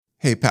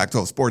Hey,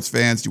 Pac-12 sports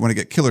fans, do you want to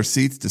get killer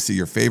seats to see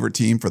your favorite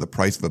team for the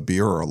price of a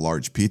beer or a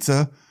large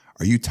pizza?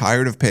 Are you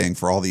tired of paying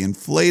for all the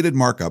inflated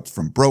markups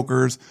from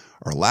brokers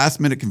or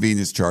last-minute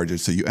convenience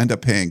charges so you end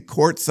up paying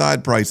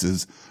courtside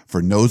prices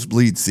for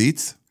nosebleed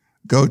seats?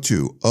 Go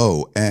to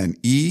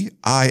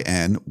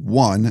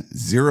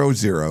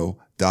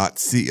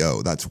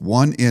onein100.co. That's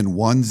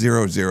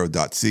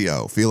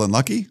onein100.co. Feeling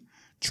lucky?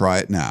 Try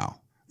it now.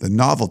 The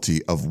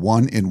novelty of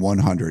 1 in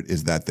 100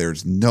 is that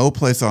there's no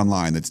place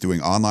online that's doing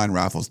online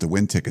raffles to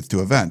win tickets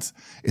to events.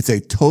 It's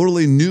a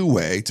totally new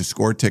way to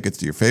score tickets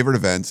to your favorite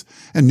events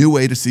and new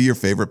way to see your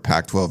favorite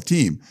Pac-12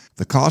 team.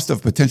 The cost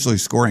of potentially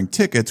scoring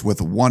tickets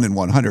with 1 in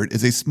 100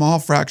 is a small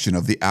fraction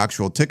of the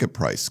actual ticket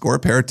price. Score a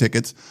pair of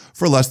tickets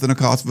for less than the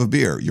cost of a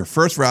beer. Your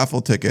first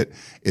raffle ticket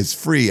is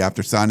free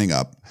after signing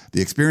up.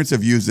 The experience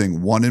of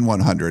using 1 in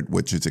 100,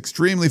 which is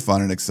extremely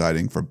fun and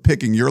exciting, from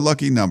picking your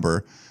lucky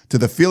number to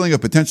the feeling of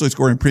potentially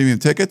scoring premium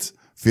tickets,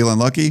 feeling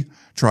lucky?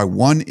 Try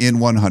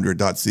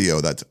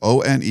onein100.co. That's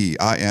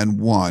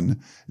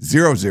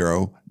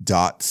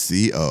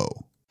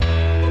onein100.co.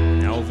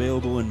 Now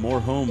available in more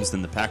homes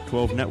than the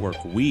Pac-12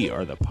 network, we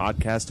are the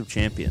podcast of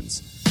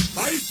champions.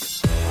 Fight!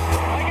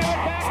 I get it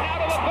back down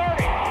to the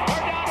 30, or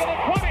down to the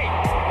 20.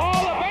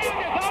 All the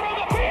band is out on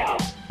the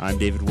field. I'm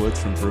David Woods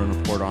from Bruin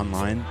Report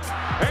Online.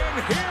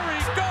 And here he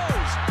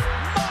goes,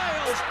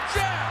 Miles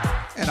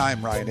Jack. And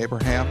I'm Ryan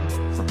Abraham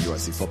from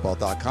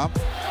USCFootball.com.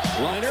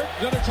 Liner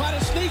going to try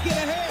to sneak it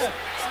ahead.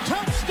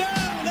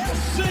 Touchdown,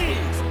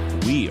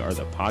 SC. We are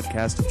the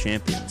podcast of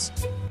champions.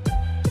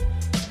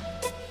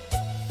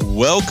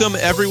 Welcome,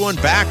 everyone,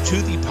 back to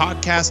the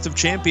podcast of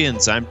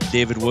champions. I'm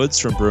David Woods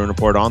from Bruin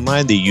Report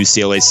Online, the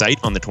UCLA site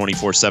on the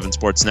 24/7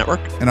 Sports Network.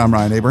 And I'm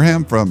Ryan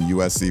Abraham from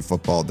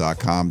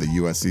USCFootball.com, the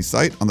USC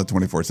site on the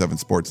 24/7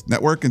 Sports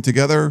Network. And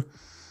together,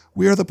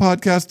 we are the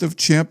podcast of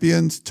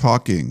champions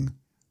talking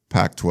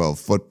Pac-12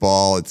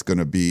 football. It's going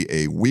to be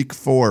a week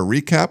 4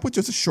 recap, which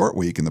is a short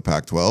week in the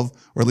Pac-12,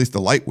 or at least a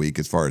light week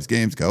as far as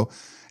games go.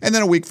 And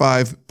then a week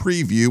 5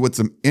 preview with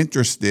some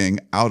interesting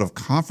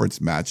out-of-conference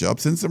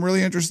matchups and some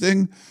really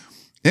interesting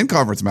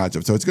in-conference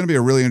matchups. So it's going to be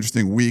a really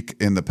interesting week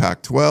in the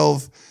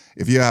Pac-12.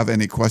 If you have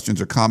any questions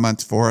or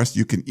comments for us,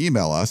 you can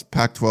email us,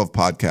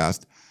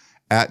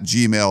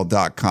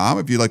 pac12podcast@gmail.com.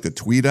 If you'd like to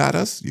tweet at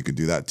us, you could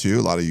do that too.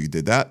 A lot of you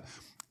did that,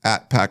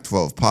 at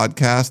Pac12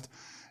 Podcast.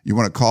 You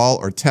want to call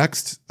or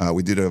text,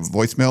 we did a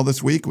voicemail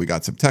this week. We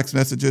got some text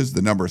messages.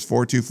 The number is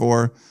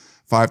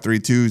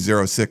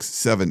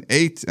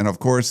 424-532-0678. And of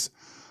course,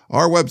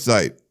 our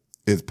website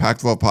is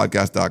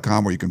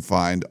pac12podcast.com, where you can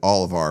find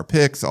all of our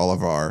picks, all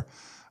of our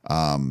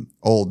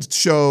old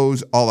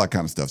shows, all that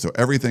kind of stuff. So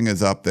everything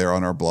is up there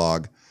on our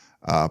blog,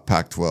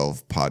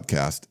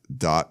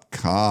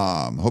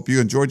 pac12podcast.com. Hope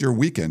you enjoyed your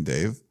weekend,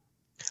 Dave.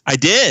 I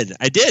did.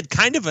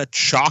 Kind of a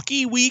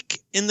chalky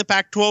week in the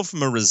Pac-12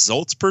 from a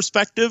results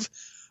perspective.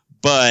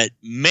 But,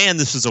 man,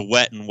 this was a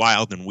wet and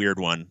wild and weird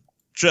one.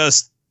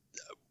 Just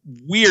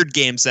weird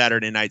game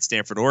Saturday night,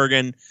 Stanford,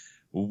 Oregon.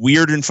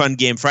 Weird and fun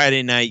game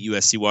Friday night,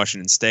 USC,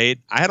 Washington State.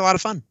 I had a lot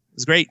of fun. It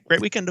was great.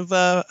 Great weekend of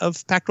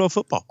Pac-12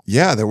 football.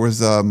 Yeah, there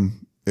was it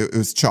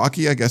was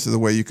chalky, I guess is the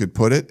way you could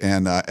put it.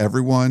 And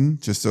everyone,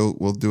 just so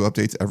we'll do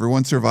updates,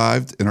 everyone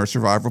survived in our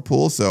survival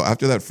pool. So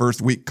after that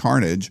first week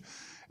carnage,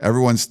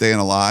 everyone's staying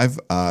alive.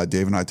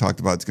 Dave and I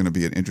talked about it's going to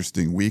be an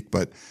interesting week,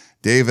 but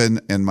Dave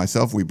and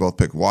myself, we both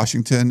picked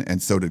Washington,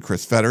 and so did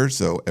Chris Fetter.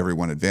 So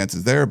everyone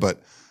advances there. But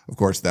of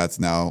course, that's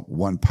now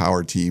one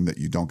power team that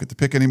you don't get to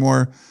pick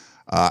anymore.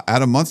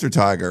 Adam Munster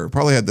Tiger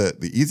probably had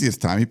the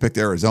easiest time. He picked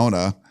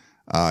Arizona.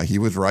 He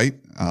was right.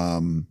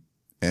 And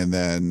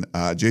then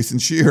Jason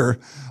Shear,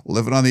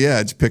 living on the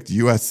edge, picked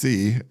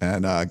USC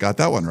and got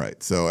that one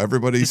right. So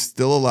everybody's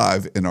still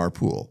alive in our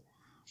pool.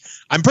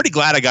 I'm pretty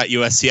glad I got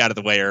USC out of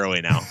the way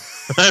early now.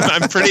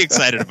 I'm pretty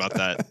excited about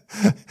that.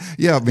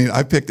 Yeah, I mean,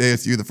 I picked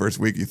ASU the first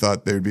week. You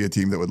thought there'd be a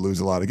team that would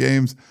lose a lot of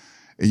games.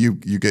 You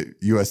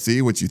get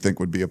USC, which you think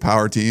would be a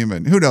power team,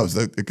 and who knows?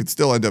 It could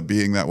still end up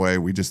being that way.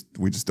 We just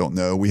don't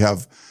know. We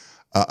have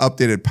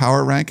updated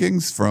power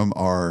rankings from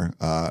our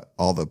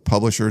all the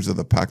publishers of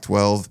the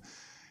Pac-12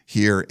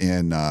 here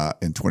in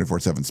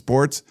 24/7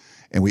 Sports,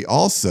 and we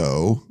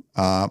also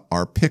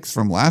our picks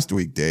from last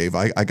week, Dave.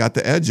 I got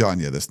the edge on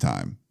you this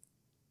time.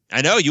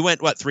 I know you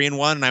went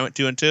 3-1, and I went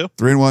 2-2.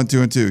 3-1,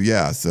 2-2.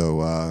 Yeah.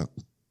 So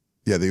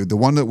the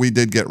one that we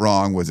did get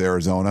wrong was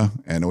Arizona,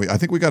 and I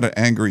think we got an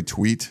angry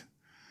tweet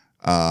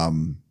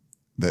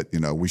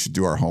that we should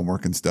do our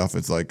homework and stuff.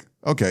 It's like,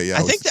 okay,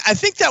 yeah. I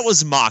think that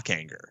was mock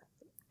anger.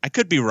 I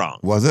could be wrong.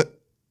 Was it?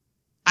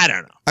 I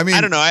don't know. I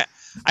don't know.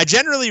 I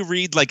generally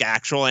read like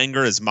actual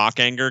anger as mock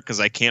anger because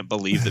I can't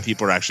believe that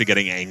people are actually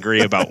getting angry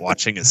about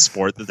watching a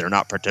sport that they're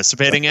not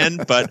participating in.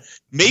 But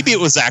maybe it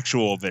was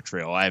actual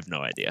vitriol. I have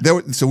no idea.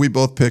 So we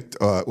both picked.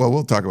 Well,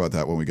 we'll talk about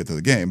that when we get to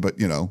the game. But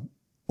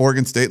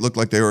Oregon State looked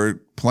like they were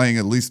playing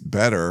at least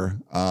better,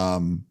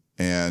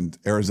 and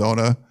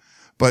Arizona.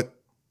 But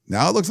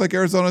now it looks like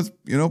Arizona's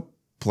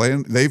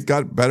playing. They've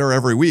got better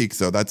every week.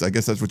 So I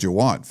guess that's what you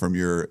want from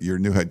your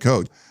new head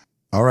coach.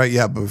 All right,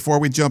 yeah. But before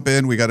we jump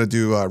in, we got to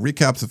do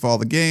recaps of all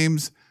the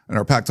games. In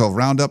our Pac-12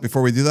 Roundup,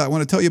 before we do that, I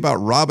want to tell you about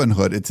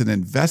Robinhood. It's an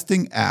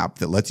investing app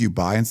that lets you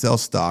buy and sell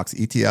stocks,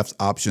 ETFs,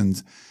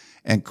 options,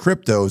 and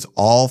cryptos,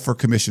 all for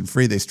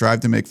commission-free. They strive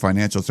to make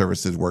financial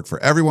services work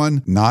for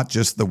everyone, not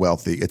just the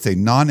wealthy. It's a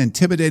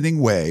non-intimidating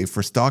way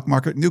for stock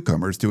market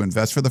newcomers to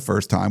invest for the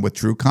first time with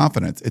true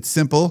confidence. It's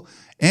simple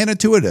and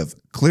intuitive,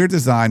 clear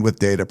design with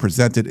data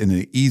presented in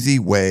an easy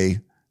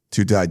way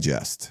to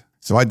digest.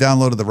 So I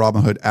downloaded the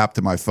Robinhood app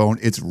to my phone.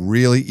 It's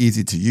really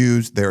easy to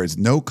use. There is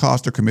no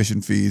cost or commission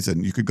fees,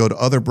 and you could go to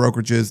other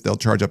brokerages. They'll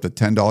charge up to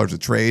 $10 a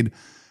trade.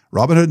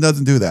 Robinhood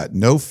doesn't do that.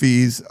 No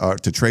fees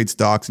to trade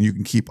stocks, and you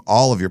can keep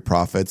all of your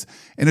profits.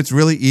 And it's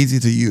really easy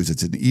to use.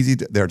 It's easy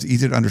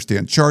to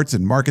understand charts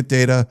and market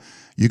data.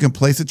 You can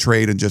place a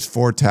trade in just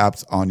 4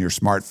 taps on your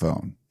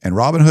smartphone. And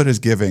Robinhood is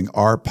giving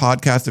our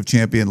Podcast of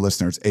Champion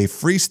listeners a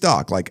free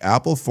stock like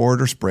Apple,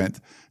 Ford, or Sprint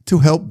to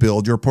help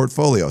build your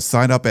portfolio.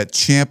 Sign up at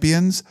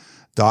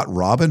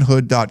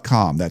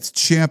champions.robinhood.com. That's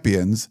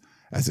champions,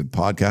 as in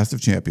Podcast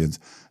of Champions,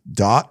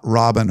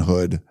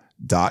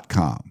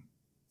 .robinhood.com.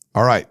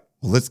 All right,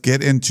 well, let's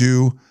get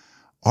into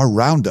our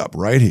roundup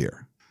right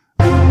here.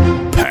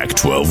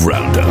 Pac-12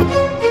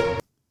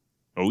 Roundup.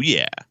 Oh,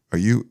 yeah. Are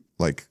you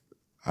like,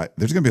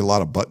 there's going to be a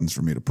lot of buttons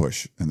for me to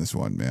push in this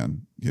one,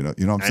 man. You know what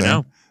I'm saying? I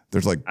know.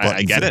 There's like buttons.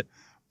 I get it.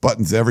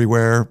 Buttons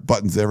everywhere.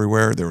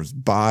 There was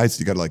buys. So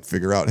you got to like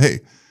figure out,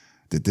 hey,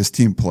 did this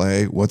team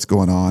play? What's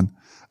going on?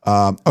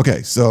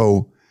 Okay,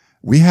 so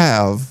we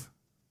have,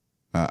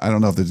 I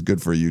don't know if this is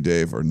good for you,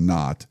 Dave, or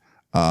not.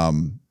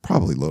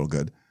 Probably a little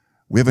good.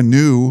 We have a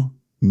new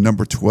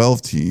number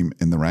 12 team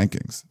in the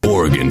rankings.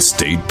 Oregon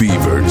State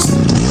Beavers.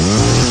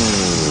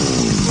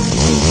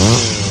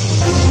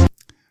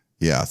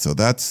 Yeah, so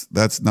that's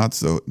not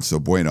so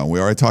bueno. We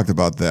already talked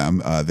about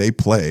them. They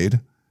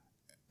played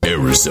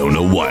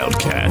Arizona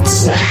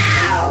Wildcats.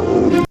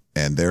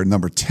 And they're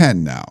number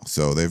 10 now.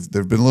 So there've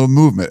been a little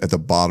movement at the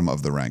bottom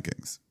of the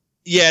rankings.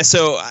 Yeah,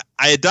 so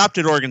I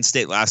adopted Oregon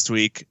State last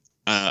week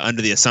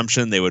under the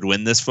assumption they would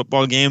win this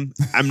football game.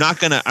 I'm not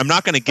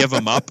gonna give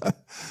them up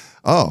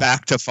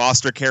back to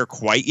foster care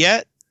quite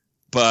yet,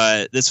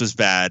 but this was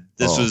bad.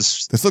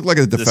 This looked like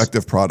a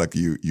defective product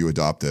you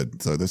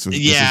adopted. So this was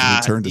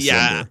return to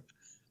sender.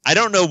 I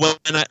don't know when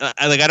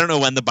I don't know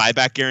when the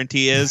buyback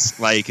guarantee is.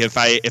 Like if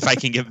I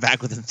can get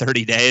back within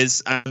 30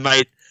 days, I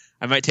might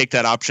take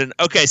that option.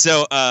 Okay,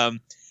 so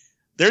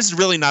there's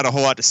really not a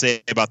whole lot to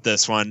say about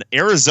this one.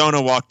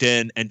 Arizona walked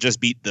in and just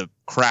beat the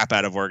crap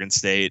out of Oregon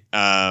State.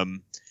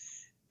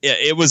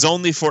 It was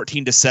only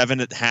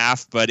 14-7 at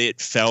half, but it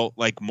felt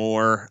like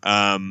more.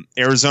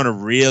 Arizona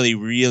really,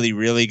 really,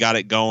 really got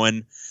it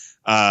going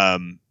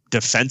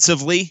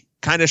defensively,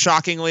 kind of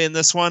shockingly in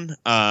this one,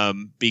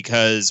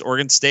 because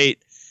Oregon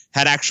State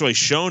had actually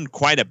shown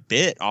quite a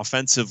bit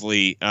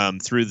offensively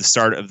through the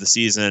start of the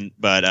season,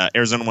 but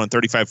Arizona won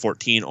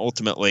 35-14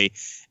 ultimately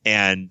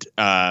and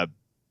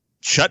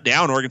shut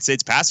down Oregon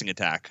State's passing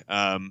attack.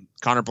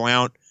 Connor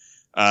Blount,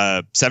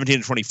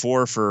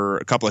 17-24 for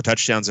a couple of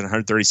touchdowns and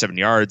 137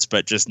 yards,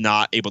 but just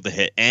not able to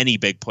hit any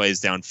big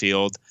plays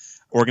downfield.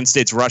 Oregon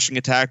State's rushing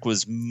attack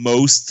was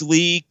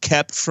mostly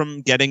kept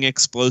from getting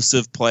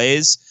explosive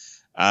plays.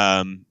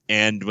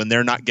 And when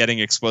they're not getting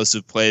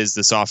explosive plays,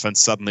 this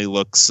offense suddenly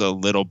looks a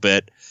little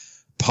bit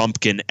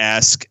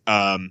pumpkin-esque.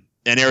 And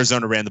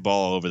Arizona ran the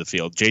ball all over the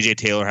field. J.J.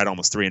 Taylor had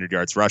almost 300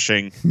 yards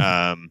rushing.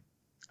 I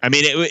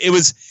mean, it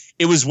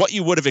was what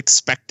you would have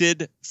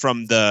expected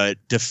from the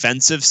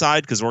defensive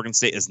side, because Oregon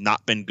State has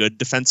not been good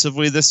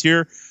defensively this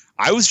year.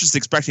 I was just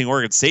expecting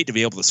Oregon State to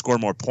be able to score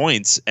more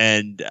points,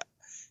 and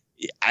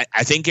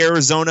I think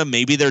Arizona,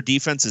 maybe their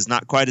defense is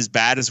not quite as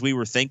bad as we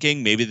were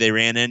thinking. Maybe they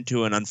ran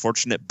into an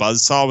unfortunate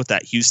buzzsaw with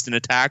that Houston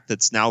attack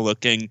that's now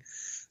looking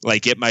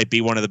like it might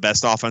be one of the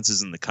best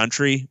offenses in the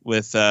country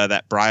with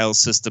that Briles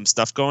system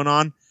stuff going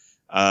on.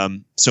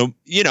 So,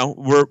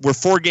 we're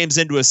 4 games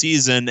into a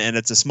season and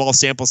it's a small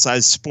sample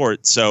size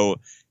sport.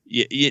 So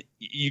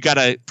you got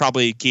to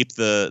probably keep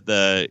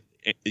the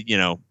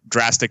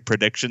drastic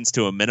predictions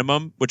to a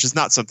minimum, which is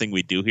not something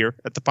we do here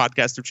at the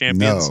Podcast of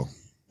Champions. No.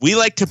 We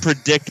like to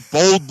predict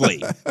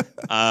boldly.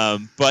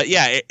 But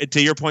yeah,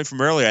 to your point from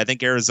earlier, I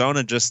think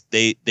Arizona just,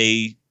 they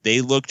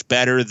looked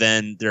better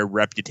than their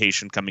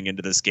reputation coming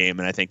into this game.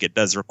 And I think it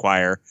does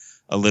require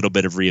a little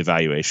bit of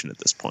reevaluation at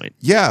this point.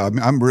 Yeah,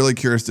 I'm really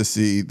curious to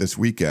see this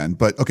weekend.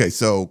 But okay,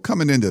 so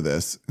coming into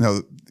this,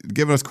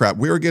 giving us crap,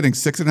 we were getting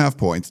 6.5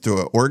 points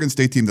to an Oregon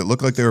State team that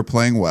looked like they were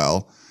playing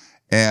well,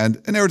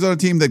 and an Arizona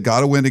team that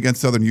got a win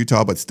against Southern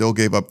Utah, but still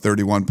gave up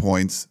 31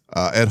 points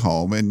at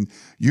home. And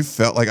you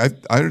felt like I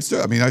understood.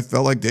 I mean, I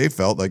felt like Dave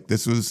felt like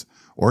this was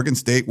Oregon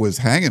State was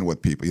hanging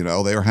with people.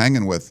 They were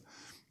hanging with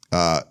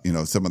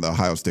some of the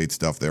Ohio State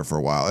stuff there for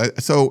a while.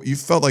 So you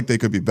felt like they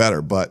could be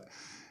better, but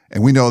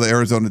And we know the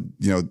Arizona,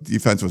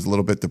 defense was a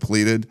little bit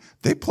depleted.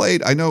 They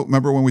played,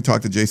 remember when we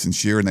talked to Jason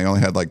Shear and they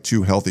only had like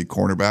 2 healthy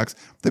cornerbacks?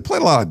 They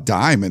played a lot of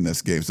dime in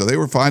this game. So they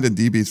were finding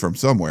DBs from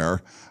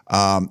somewhere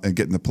and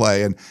getting the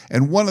play. And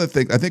one of the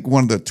things, I think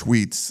one of the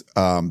tweets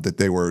that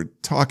they were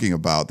talking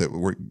about they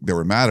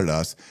were mad at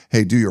us,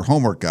 hey, do your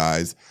homework,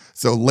 guys.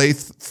 So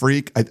Laith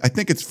Freak, I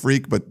think it's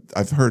Freak, but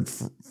I've heard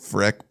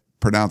Freck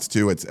pronounced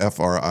too. It's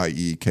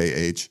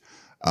Friekh.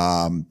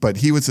 But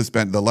he was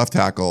suspended, the left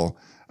tackle,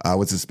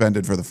 was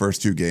suspended for the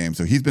first 2 games.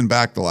 So he's been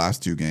back the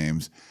last 2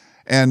 games.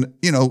 And,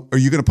 are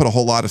you going to put a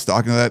whole lot of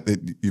stock into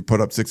that you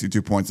put up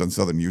 62 points on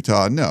Southern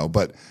Utah? No,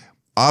 but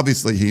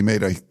obviously he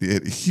made a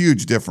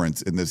huge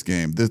difference in this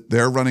game.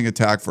 Their running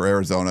attack for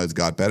Arizona has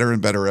got better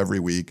and better every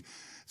week,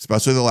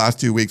 especially the last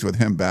 2 weeks with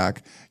him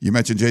back. You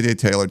mentioned J.J.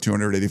 Taylor,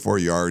 284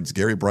 yards.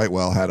 Gary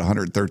Brightwell had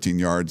 113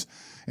 yards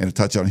and a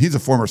touchdown. He's a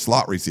former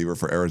slot receiver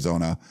for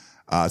Arizona.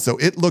 So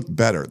it looked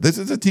better. This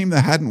is a team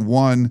that hadn't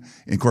won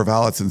in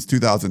Corvallis since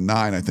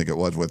 2009, I think it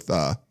was, with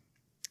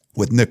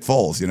Nick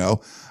Foles,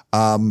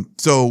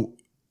 So,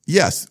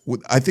 yes,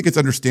 I think it's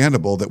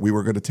understandable that we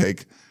were going to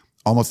take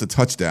almost a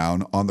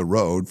touchdown on the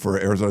road for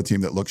an Arizona team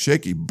that looks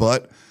shaky,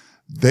 but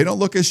they don't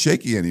look as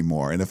shaky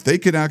anymore. And if they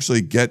could actually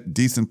get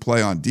decent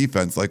play on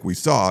defense like we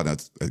saw, and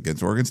that's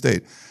against Oregon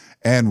State,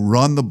 and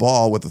run the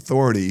ball with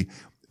authority,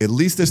 at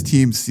least this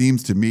team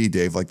seems to me,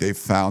 Dave, like they've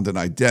found an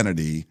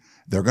identity.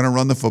 They're going to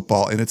run the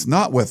football, and it's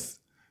not with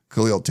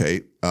Khalil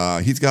Tate.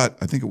 He's got,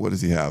 I think, what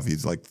does he have?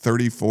 He's like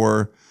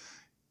 34.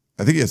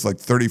 I think he has like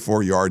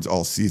 34 yards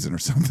all season or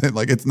something.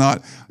 Like it's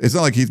not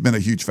like he's been a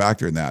huge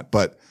factor in that.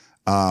 But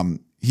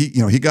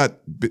he got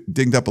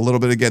dinged up a little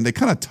bit again. They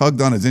kind of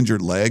tugged on his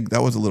injured leg.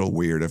 That was a little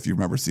weird if you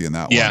remember seeing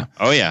that one. Yeah.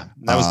 Oh yeah,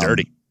 that was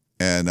dirty.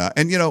 And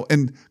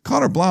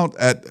Connor Blount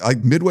at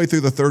like midway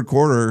through the third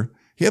quarter,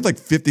 he had like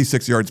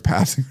 56 yards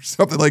passing or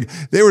something. Like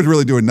they were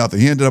really doing nothing.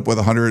 He ended up with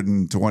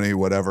 120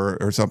 whatever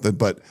or something,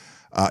 but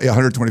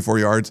 124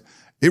 yards.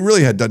 It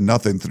really had done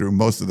nothing through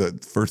most of the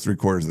first 3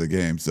 quarters of the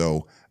game.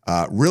 So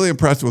really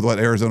impressed with what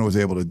Arizona was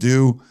able to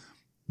do.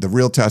 The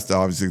real test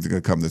obviously is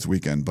going to come this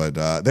weekend, but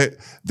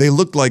they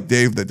looked like,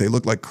 Dave, that they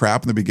looked like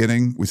crap in the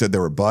beginning. We said they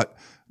were but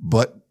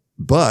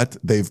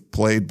they've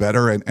played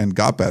better and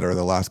got better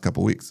the last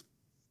couple weeks.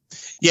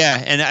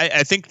 Yeah, and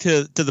I think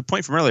to the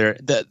point from earlier,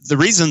 the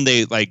reason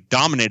they like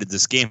dominated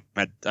this game,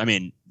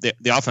 the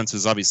offense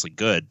was obviously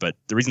good, but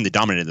the reason they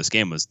dominated this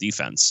game was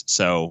defense.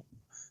 So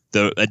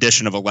the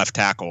addition of a left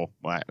tackle,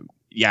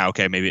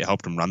 maybe it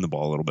helped them run the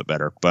ball a little bit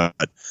better, but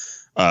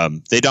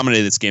they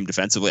dominated this game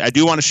defensively. I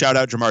do want to shout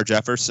out Jamar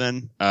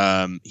Jefferson.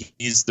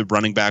 He's the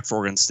running back for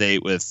Oregon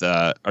State with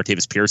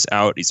Artavis Pierce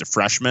out. He's a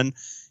freshman.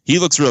 He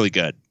looks really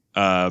good.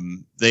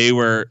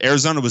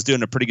 Arizona was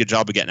doing a pretty good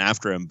job of getting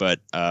after him, but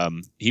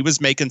he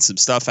was making some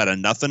stuff out of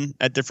nothing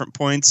at different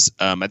points.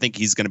 I think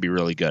he's going to be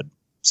really good.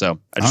 So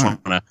I just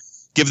want to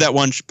give that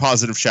one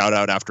positive shout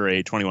out after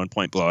a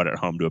 21-point blowout at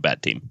home to a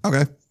bad team.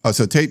 Okay.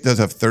 So Tate does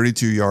have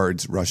 32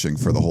 yards rushing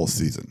for the whole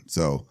season.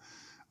 So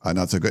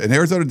not so good. And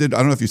Arizona did, I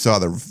don't know if you saw,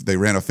 they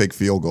ran a fake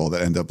field goal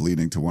that ended up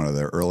leading to one of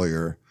their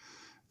earlier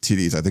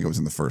TDs. I think it was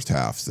in the first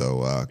half.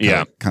 So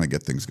kind of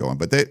get things going.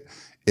 But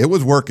it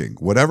was working.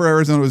 Whatever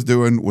Arizona was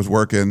doing was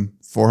working.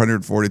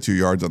 442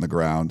 yards on the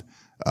ground.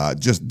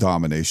 Just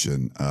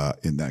domination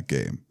in that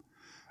game.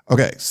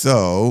 Okay,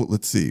 so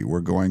let's see.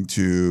 We're going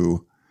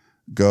to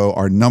go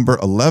our number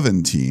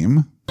 11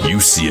 team.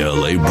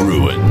 UCLA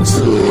Bruins.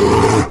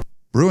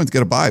 Bruins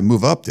get a bye.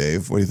 Move up,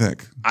 Dave. What do you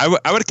think? I would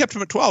have kept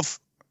him at 12.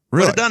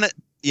 Really? Would have done it.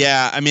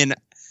 Yeah,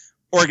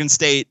 Oregon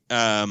State,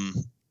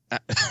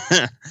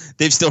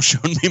 they've still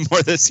shown me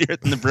more this year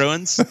than the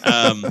Bruins.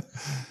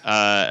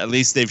 At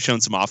least they've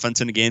shown some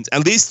offense in the games.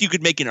 At least you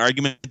could make an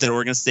argument that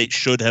Oregon State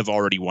should have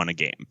already won a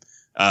game.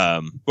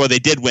 Well, they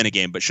did win a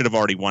game, but should have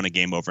already won a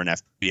game over an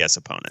FBS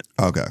opponent.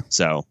 Okay.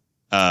 So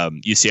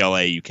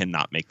UCLA, you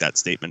cannot make that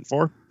statement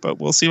for, but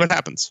we'll see what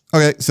happens.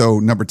 Okay, so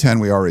number 10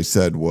 we already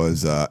said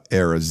was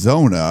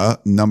Arizona.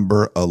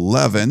 Number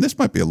 11, this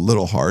might be a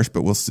little harsh,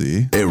 but we'll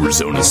see.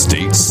 Arizona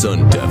State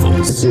Sun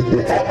Devils.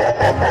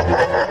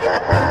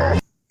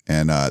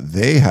 And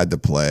they had to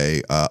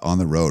play on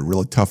the road,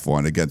 really tough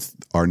one, against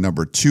our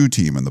number 2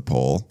 team in the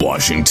poll.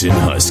 Washington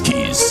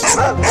Huskies.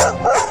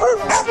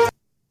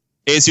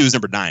 ASU was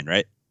number 9,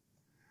 right?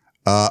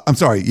 I'm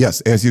sorry,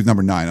 yes, ASU is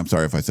number 9. I'm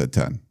sorry if I said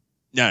 10.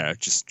 No,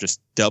 just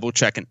double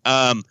checking.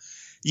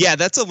 Yeah,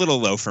 that's a little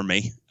low for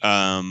me.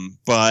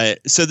 But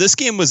so this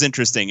game was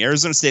interesting.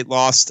 Arizona State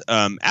lost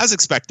as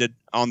expected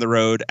on the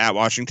road at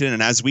Washington,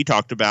 and as we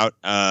talked about,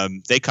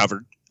 they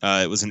covered.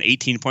 It was an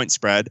 18-point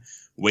spread,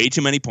 way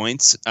too many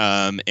points,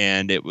 and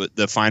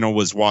the final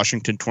was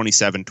Washington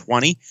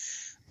 27-20.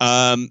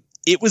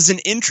 It was an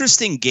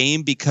interesting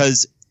game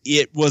because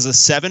it was a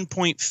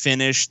 7-point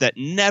finish that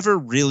never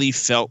really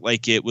felt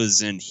like it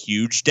was in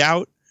huge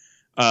doubt.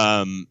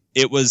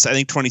 It was, I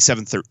think,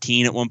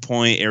 27-13 at one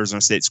point. Arizona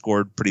State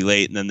scored pretty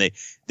late, and then they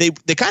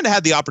kind of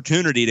had the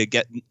opportunity to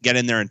get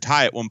in there and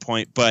tie at one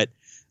point, but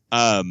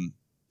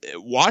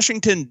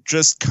Washington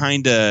just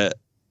kind of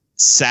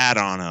sat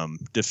on him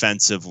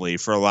defensively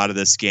for a lot of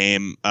this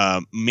game.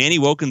 Manny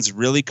Wilkins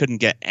really couldn't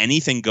get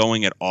anything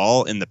going at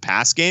all in the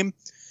pass game,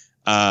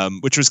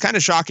 which was kind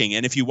of shocking.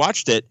 And if you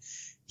watched it,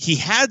 he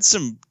had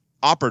some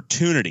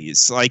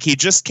opportunities. Like, he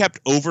just kept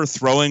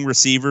overthrowing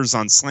receivers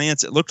on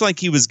slants. It looked like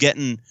he was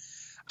getting,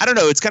 I don't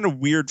know, it's kind of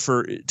weird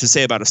to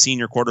say about a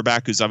senior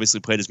quarterback who's obviously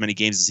played as many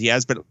games as he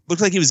has, but it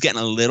looked like he was getting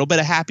a little bit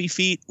of happy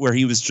feet where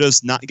he was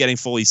just not getting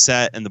fully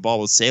set and the ball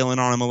was sailing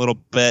on him a little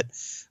bit.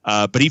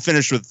 But he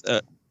finished with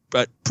a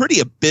pretty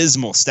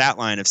abysmal stat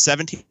line of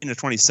 17 to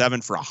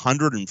 27 for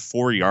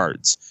 104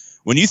 yards.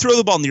 When you throw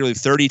the ball nearly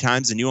 30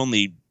 times and you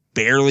only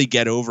barely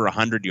get over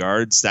 100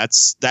 yards,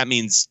 that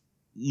means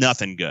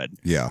nothing good.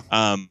 Yeah.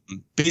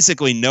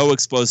 Basically no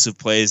explosive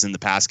plays in the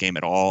pass game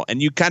at all.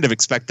 And you kind of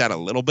expect that a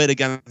little bit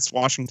against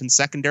Washington's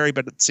secondary,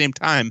 but at the same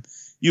time,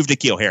 you have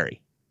N'Keal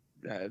Harry.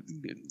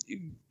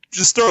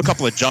 Just throw a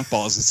couple of jump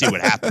balls and see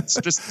what happens.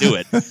 Just do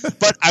it.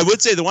 But I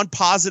would say the one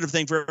positive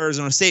thing for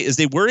Arizona State is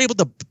they were able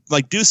to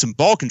do some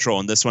ball control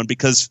in this one,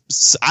 because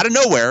out of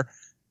nowhere,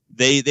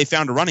 they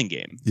found a running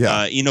game.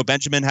 Yeah. Eno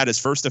Benjamin had his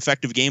first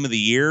effective game of the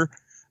year.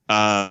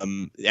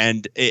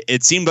 And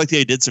it seemed like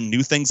they did some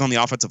new things on the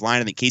offensive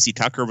line. I think Casey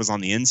Tucker was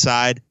on the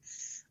inside.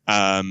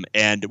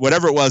 And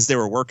whatever it was, they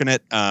were working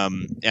it.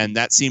 And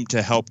that seemed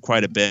to help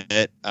quite a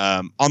bit.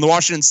 On the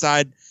Washington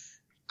side,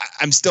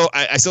 I still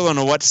don't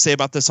know what to say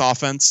about this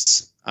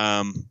offense.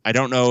 I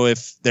don't know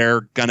if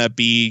they're going to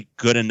be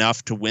good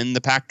enough to win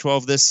the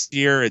Pac-12 this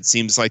year. It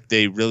seems like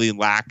they really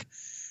lack,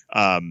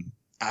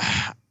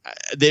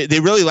 they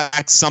really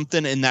lack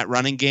something in that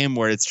running game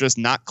where it's just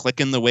not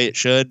clicking the way it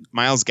should.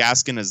 Myles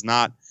Gaskin has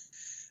not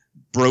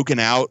broken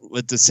out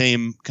with the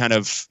same kind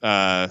of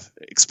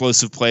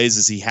explosive plays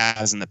as he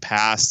has in the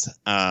past.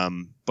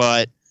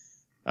 But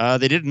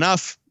they did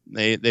enough.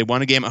 They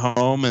won a game at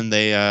home, and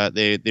they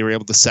were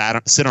able to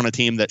sit on a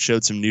team that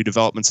showed some new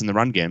developments in the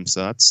run game.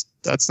 So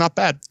that's not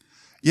bad.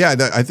 Yeah,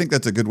 I think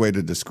that's a good way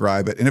to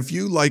describe it. And if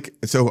you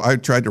so I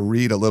tried to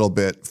read a little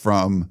bit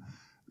from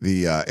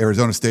the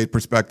Arizona State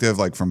perspective,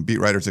 like from beat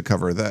writers that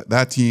cover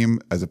that team,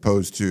 as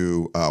opposed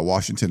to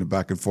Washington and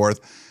back and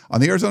forth.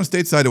 On the Arizona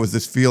State side, it was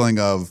this feeling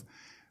of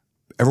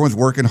everyone's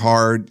working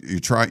hard. You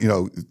try,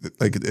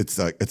 like it's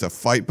a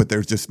fight, but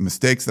there's just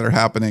mistakes that are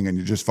happening, and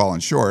you're just falling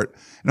short.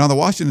 And on the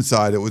Washington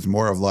side, it was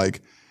more of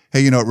like,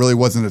 hey, it really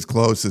wasn't as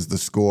close as the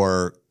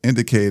score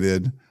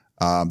indicated.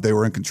 They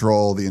were in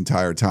control the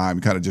entire time,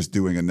 kind of just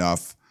doing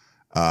enough.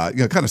 Kind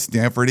of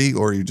Stanford-y,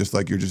 or you're just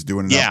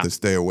doing enough to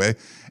stay away.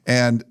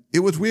 And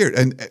it was weird.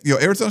 And,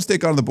 Arizona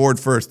State got on the board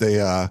first.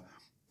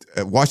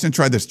 Washington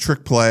tried this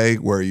trick play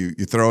where you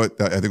throw it.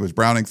 I think it was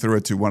Browning threw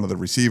it to one of the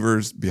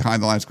receivers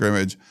behind the line of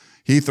scrimmage.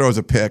 He throws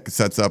a pick,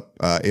 sets up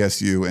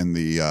ASU in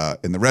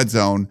the red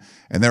zone,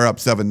 and they're up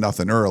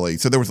 7-0 early.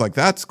 So there was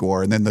that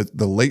score, and then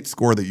the late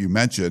score that you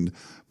mentioned,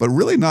 but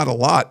really not a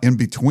lot in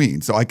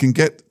between. So I can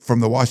get from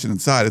the Washington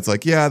side, it's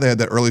they had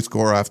that early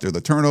score after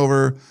the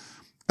turnover,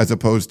 as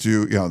opposed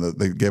to,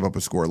 they gave up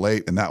a score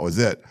late, and that was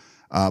it.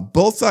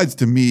 Both sides,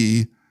 to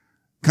me,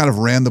 kind of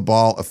ran the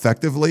ball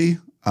effectively,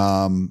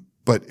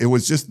 but it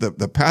was just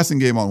the passing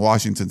game on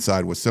Washington's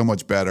side was so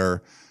much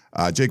better.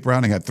 Jake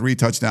Browning had 3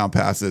 touchdown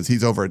passes.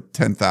 He's over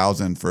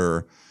 10,000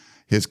 for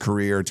his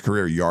career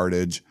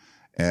yardage.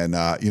 And,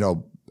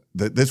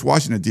 this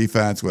Washington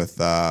defense with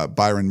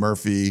Byron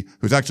Murphy,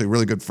 who's actually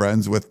really good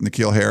friends with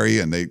N'Keal Harry,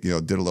 and they,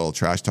 did a little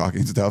trash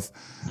talking stuff.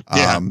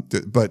 Yeah.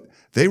 But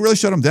they really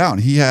shut him down.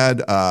 He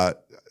had,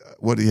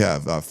 what did he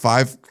have?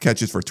 5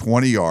 catches for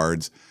 20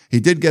 yards. He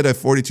did get a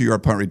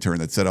 42-yard punt return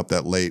that set up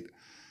that late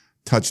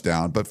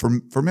touchdown. But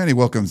for Manny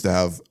Wilkins to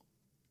have,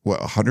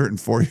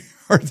 140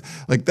 yards?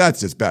 That's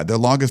just bad. The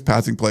longest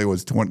passing play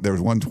was there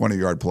was one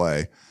 20-yard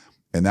play,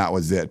 and that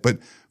was it. But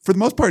for the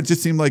most part, it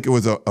just seemed like it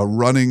was a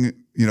running,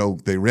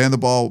 they ran the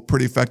ball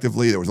pretty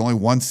effectively. There was only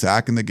 1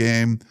 sack in the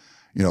game.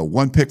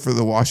 1 pick for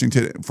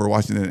Washington,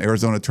 and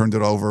Arizona turned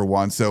it over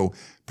once. So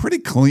pretty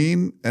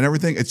clean and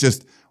everything. It's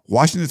just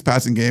Washington's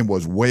passing game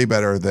was way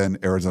better than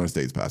Arizona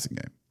State's passing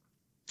game.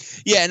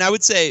 Yeah, and I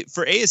would say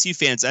for ASU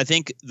fans, I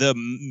think the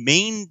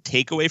main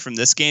takeaway from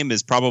this game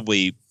is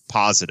probably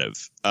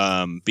positive,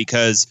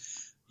 because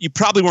you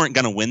probably weren't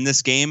going to win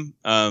this game.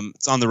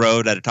 It's on the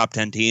road at a top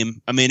 10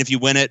 team. I mean, if you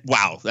win it,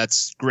 wow,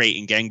 that's great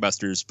and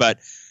gangbusters. But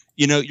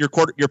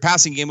your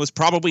passing game was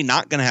probably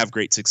not going to have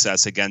great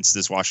success against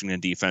this Washington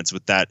defense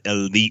with that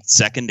elite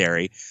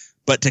secondary.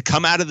 But to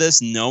come out of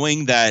this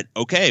knowing that,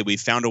 okay, we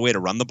found a way to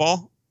run the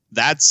ball,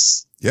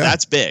 that's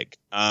big.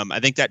 I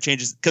think that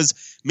changes,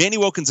 because Manny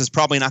Wilkins is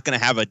probably not going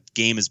to have a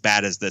game as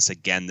bad as this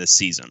again this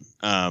season.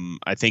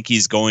 I think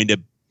he's going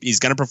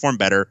to perform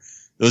better.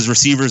 Those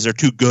receivers are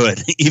too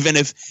good. Even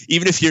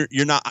if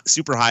you're not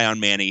super high on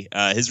Manny,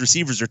 his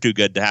receivers are too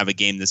good to have a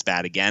game this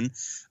bad again.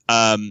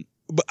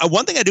 But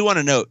one thing I do want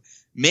to note,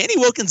 Manny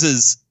Wilkins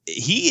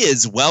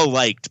is well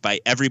liked by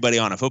everybody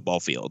on a football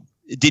field.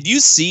 Did you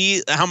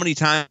see how many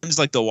times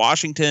the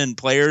Washington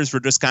players were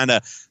just kind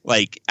of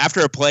after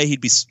a play he'd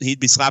be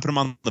slapping them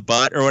on the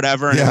butt or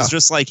whatever, and it was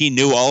just he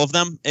knew all of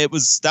them. That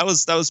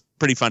was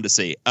pretty fun to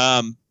see.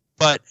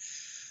 But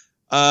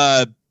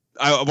I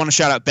want to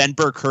shout out Ben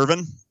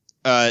Burke-Hervin.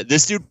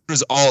 This dude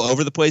was all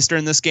over the place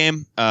during this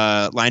game.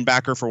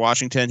 Linebacker for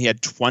Washington. He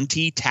had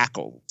 20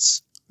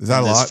 tackles. Is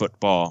that a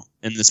lot?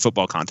 In this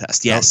football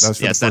contest? Yes, that's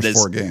for yes, the that first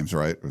is 4 games,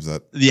 right? Was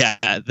that? Yeah,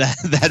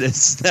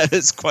 that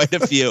is quite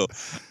a few.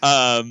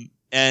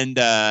 And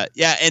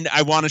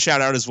I want to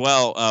shout out as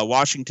well.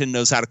 Washington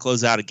knows how to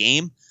close out a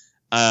game.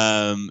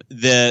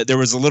 There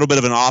was a little bit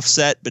of an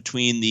offset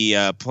between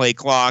the play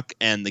clock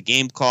and the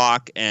game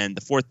clock and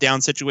the 4th down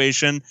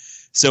situation.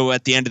 So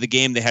at the end of the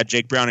game, they had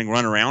Jake Browning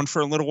run around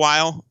for a little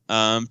while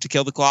to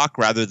kill the clock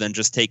rather than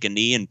just take a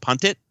knee and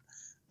punt it.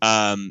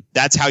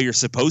 That's how you're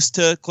supposed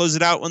to close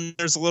it out when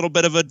there's a little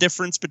bit of a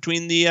difference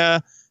between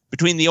the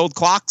old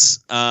clocks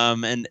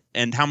and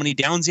how many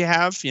downs you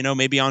have. You know,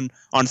 maybe on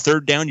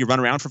 3rd down you run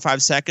around for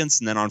 5 seconds,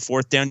 and then on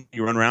 4th down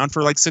you run around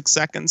for like 6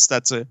 seconds.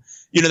 That's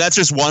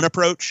just one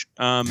approach.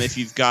 If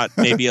you've got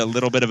maybe a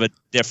little bit of a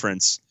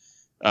difference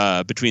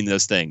between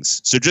those things,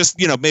 so just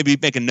maybe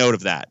make a note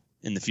of that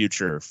in the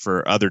future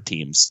for other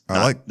teams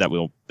that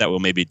we'll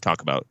maybe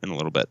talk about in a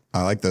little bit.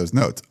 I like those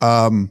notes.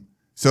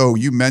 So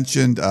you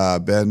mentioned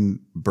Ben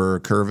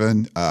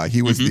Burke-Hervin.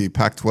 He was the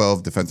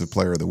Pac-12 Defensive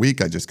Player of the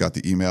Week. I just got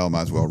the email.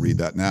 Might as well read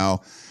that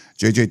now.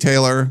 J.J.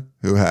 Taylor,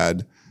 who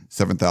had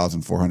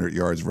 7,400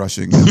 yards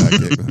rushing in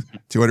that game,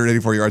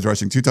 284 yards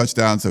rushing, 2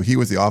 touchdowns. So he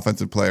was the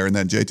offensive player. And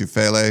then Jay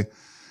Tufele,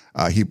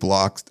 he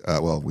blocked,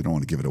 we don't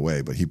want to give it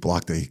away, but he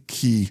blocked a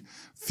key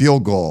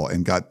field goal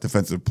and got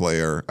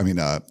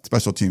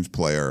special teams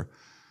player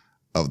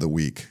of the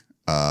week.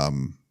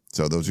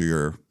 So those are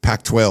your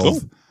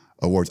Pac-12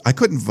 awards. I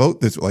couldn't vote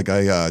this.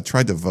 I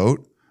tried to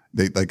vote.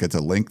 It's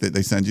a link that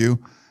they send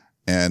you,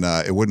 and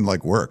it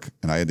wouldn't work.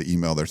 And I had to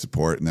email their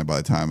support. And then by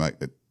the time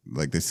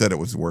they said it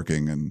was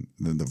working, and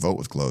then the vote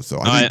was closed.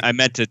 So I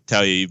meant to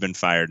tell you you've been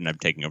fired, and I'm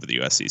taking over the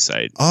USC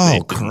site.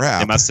 Oh,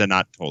 crap! They must have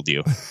not told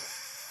you.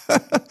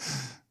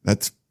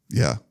 That's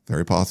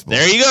very possible.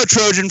 There you go,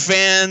 Trojan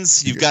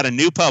fans. You've got a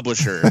new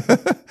publisher.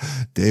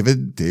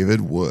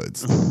 David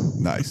Woods.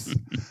 Nice.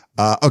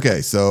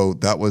 Okay, so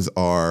that was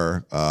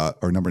our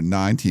number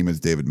 9 team,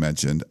 as David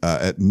mentioned.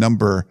 At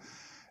number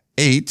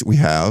 8, we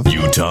have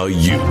Utah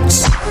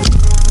Utes.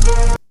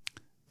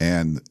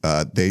 And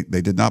they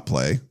did not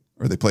play,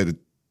 or they played a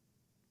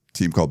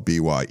team called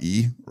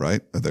BYE,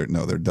 right? They're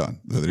done.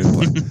 They didn't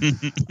play.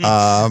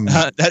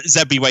 Is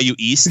that BYU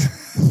East?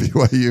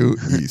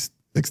 BYU East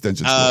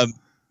extension.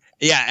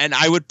 Yeah, and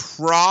I would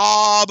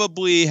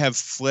probably have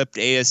flipped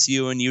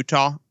ASU and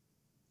Utah.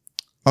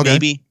 Okay.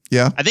 Maybe.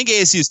 Yeah. I think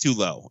ASU is too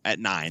low at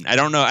 9. I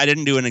don't know. I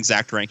didn't do an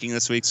exact ranking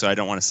this week, so I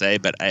don't want to say,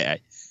 but I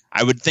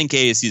would think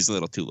ASU is a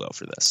little too low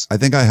for this. I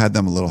think I had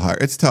them a little higher.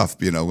 It's tough,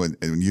 when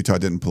Utah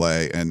didn't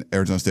play and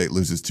Arizona State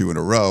loses 2 in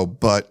a row,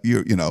 but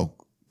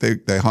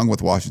they hung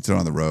with Washington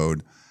on the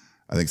road.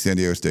 I think San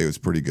Diego State was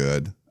pretty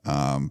good.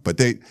 But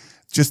they've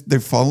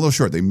fallen a little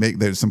short.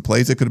 There's some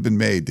plays that could have been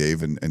made,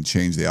 Dave, and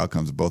changed the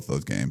outcomes of both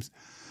those games.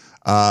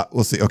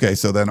 We'll see. Okay,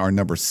 so then our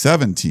number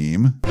 7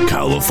 team,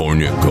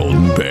 California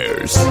Golden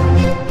Bears,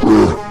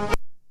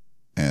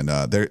 and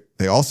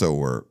they also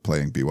were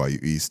playing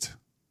BYU East.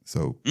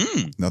 So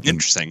nothing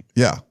interesting.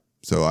 Yeah.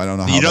 So I don't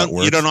know how that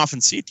works. You don't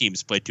often see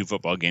teams play 2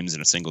 football games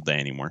in a single day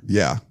anymore.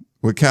 Yeah.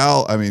 With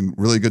Cal,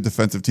 really good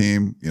defensive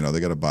team. They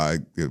got to buy.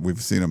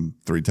 We've seen them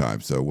 3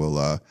 times, so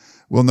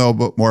we'll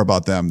know more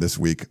about them this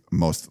week,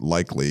 most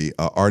likely.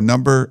 Our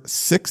number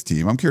 6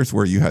 team. I'm curious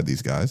where you had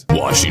these guys.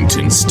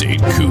 Washington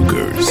State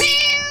Cougars.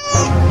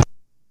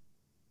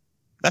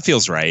 That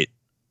feels right.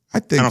 I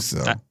think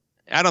so.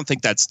 I don't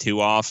think that's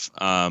too off.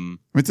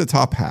 It's a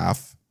top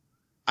half.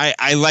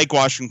 I like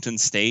Washington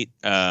State.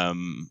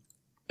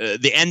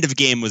 The end of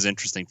game was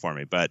interesting for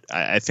me, but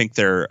I think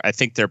they're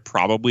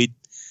probably.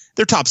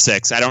 They're top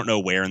 6. I don't know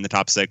where in the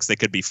top 6. They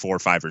could be 4,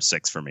 5, or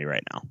 6 for me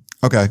right now.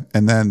 Okay.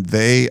 And then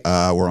they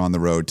were on the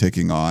road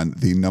taking on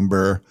the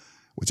number,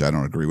 which I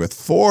don't agree with,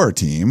 4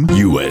 team.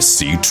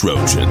 USC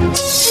Trojans.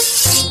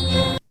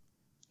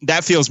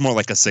 That feels more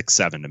like a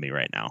 6-7 to me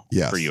right now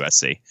for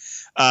USC.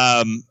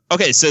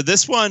 Okay, so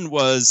this one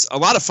was a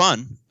lot of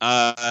fun.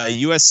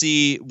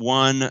 USC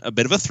won a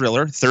bit of a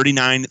thriller,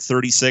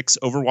 39-36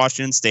 over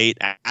Washington State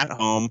at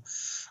home.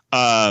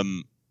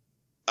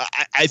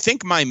 I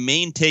think my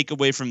main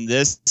takeaway from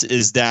this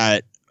is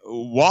that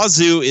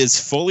Wazoo is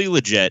fully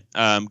legit.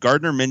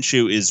 Gardner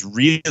Minshew is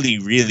really,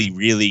 really,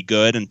 really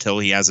good until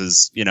he has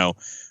his,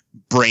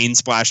 brain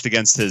splashed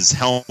against his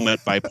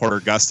helmet by Porter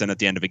Gustin at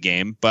the end of a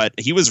game. But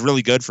he was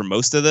really good for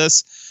most of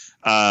this.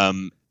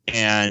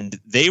 And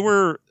they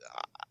were,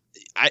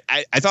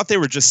 I thought they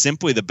were just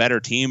simply the better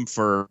team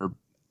for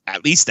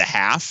at least a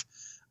half.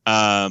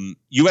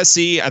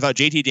 USC, I thought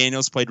JT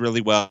Daniels played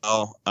really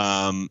well.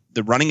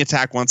 The running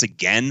attack once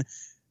again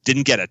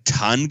didn't get a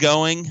ton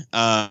going.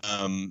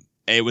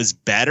 It was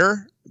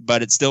better,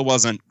 but it still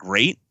wasn't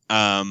great.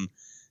 And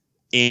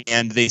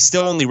they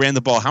still only ran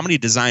the ball. How many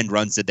designed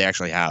runs did they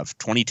actually have?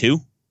 22?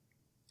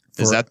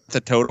 Is that the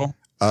total?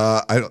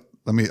 I'll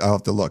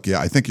have to look.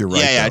 Yeah, I think you're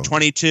right. Yeah,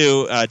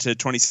 22 to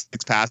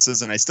 26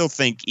 passes. And I still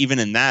think even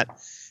in that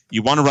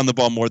You want to run the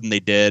ball more than they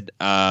did.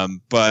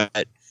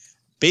 But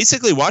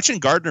basically watching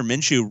Gardner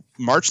Minshew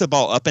march the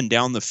ball up and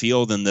down the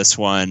field in this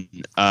one,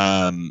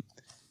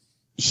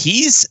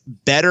 he's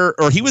better,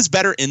 or he was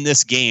better in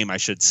this game, I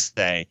should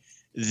say,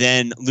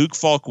 than Luke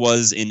Falk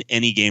was in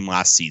any game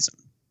last season.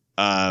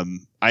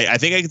 I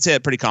think I can say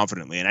that pretty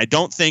confidently. And I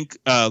don't think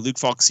Luke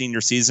Falk's senior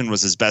season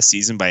was his best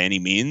season by any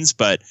means,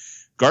 but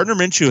Gardner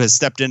Minshew has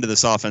stepped into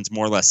this offense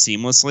more or less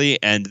seamlessly,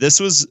 and this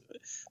was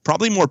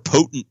probably more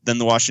potent than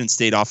the Washington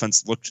State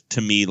offense looked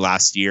to me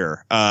last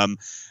year.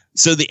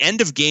 So the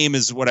end of game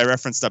is what I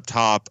referenced up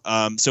top.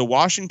 So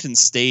Washington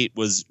State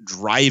was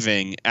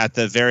driving at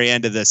the very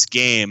end of this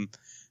game,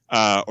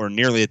 or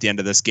nearly at the end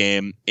of this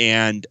game,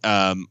 and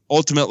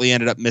ultimately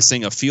ended up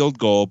missing a field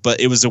goal. But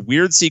it was a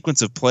weird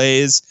sequence of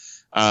plays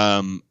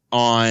on,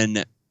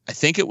 I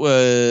think it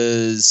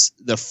was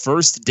the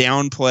first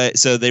down play.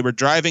 So they were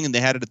driving and they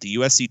had it at the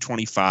USC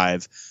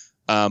 25.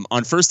 On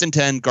 1st and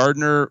 10,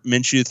 Gardner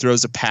Minshew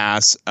throws a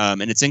pass,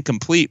 and it's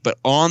incomplete. But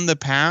on the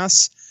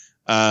pass,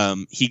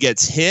 he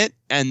gets hit,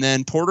 and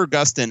then Porter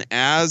Gustin,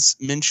 as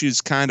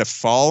Minshew's kind of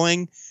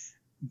falling,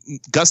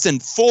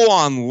 Gustin full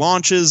on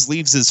launches,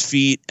 leaves his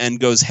feet, and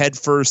goes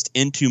headfirst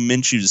into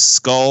Minshew's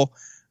skull.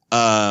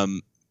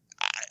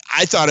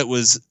 I thought it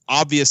was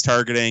obvious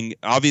targeting,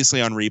 obviously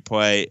on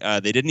replay.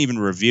 They didn't even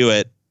review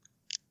it.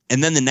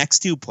 And then the next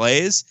two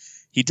plays,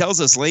 he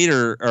tells us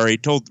later, or he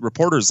told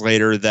reporters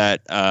later, that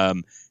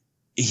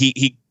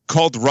he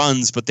called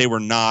runs, but they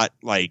were not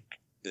like,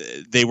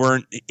 they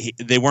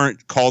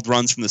weren't called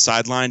runs from the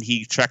sideline.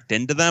 He checked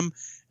into them,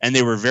 and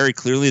they were very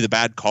clearly the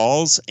bad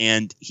calls.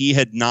 And he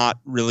had not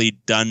really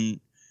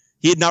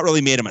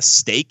made a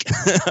mistake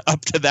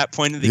up to that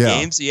point of the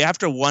game. So you have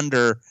to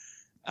wonder,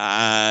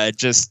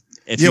 just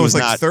if it was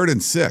like 3rd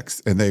and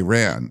 6, and they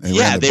ran.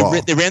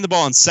 They ran the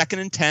ball on 2nd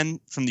and 10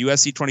 from the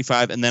USC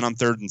 25, and then on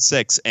 3rd and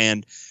 6,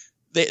 and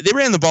they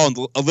ran the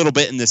ball a little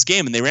bit in this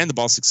game, and they ran the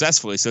ball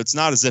successfully. So it's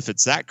not as if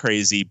it's that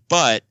crazy,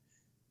 but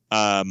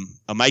a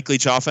Mike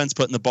Leach offense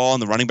putting the ball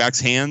in the running back's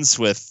hands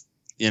with,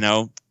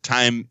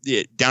 time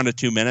down to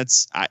 2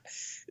 minutes.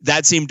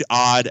 That seemed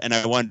odd. And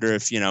I wonder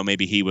if,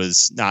 maybe he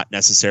was not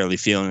necessarily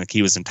feeling like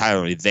he was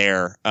entirely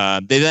there.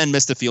 They then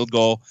missed a field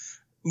goal.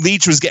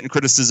 Leach was getting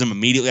criticism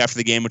immediately after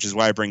the game, which is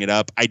why I bring it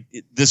up.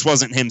 This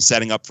wasn't him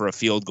setting up for a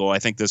field goal. I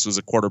think this was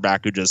a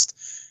quarterback who just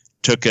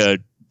took a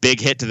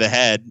big hit to the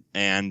head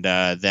and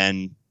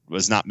then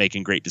was not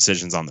making great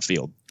decisions on the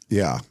field.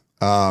 Yeah.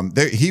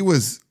 He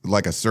was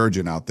like a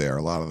surgeon out there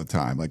a lot of the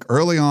time. Like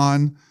early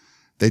on,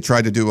 they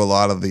tried to do a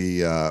lot of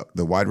the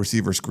wide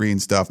receiver screen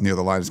stuff near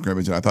the line of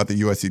scrimmage, and I thought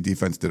the USC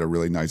defense did a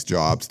really nice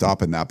job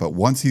stopping that. But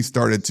once he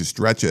started to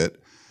stretch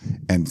it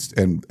and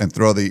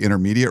throw the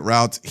intermediate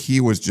routes,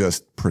 he was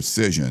just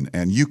precision.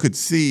 And you could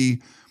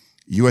see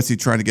USC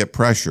trying to get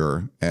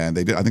pressure, and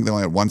they did. I think they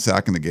only had 1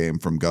 sack in the game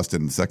from Gustin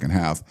in the second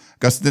half.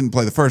 Gustin didn't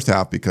play the first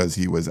half because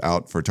he was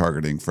out for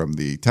targeting from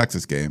the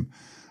Texas game.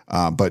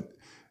 But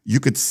you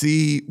could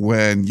see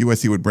when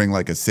USC would bring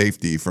like a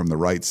safety from the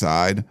right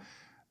side,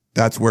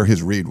 that's where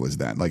his read was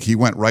then. Like he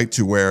went right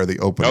to where the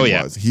opening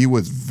was. He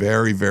was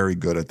very, very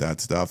good at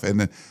that stuff.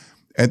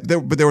 But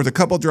there was a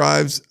couple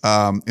drives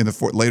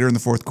later in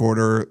the fourth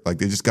quarter, like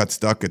they just got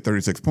stuck at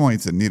 36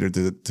 points and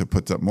needed to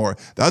put up more.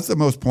 That's the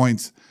most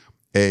points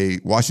a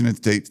Washington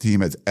State team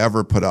has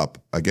ever put up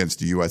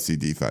against a USC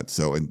defense.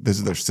 So this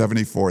is their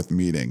 74th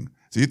meeting.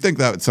 So you'd think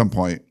that at some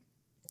point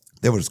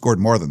they would have scored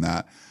more than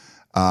that.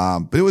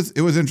 But it was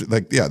interesting.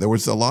 Like, there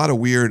was a lot of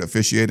weird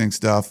officiating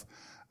stuff.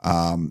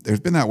 There's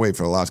been that way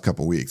for the last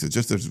couple of weeks. It's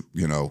just, there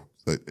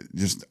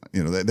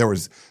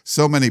was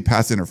so many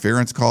pass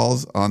interference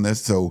calls on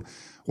this. So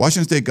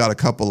Washington State got a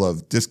couple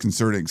of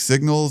disconcerting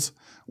signals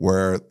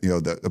where,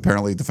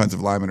 apparently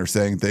defensive linemen are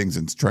saying things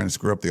and trying to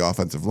screw up the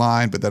offensive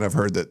line. But then I've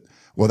heard that,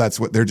 that's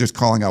what they're just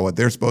calling out what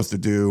they're supposed to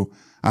do.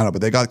 I don't know,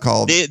 but they got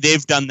called.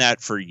 They've done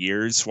that for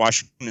years.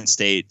 Washington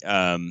State,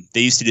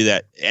 they used to do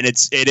that, and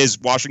it is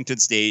Washington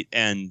State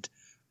and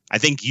I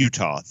think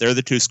Utah. They're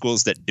the two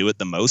schools that do it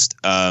the most.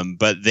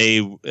 But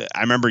I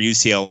remember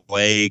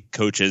UCLA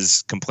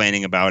coaches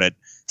complaining about it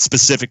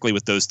specifically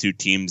with those two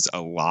teams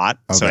a lot.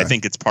 Okay. So I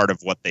think it's part of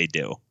what they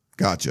do.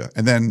 Gotcha.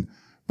 And then,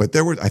 but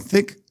there were, I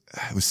think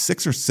it was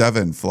 6 or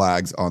 7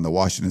 flags on the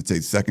Washington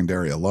State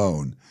secondary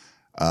alone.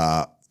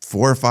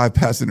 4 or 5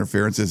 pass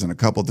interferences and a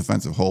couple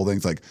defensive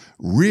holdings, like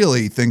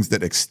really things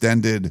that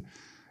extended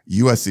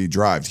USC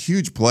drives,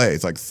 huge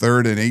plays, like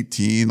 3rd and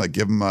 18, like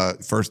give them a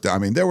first down. I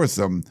mean, there was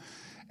some,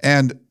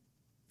 and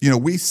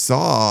we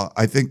saw,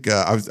 I think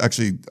I was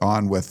actually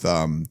on with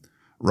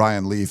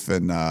Ryan Leaf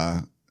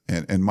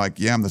and Mike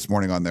Yam this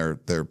morning on their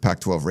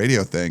Pac-12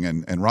 radio thing.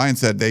 And Ryan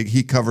said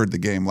he covered the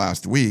game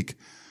last week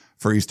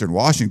for Eastern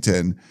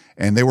Washington,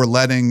 and they were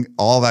letting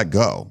all that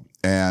go.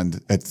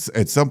 And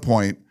at some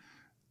point,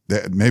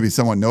 maybe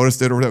someone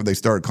noticed it or whatever, they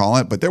started calling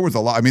it. But there was a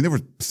lot. I mean, there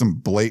was some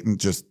blatant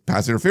just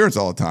pass interference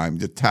all the time,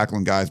 just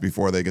tackling guys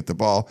before they get the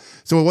ball.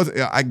 So it was.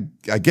 I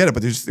get it,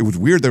 but it was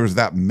weird. There was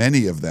that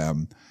many of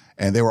them,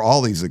 and they were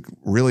all these like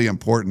really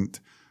important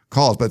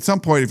calls. But at some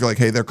point, if you're like,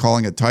 hey, they're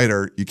calling it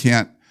tighter, you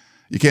can't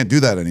You can't do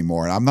that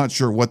anymore. And I'm not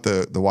sure what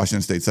the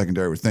Washington State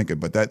secondary was thinking,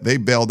 but that they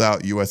bailed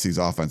out USC's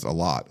offense a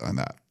lot on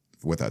that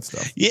with that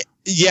stuff.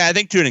 Yeah, I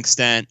think to an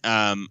extent.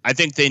 I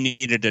think they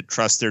needed to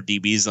trust their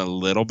DBs a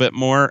little bit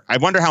more. I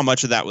wonder how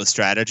much of that was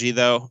strategy,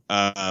 though.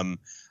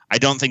 I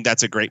don't think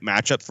that's a great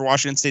matchup for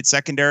Washington State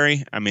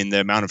secondary. I mean,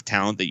 the amount of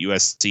talent that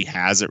USC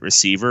has at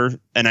receiver,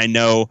 and I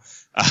know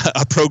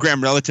a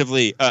program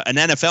relatively, an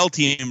NFL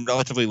team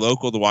relatively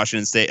local to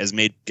Washington State has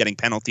made getting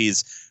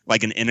penalties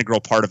like an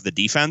integral part of the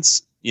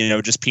defense.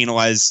 Just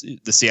penalize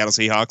the Seattle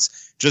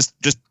Seahawks. Just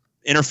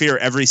interfere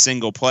every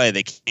single play.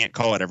 They can't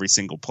call it every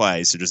single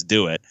play, so just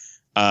do it.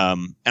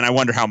 And I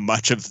wonder how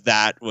much of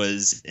that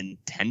was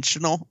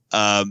intentional,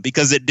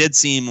 because it did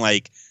seem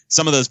like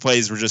some of those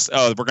plays were just,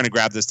 we're going to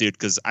grab this dude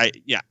because I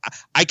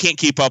can't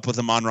keep up with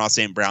Amon-Ra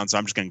St. Brown, so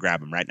I'm just going to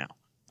grab him right now.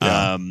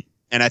 Yeah.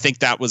 And I think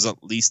that was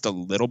at least a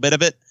little bit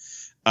of it.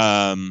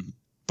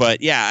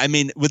 But yeah, I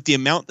mean, with the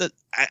amount that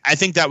I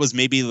think that was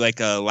maybe like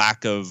a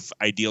lack of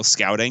ideal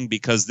scouting,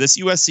 because this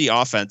USC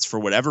offense, for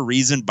whatever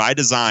reason, by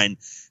design,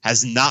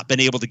 has not been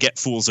able to get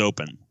fools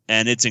open.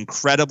 And it's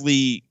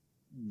incredibly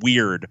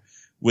weird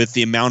with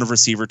the amount of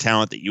receiver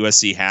talent that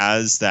USC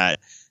has that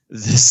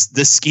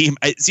this scheme,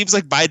 it seems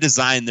like by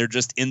design, they're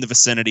just in the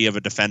vicinity of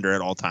a defender at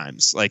all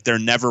times. Like they're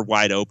never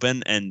wide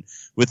open. And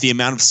with the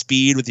amount of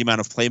speed, with the amount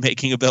of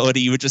playmaking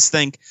ability, you would just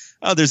think,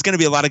 there's going to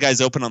be a lot of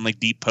guys open on like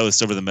deep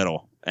posts over the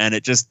middle. And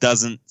it just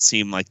doesn't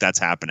seem like that's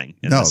happening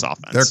in this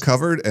offense. They're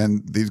covered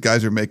and these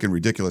guys are making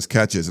ridiculous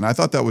catches. And I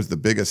thought that was the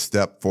biggest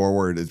step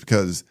forward, is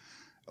because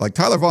like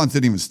Tyler Vaughns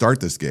didn't even start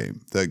this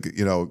game.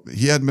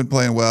 He hadn't been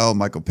playing well,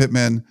 Michael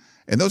Pittman.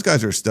 And those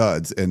guys are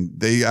studs, and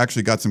they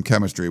actually got some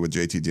chemistry with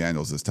JT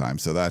Daniels this time,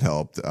 so that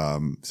helped.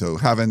 So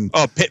having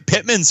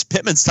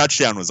Pittman's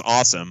touchdown was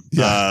awesome.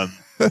 Yeah.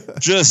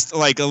 Just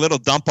like a little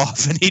dump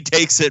off, and he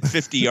takes it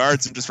 50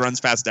 yards and just runs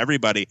past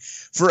everybody.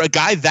 For a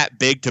guy that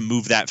big to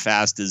move that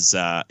fast is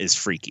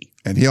freaky.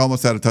 And he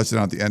almost had a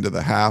touchdown at the end of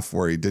the half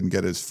where he didn't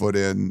get his foot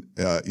in,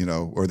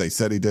 or they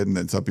said he didn't,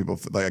 and some people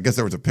I guess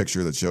there was a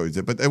picture that shows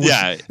it, but it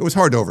was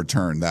hard to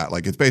overturn that.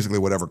 Like it's basically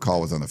whatever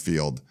call was on the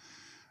field.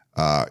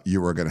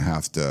 You were going to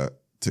have to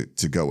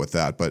go with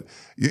that. But,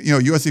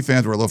 USC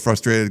fans were a little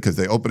frustrated because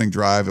the opening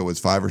drive, it was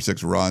 5 or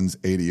 6 runs,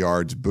 80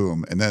 yards,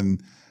 boom. And then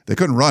they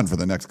couldn't run for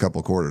the next couple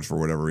of quarters for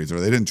whatever reason,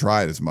 or they didn't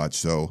try it as much.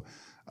 So,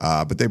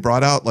 but they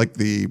brought out like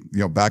the,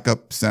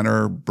 backup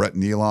center, Brett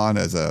Nealon,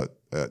 as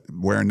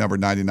wearing number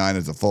 99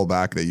 as a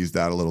fullback. They used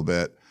that a little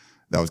bit.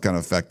 That was kind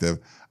of effective.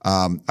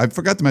 I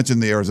forgot to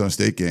mention the Arizona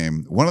State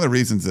game. One of the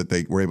reasons that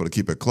they were able to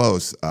keep it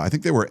close, I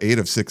think they were 8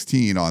 of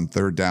 16 on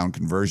third down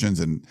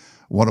conversions and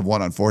 1 of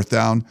 1 on fourth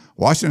down.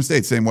 Washington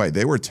State, same way.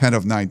 They were 10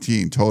 of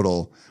 19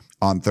 total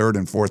on third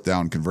and fourth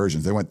down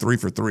conversions. They went 3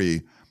 for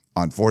 3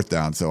 on fourth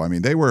down. So, I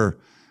mean, it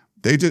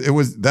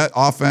was that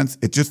offense.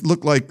 It just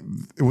looked like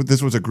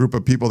this was a group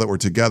of people that were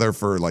together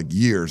for like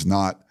years,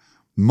 not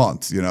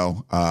months,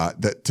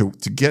 that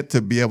to get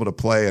to be able to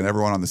play and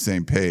everyone on the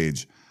same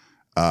page.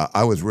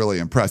 I was really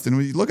impressed. And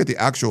when you look at the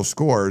actual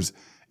scores,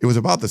 it was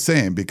about the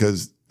same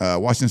because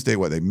Washington State,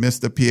 they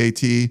missed the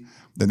PAT,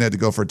 then they had to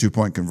go for a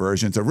 2-point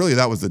conversion. So really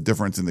that was the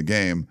difference in the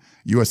game.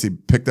 USC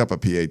picked up a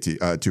PAT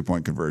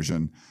 2-point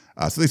conversion.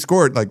 So they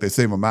scored like the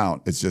same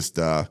amount. It's just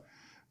a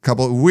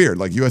couple weird.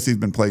 Like USC's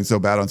been playing so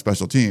bad on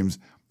special teams.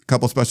 A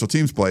couple special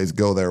teams plays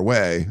go their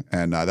way,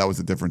 and that was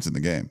the difference in the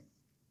game.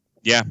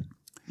 Yeah.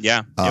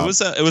 It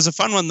was a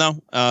fun one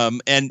though.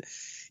 And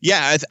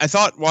yeah, I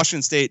thought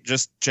Washington State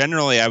just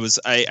generally,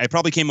 I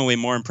probably came away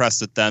more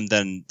impressed with them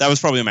than that was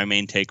probably my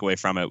main takeaway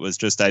from it was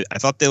just I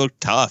thought they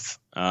looked tough.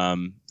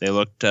 They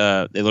looked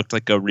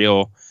like a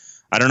real.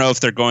 I don't know if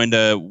they're going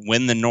to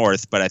win the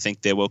North, but I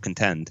think they will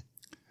contend.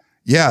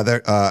 Yeah,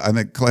 I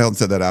think Clay Helton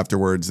said that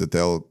afterwards that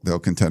they'll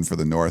contend for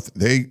the North.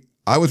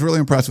 I was really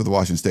impressed with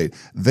Washington State.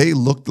 They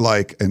looked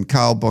like, and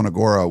Kyle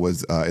Bonagora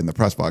was in the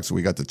press box, so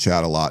we got to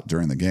chat a lot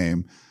during the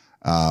game.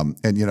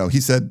 And he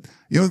said,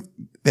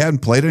 they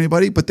hadn't played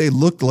anybody, but they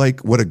looked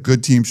like what a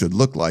good team should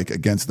look like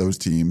against those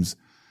teams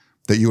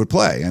that you would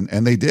play.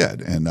 And they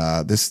did. And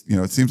this,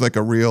 it seems like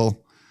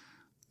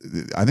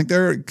I think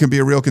there can be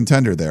a real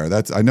contender there.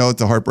 I know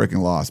it's a heartbreaking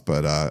loss,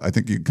 but I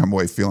think you come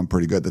away feeling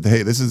pretty good that,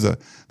 hey, this is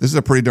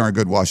a pretty darn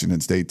good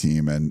Washington State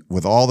team. And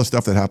with all the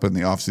stuff that happened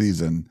in the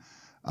offseason,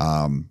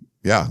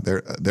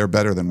 they're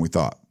better than we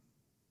thought.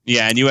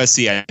 Yeah. And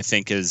USC, I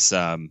think is,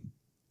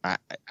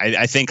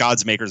 I think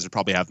odds makers would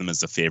probably have them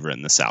as the favorite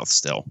in the South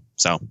still.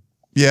 So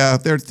yeah,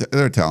 they're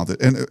talented.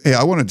 And hey,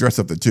 I want to address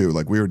something too.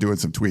 Like we were doing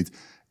some tweets,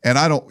 and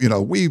I don't,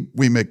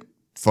 we make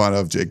fun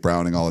of Jake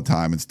Browning all the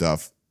time and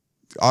stuff.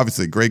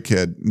 Obviously, great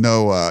kid.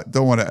 No,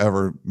 don't want to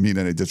ever mean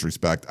any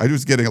disrespect. I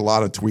was getting a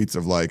lot of tweets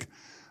of like,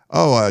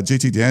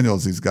 JT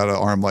Daniels, he's got an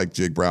arm like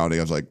Jake Browning.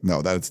 I was like,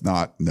 no, that's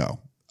not. No.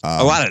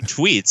 A lot of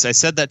tweets. I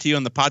said that to you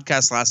on the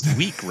podcast last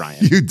week,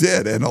 Ryan. You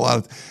did, and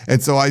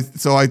so I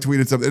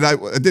tweeted something, and I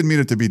didn't mean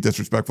it to be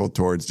disrespectful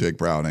towards Jake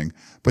Browning,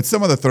 but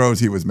some of the throws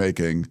he was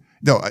making.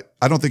 No,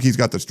 I don't think he's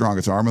got the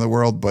strongest arm in the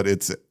world, but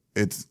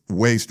it's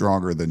way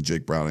stronger than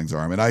Jake Browning's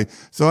arm. And I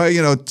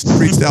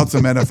reached out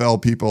some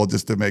NFL people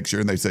just to make sure,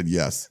 and they said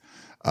yes,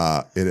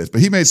 it is.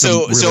 But he made some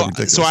really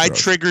ridiculous So I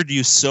throws. triggered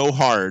you so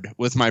hard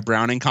with my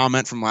Browning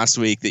comment from last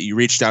week that you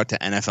reached out to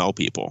NFL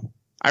people.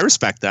 I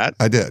respect that.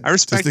 I did. I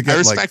respect. Just to get I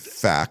respect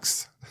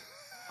facts.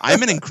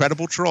 I'm an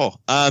incredible troll.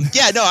 I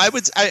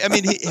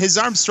mean, his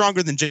arm's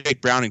stronger than Jake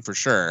Browning for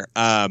sure.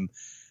 I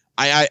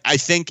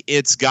think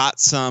it's got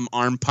some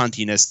arm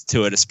puntiness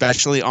to it,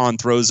 especially on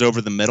throws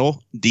over the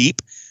middle,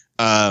 deep.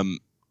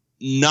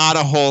 Not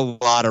a whole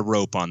lot of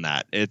rope on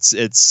that. They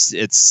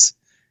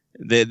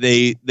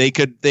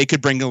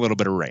could bring a little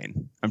bit of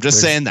rain. I'm just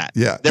saying that.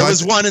 Yeah. There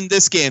was one in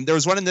this game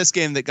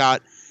that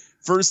got.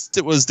 First,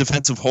 it was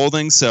defensive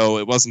holding, so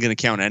it wasn't going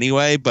to count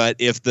anyway. But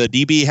if the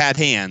DB had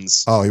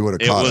hands, he would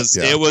have caught it.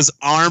 It was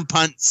arm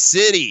punt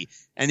city,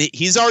 and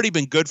he's already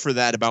been good for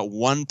that, about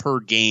 1 per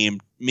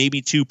game,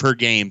 maybe 2 per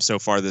game so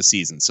far this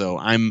season. So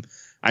I'm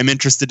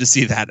interested to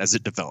see that as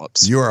it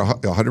develops. You are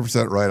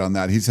 100% right on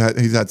that. He's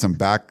had some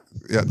back,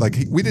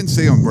 we didn't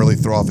see him really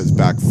throw off his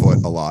back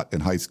foot a lot in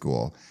high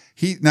school.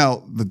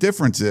 Now the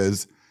difference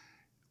is.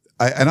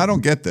 I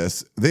don't get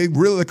this.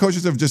 The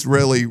coaches have just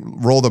really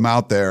rolled him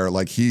out there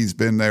like he's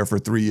been there for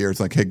 3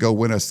 years. Like, hey, go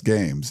win us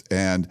games.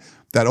 And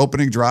that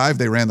opening drive,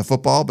 they ran the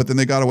football, but then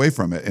they got away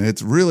from it. And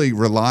it's really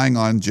relying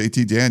on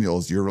JT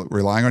Daniels. You're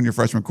relying on your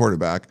freshman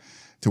quarterback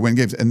to win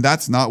games. And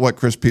that's not what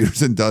Chris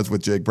Peterson does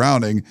with Jake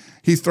Browning.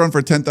 He's thrown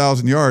for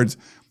 10,000 yards,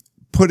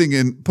 putting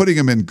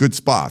him in good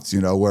spots,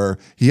 where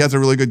he has a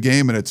really good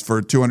game and it's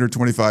for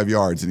 225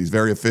 yards and he's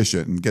very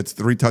efficient and gets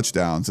 3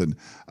 touchdowns. And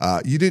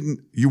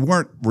you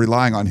weren't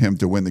relying on him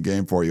to win the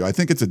game for you. I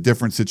think it's a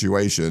different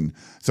situation.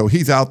 So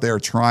he's out there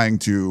trying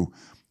to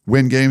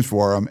win games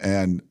for him,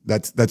 and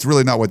that's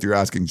really not what you're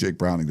asking Jake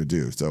Browning to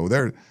do. So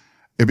it'd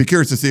be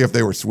curious to see if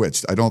they were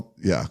switched. I think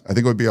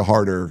it would be a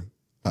harder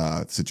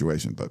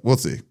situation, but we'll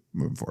see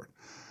moving forward.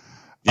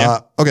 Yeah.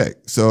 Okay,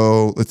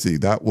 so let's see.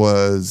 That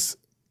was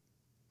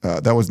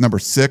number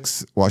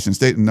 6, Washington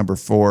State, and number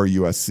 4,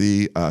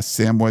 USC.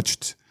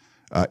 Sandwiched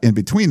in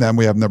between them,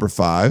 we have number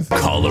 5,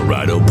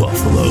 Colorado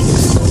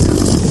Buffaloes.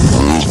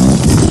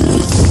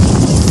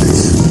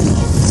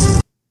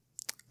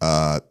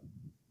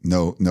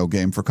 No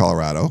game for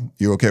Colorado.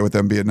 You okay with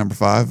them being number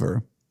 5?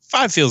 Or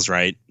 5 feels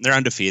right. They're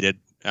undefeated,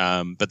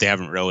 but they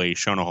haven't really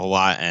shown a whole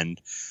lot. And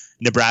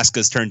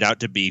Nebraska's turned out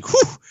to be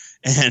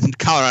and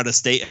Colorado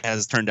State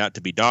has turned out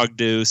to be dog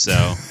do.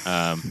 So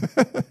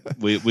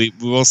we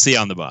will see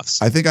on the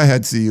Buffs. I think I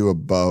had CU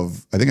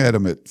above. I think I had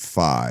them at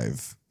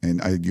 5,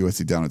 and I had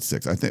USC down at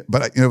 6. I think,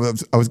 but I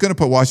was going to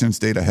put Washington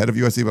State ahead of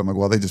USC, but I'm like,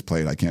 well, they just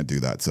played. I can't do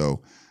that.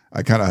 So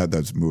I kind of had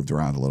those moved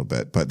around a little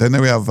bit. But then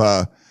we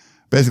have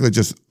basically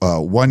just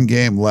 1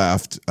 game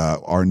left.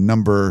 Our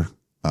number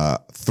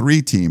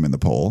 3 team in the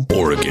poll,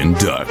 Oregon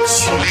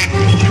Ducks,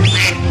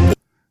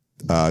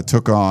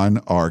 took on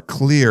our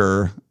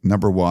clear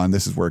number 1.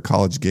 This is where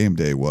College Game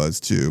Day was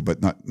too,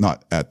 but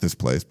not at this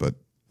place, but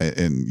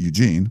in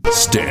Eugene.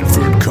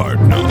 Stanford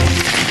Cardinal.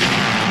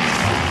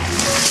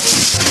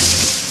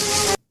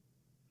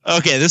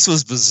 Okay, this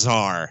was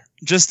bizarre.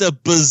 Just a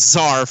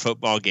bizarre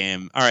football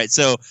game. All right,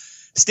 so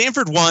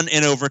Stanford won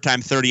in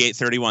overtime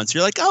 38-31. So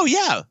you're like, oh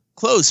yeah,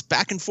 close,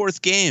 back and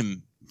forth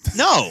game.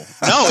 No,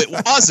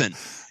 it wasn't.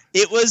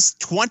 It was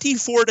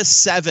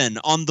 24-7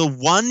 on the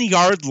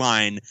 1-yard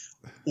line.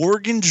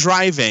 Oregon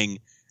driving.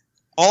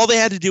 All they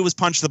had to do was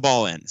punch the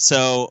ball in.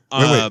 So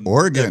wait.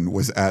 Oregon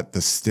was at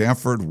the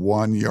Stanford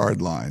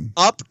 1-yard line,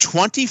 up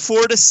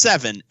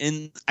 24-7.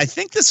 And I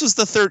think this was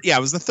the third. Yeah,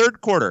 it was the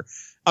third quarter.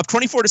 Up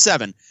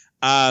 24-7.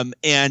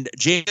 And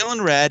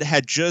Jalen Red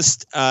had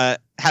just had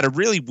a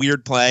really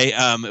weird play.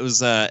 It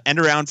was end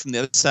around from the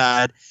other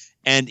side,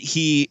 and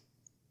he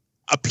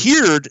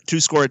appeared to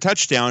score a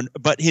touchdown,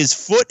 but his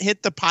foot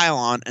hit the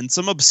pylon, and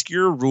some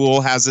obscure rule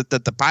has it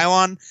that the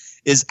pylon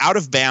is out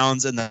of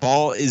bounds and the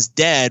ball is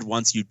dead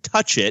once you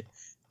touch it.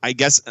 I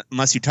guess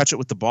unless you touch it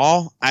with the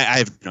ball. I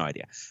have no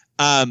idea.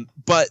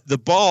 But the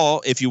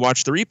ball, if you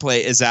watch the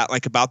replay, is at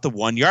like about the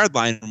 1-yard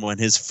line when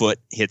his foot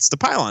hits the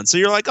pylon. So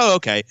you're like, oh,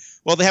 okay.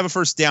 Well, they have a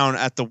first down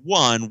at the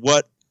 1.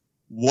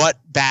 What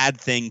bad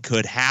thing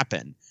could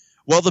happen?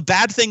 Well, the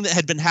bad thing that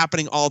had been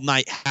happening all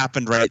night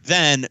happened right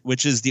then,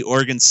 which is the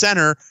Oregon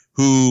center,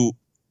 who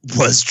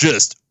was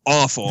just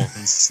awful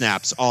in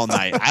snaps all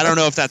night. I don't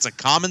know if that's a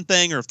common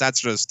thing or if that's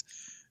just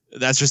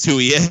who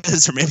he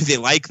is, or maybe they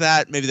like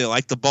that. Maybe they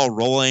like the ball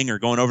rolling or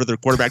going over their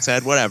quarterback's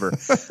head, whatever.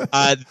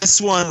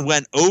 This one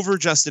went over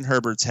Justin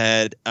Herbert's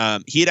head.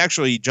 He had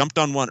actually jumped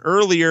on one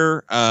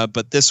earlier,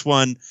 but this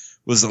one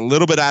was a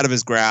little bit out of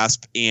his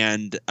grasp.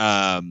 And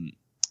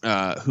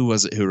who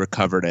was it who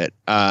recovered it?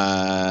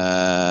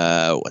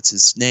 What's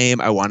his name?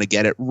 I want to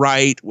get it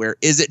right. Where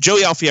is it?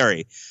 Joey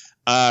Alfieri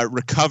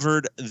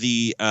recovered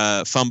the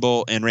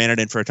fumble and ran it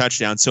in for a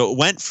touchdown. So it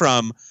went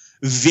from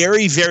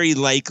very, very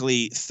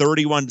likely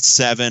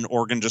 31-7,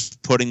 Oregon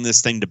just putting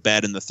this thing to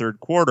bed in the third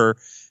quarter,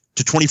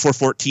 to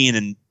 24-14,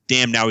 and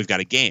damn, now we've got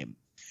a game.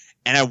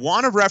 And I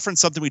want to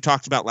reference something we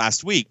talked about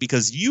last week,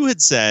 because you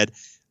had said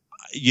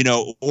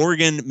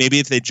Oregon, maybe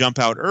if they jump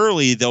out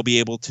early, they'll be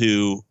able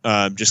to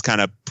just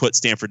kind of put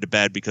Stanford to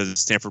bed because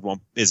Stanford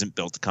isn't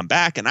built to come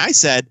back. And I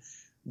said,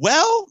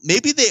 well,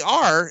 maybe they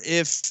are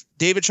if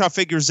David Shaw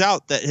figures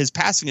out that his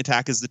passing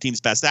attack is the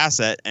team's best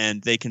asset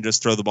and they can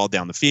just throw the ball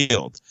down the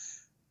field.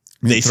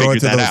 They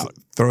figured that out.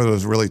 Throw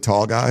those really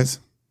tall guys.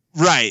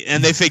 Right.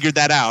 And they figured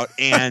that out.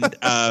 And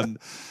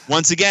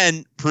once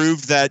again,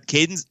 proved that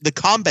the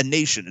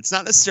combination, it's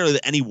not necessarily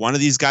that any one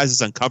of these guys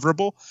is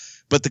uncoverable,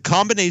 but the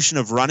combination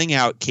of running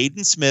out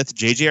Caden Smith,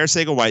 J.J.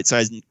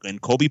 Arcega-Whiteside,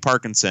 and Colby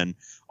Parkinson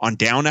on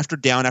down after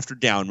down after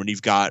down when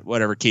you've got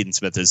whatever Caden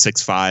Smith is,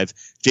 6'5",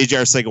 J.J.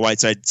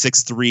 Arcega-Whiteside,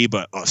 6'3",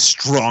 but a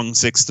strong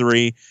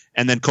 6'3",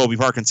 and then Colby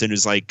Parkinson,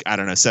 who's like,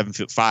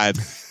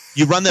 7'5".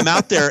 You run them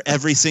out there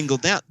every single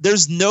down.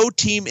 There's no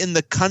team in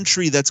the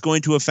country that's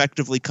going to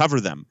effectively cover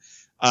them.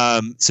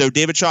 So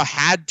David Shaw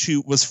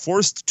was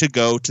forced to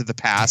go to the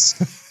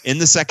pass in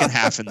the second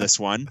half in this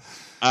one.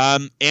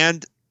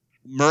 And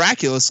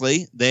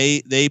miraculously,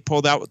 they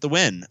pulled out with the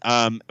win.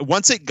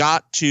 Once it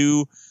got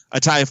to a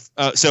tie.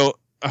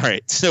 All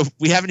right. So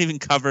we haven't even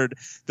covered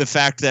the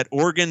fact that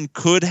Oregon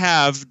could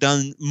have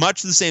done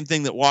much the same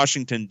thing that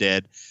Washington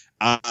did.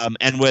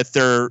 And with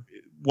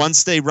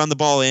once they run the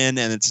ball in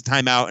and it's a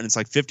timeout and it's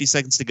like 50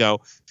 seconds to go,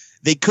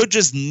 they could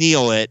just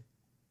kneel it,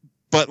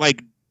 but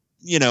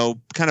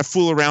kind of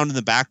fool around in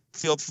the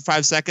backfield for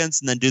 5 seconds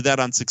and then do that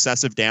on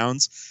successive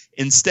downs.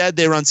 Instead,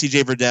 they run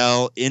CJ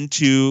Verdell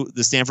into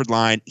the Stanford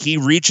line. He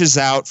reaches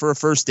out for a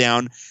first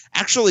down.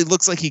 Actually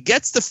looks like he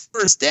gets the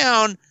first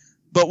down,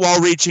 but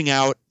while reaching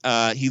out,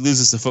 he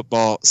loses the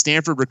football.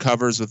 Stanford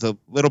recovers with a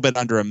little bit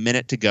under a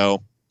minute to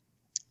go.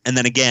 And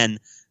then again,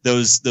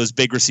 those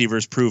big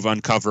receivers prove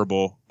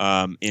uncoverable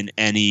in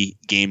any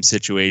game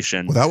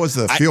situation. Well, that was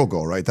the field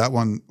goal, right? That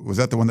one, was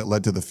that the one that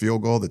led to the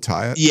field goal to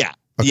tie it? Yeah.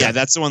 Okay. Yeah,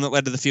 that's the one that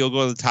led to the field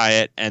goal to tie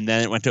it, and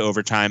then it went to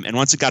overtime. And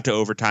once it got to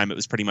overtime, it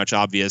was pretty much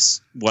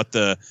obvious what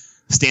the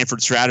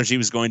Stanford strategy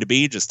was going to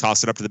be. Just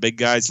toss it up to the big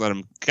guys, let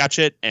them catch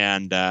it,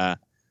 and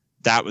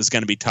that was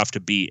going to be tough to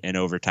beat in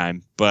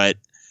overtime. But,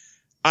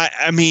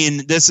 I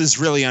mean, this is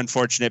really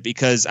unfortunate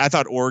because I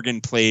thought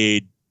Oregon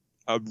played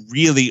a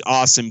really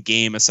awesome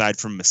game aside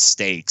from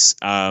mistakes.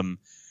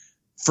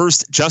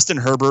 First, Justin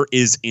Herbert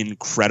is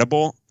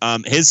incredible.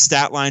 His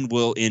stat line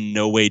will in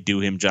no way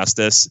do him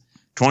justice.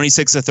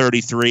 26 of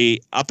 33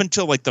 up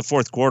until like the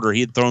fourth quarter. He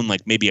had thrown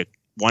like maybe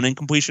one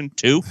incompletion,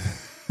 2.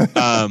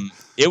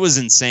 It was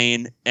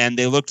insane. And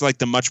they looked like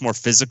the much more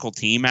physical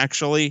team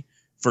actually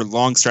for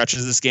long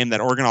stretches of this game.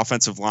 That Oregon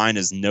offensive line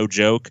is no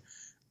joke.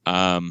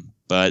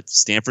 But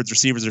Stanford's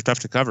receivers are tough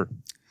to cover.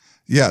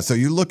 Yeah. So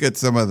you look at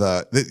some of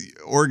the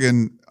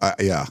Oregon.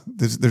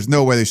 There's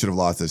no way they should have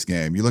lost this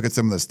game. You look at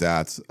some of the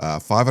stats,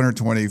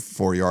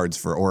 524 yards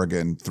for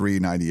Oregon,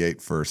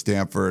 398 for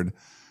Stanford.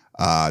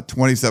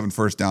 27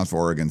 first downs for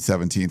Oregon,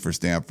 17 for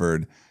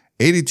Stanford,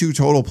 82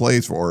 total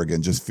plays for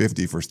Oregon, just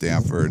 50 for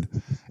Stanford.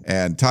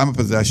 And time of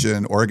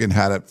possession, Oregon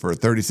had it for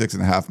 36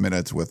 and a half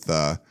minutes with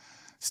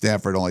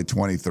Stanford only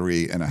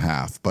 23 and a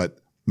half. But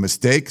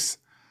mistakes,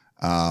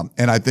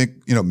 and I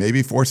think,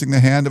 maybe forcing the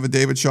hand of a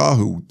David Shaw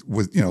who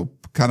was,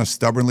 kind of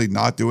stubbornly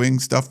not doing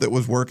stuff that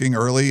was working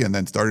early and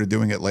then started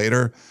doing it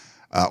later.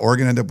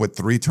 Oregon ended up with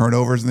 3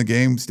 turnovers in the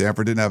game.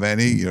 Stanford didn't have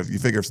any. You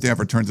figure if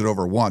Stanford turns it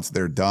over once,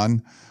 they're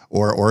done.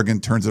 Or Oregon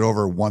turns it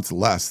over once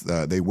less,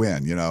 they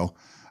win,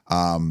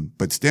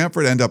 But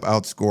Stanford ended up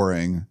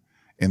outscoring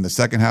in the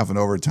second half and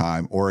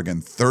overtime,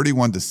 Oregon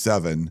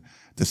 31-7,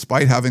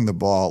 despite having the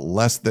ball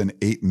less than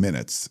 8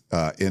 minutes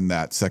in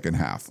that second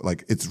half.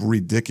 Like, it's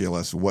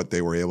ridiculous what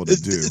they were able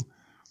to do.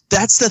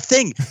 That's the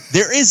thing.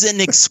 There is an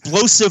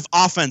explosive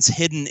offense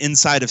hidden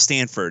inside of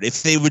Stanford.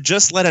 If they would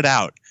just let it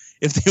out,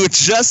 if they would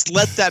just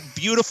let that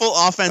beautiful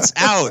offense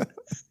out,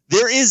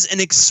 there is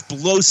an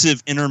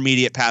explosive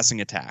intermediate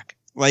passing attack.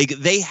 Like,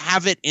 they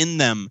have it in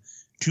them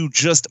to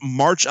just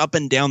march up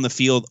and down the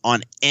field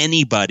on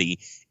anybody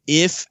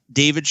if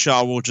David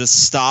Shaw will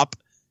just stop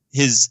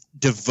his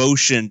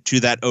devotion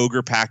to that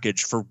ogre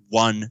package for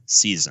one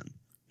season.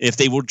 If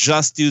they will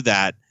just do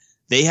that,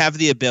 they have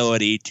the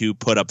ability to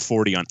put up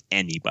 40 on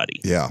anybody.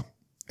 Yeah,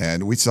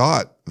 and we saw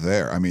it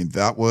there. I mean,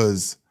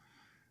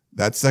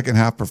 that second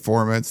half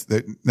performance.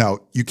 Now,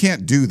 you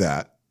can't do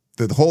that.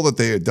 The hole that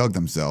they had dug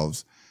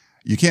themselves,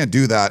 you can't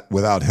do that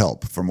without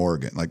help from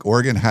Oregon. Like,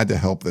 Oregon had to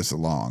help this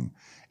along.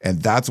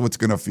 And that's what's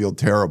going to feel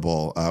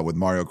terrible with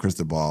Mario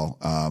Cristobal.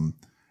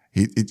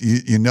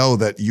 You know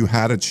that you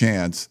had a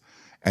chance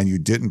and you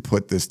didn't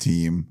put this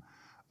team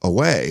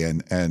away.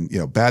 And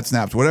bad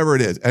snaps, whatever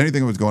it is,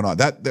 anything that was going on.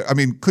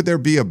 Could there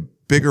be a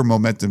bigger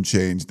momentum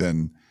change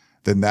than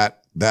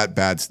that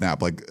bad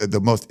snap? Like,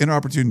 the most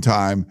inopportune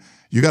time,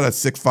 you got a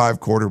 6'5"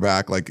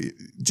 quarterback. Like,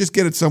 just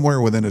get it somewhere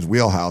within his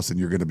wheelhouse and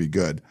you're going to be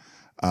good.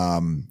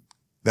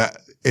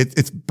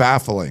 It's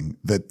baffling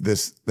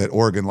that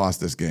Oregon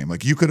lost this game.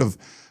 Like, you could have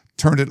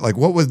turned it. Like,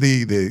 what was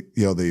the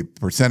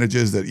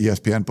percentages that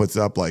ESPN puts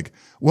up? Like,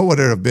 what would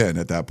it have been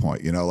at that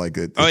point? It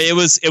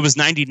was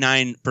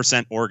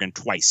 99% Oregon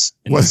twice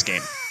in this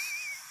game.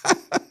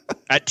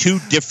 At 2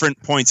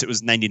 different points, it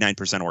was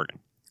 99% Oregon.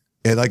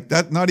 And like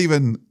that, not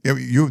even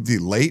you would be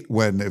late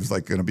when it was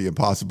like going to be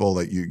impossible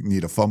that you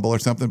need a fumble or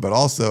something, but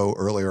also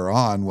earlier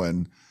on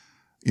when,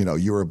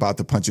 you were about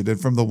to punch it in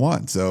from the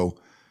one. So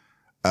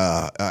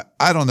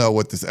I don't know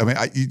what this, I mean,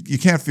 you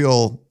can't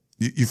feel,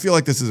 you feel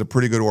like this is a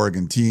pretty good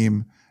Oregon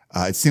team.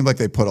 It seemed like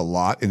they put a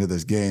lot into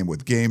this game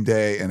with game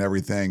day and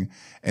everything,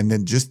 and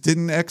then just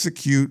didn't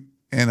execute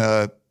in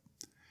a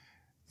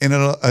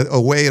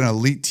way an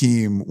elite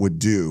team would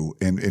do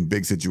in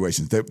big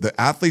situations. The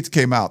athletes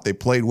came out, they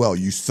played well.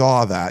 You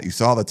saw that, you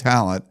saw the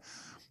talent,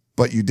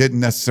 but you didn't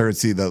necessarily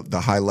see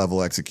the high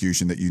level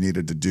execution that you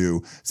needed to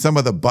do. Some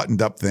of the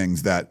buttoned up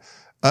things that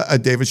a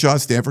David Shaw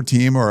Stanford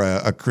team or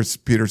a Chris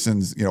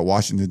Peterson's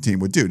Washington team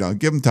would do. Now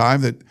give them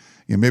time that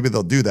maybe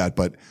they'll do that,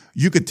 but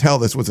you could tell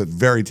this was a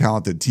very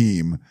talented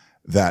team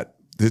that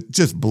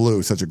just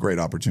blew such a great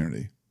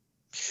opportunity.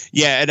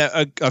 Yeah,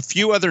 and a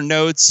few other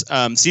notes.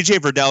 CJ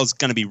Verdell is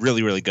going to be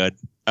really, really good.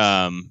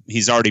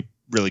 He's already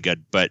really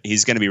good, but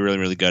he's going to be really,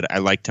 really good. I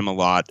liked him a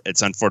lot.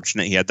 It's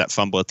unfortunate he had that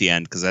fumble at the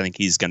end because I think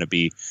he's going to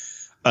be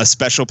a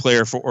special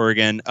player for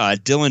Oregon.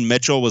 Dylan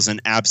Mitchell was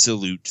an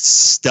absolute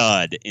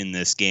stud in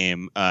this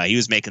game. He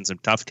was making some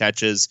tough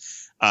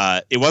catches.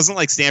 It wasn't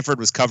like Stanford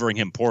was covering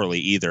him poorly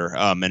either.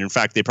 And in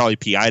fact, they probably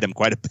PI'd him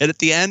quite a bit at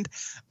the end.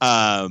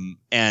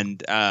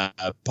 And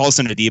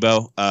Paulson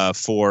Adebo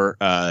for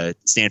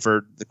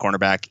Stanford, the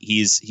cornerback,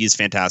 he's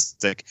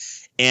fantastic.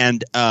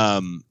 And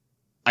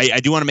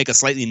I do want to make a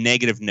slightly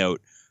negative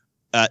note.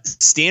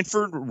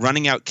 Stanford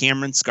running out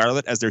Cameron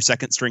Scarlett as their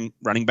second string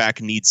running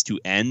back needs to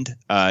end.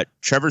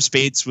 Trevor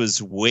Spates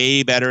was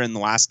way better in the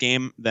last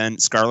game than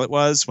Scarlett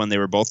was when they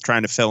were both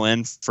trying to fill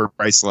in for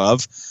Bryce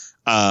Love.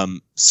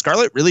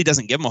 Scarlett really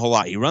doesn't give him a whole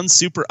lot. He runs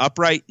super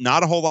upright,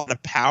 not a whole lot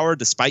of power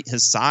despite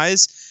his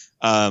size.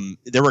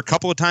 There were a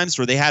couple of times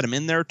where they had him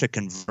in there to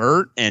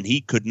convert and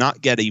he could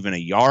not get even a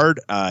yard.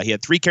 He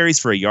had 3 carries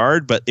for a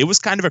yard, but it was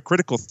kind of a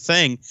critical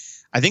thing.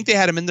 I think they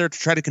had him in there to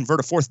try to convert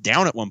a 4th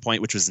down at one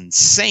point, which was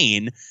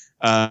insane,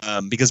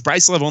 because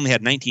Bryce Love only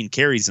had 19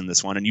 carries in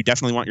this one, and you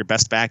definitely want your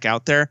best back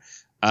out there.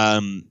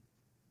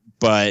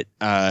 But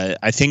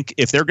I think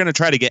if they're going to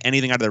try to get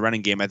anything out of the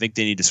running game, I think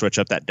they need to switch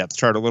up that depth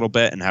chart a little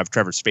bit and have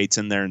Trevor Spates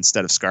in there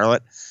instead of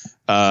Scarlett.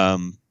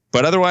 But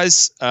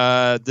otherwise,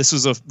 this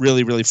was a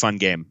really, really fun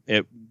game.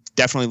 It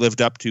definitely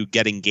lived up to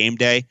getting game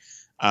day.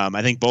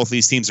 I think both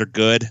these teams are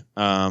good,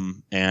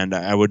 and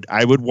I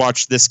would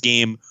watch this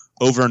game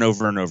over and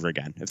over and over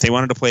again. If they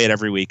wanted to play it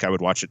every week, I would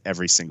watch it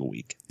every single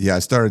week. Yeah, I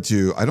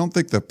don't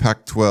think the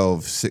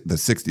Pac-12, the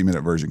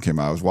 60-minute version came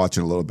out. I was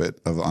watching a little bit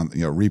of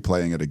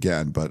replaying it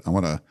again, but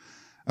I'm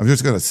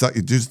just going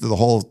to just do the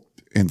whole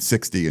in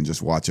 60 and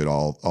just watch it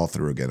all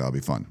through again. That'll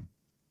be fun.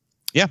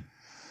 Yeah.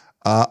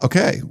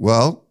 Okay.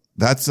 Well,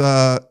 that's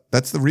the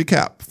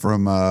recap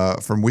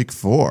from week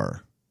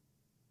 4.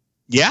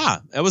 Yeah,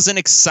 it was an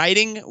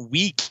exciting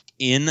week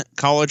in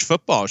college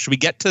football. Should we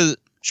get to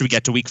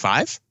week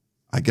 5?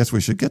 I guess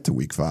we should get to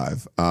week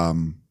 5.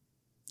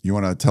 You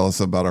want to tell us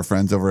about our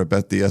friends over at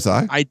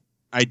BetDSI?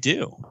 I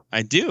do,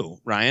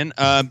 Ryan,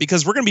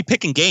 because we're going to be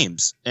picking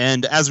games.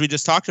 And as we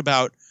just talked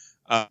about,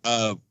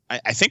 I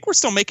think we're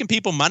still making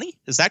people money.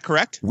 Is that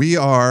correct? We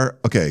are.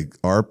 Okay.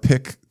 Our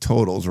pick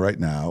totals right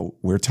now,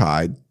 we're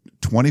tied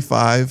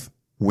 25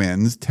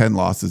 wins, 10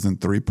 losses, and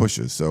 3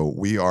 pushes. So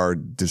we are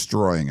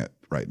destroying it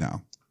right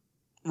now.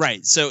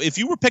 Right. So if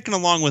you were picking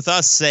along with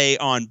us, say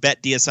on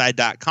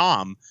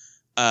betdsi.com,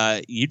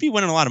 you'd be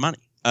winning a lot of money.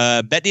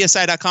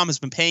 BetDSI.com has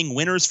been paying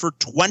winners for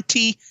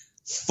 20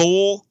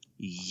 full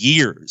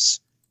years.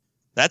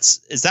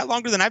 Is that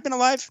longer than I've been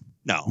alive?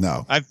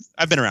 No.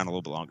 I've been around a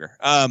little bit longer.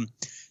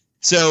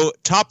 So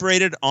top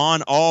rated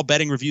on all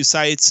betting review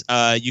sites.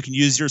 You can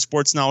use your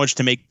sports knowledge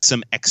to make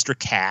some extra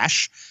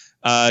cash.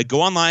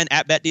 Go online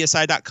at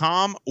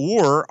betdsi.com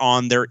or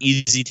on their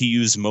easy to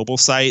use mobile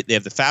site. They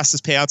have the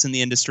fastest payouts in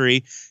the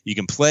industry. You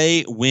can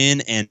play,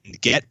 win, and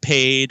get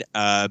paid.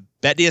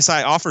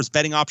 BetDSI offers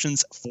betting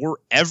options for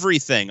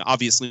everything.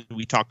 Obviously,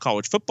 we talk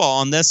college football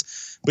on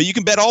this, but you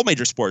can bet all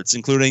major sports,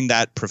 including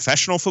that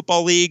professional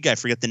football league. I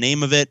forget the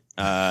name of it.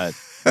 The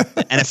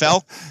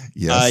NFL.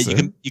 Yes,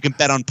 you can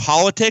bet on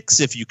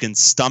politics if you can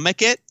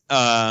stomach it.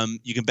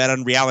 You can bet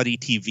on reality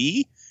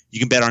TV. You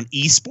can bet on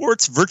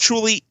esports,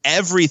 virtually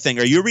everything.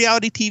 Are you a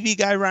reality TV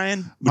guy,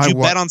 Ryan? Would you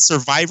bet on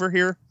Survivor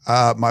here?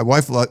 My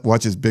wife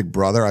watches Big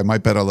Brother. I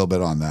might bet a little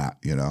bit on that,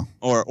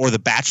 Or The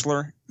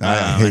Bachelor.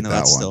 I hate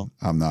that one.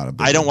 I'm not a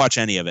big I don't watch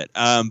any of it.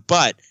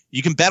 But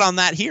you can bet on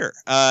that here.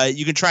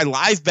 You can try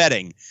live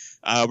betting,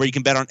 where you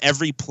can bet on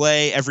every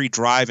play, every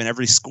drive, and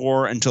every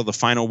score until the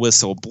final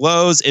whistle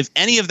blows. If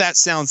any of that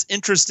sounds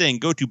interesting,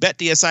 go to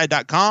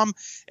betdsi.com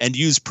and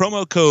use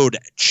promo code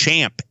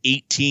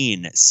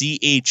CHAMP18,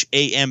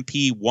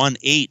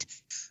 CHAMP18.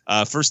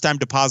 First time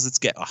deposits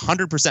get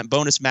 100%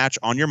 bonus match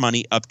on your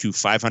money up to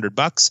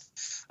 $500.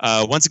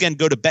 Once again,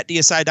 go to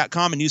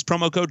betdsi.com and use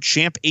promo code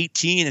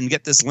CHAMP18 and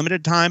get this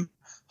limited time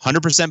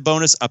 100%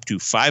 bonus up to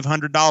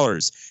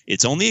 $500.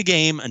 It's only a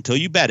game until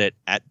you bet it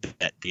at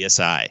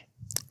BetDSI.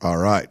 All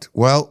right.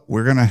 Well,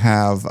 we're going to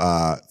have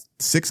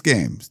 6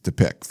 games to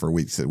pick for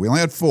week 6. We only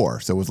had 4,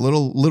 so it was a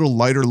little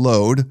lighter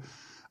load.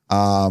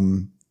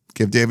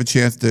 Give Dave a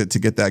chance to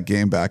get that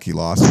game back he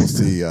lost. We'll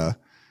see.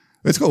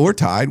 It's cool. We're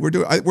tied. We're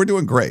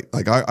doing great.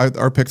 Like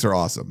our picks are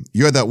awesome.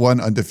 You had that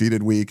one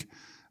undefeated week,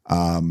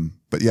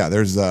 but yeah,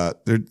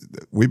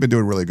 we've been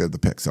doing really good at the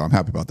picks, so I'm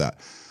happy about that.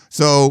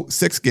 So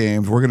 6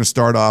 games. We're going to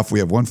start off. We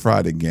have one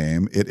Friday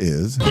game. It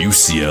is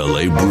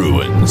UCLA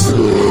Bruins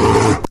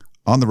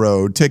on the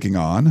road taking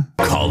on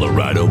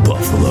Colorado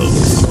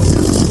Buffaloes.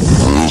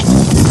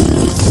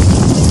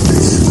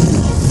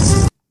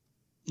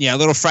 Yeah, a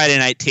little Friday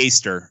night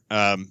taster.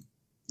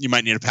 You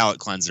might need a palate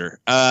cleanser.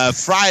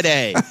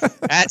 Friday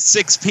at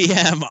 6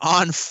 p.m.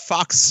 on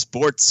Fox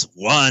Sports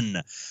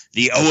 1.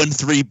 The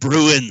 0-3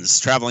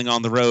 Bruins traveling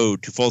on the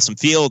road to Folsom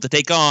Field to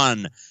take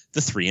on the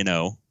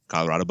 3-0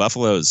 Colorado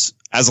Buffaloes.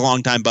 As a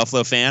longtime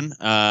Buffalo fan,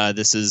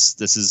 this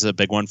is a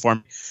big one for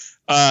me.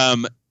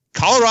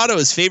 Colorado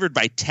is favored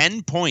by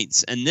 10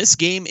 points, and this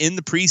game in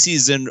the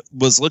preseason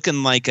was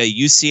looking like a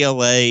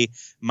UCLA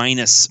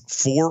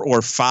 -4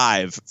 or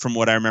 5 from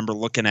what I remember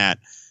looking at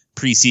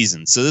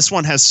preseason. So this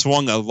one has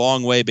swung a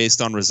long way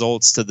based on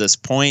results to this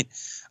point.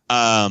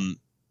 From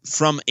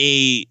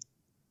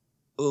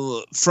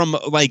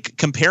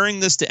comparing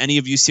this to any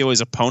of UCLA's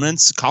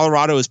opponents,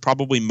 Colorado is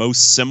probably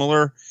most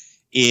similar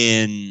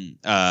in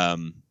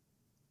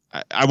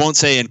I won't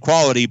say in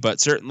quality,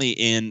 but certainly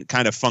in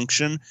kind of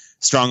function,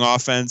 strong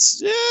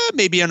offense,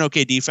 maybe an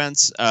okay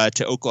defense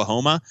to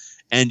Oklahoma.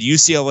 And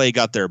UCLA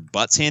got their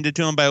butts handed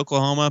to them by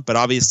Oklahoma, but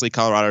obviously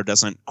Colorado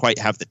doesn't quite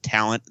have the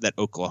talent that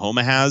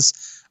Oklahoma has.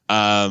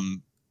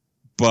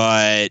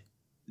 But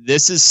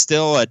this is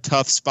still a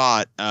tough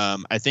spot.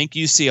 I think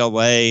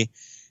UCLA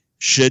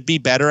should be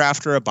better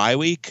after a bye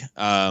week.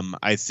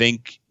 I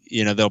think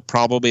they'll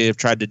probably have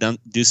tried to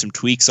do some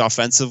tweaks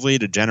offensively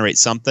to generate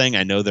something.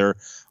 I know they're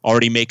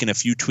already making a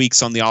few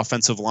tweaks on the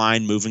offensive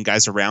line, moving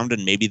guys around,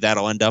 and maybe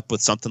that'll end up with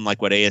something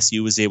like what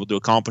ASU was able to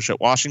accomplish at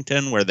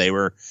Washington, where they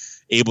were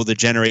able to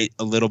generate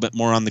a little bit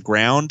more on the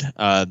ground,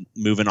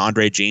 moving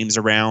Andre James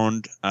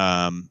around,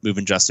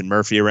 moving Justin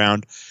Murphy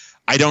around.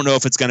 I don't know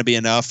if it's going to be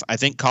enough. I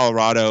think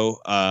Colorado,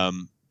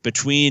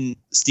 between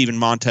Steven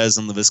Montez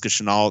and Laviska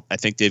Shenault, I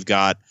think they've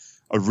got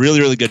a really,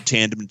 really good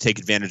tandem to take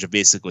advantage of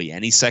basically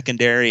any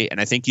secondary.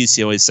 And I think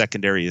UCLA's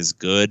secondary is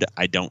good.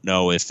 I don't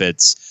know if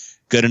it's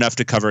good enough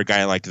to cover a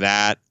guy like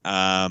that.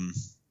 I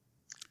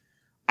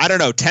don't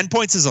know. 10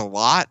 points is a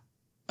lot.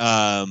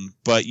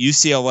 But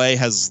UCLA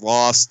has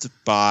lost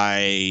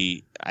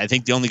by, I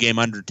think the only game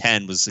under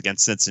 10 was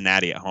against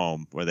Cincinnati at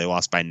home, where they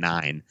lost by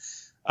 9.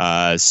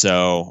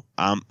 So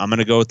I'm going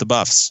to go with the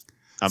Buffs.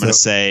 I'm going to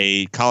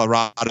say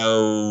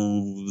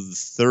Colorado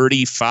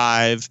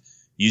 35,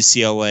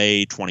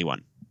 UCLA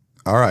 21.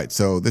 All right.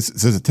 So this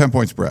is a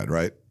 10-point spread,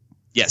 right?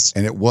 Yes.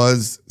 And it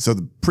was, so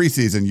the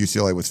preseason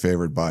UCLA was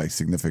favored by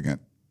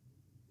significant.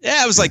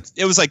 Yeah, it was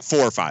like 4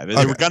 or 5.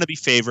 They were going to be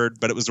favored,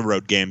 but it was a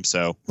road game,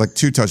 so like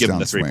 2 touchdown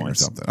the 3 swing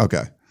points. or something.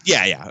 Okay.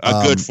 Yeah,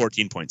 a good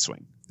 14-point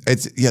swing.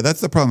 That's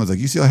the problem. Is like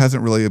UCLA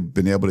hasn't really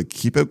been able to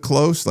keep it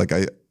close. Like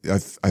I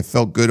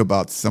felt good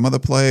about some of the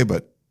play,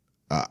 but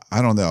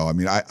I don't know. I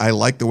mean, I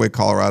like the way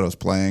Colorado's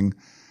playing.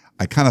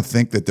 I kind of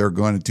think that they're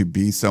going to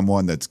be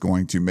someone that's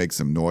going to make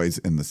some noise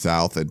in the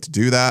South, and to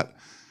do that,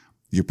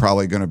 you're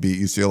probably going to beat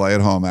UCLA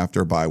at home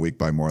after a bye week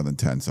by more than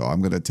 10. So I'm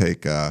going to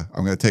take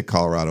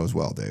Colorado as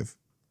well, Dave.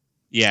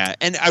 Yeah,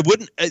 and I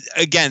wouldn't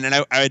again,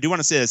 and I do want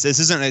to say this. This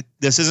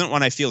isn't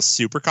one I feel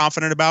super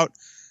confident about.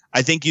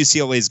 I think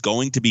UCLA is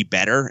going to be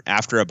better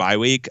after a bye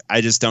week.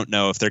 I just don't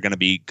know if they're going to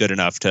be good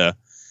enough to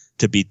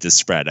beat this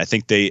spread. I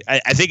think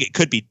it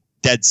could be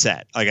dead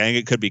set. Like I think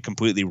it could be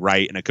completely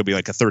right, and it could be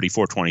like a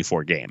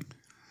 34-24 game.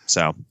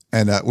 So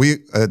and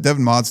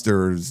Devin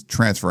Modster's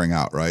transferring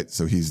out, right?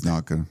 So he's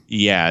not going to.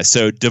 Yeah.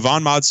 So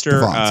Devon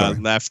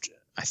Modster left.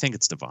 I think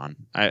it's Devon.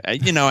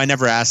 I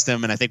never asked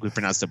him, and I think we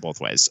pronounced it both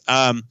ways.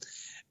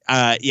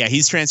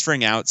 He's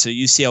transferring out. So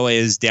UCLA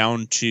is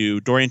down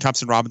to Dorian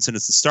Thompson-Robinson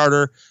as the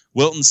starter.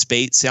 Wilton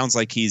Spate sounds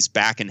like he's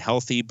back and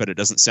healthy, but it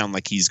doesn't sound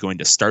like he's going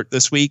to start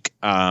this week.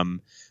 So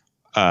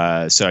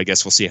I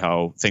guess we'll see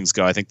how things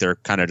go. I think they're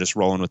kind of just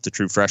rolling with the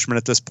true freshman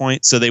at this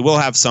point. So they will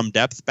have some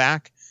depth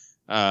back,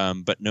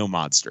 but no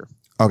Modster.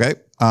 Okay.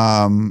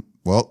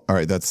 Well, all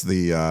right. That's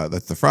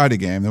the Friday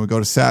game. Then we go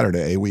to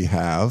Saturday. We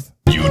have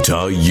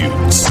Utah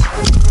Utes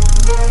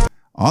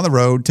on the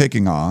road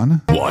taking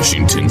on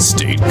Washington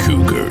State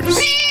Cougars.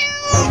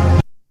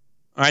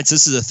 All right, so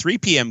this is a 3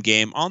 p.m.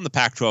 game on the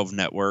Pac-12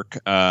 network.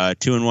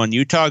 2-1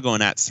 Utah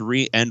going at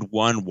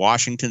 3-1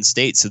 Washington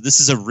State. So this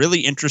is a really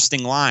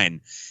interesting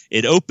line.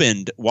 It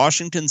opened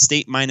Washington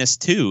State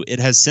 -2. It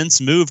has since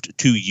moved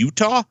to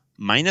Utah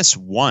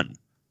 -1.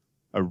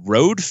 A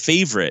road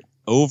favorite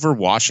over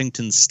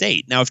Washington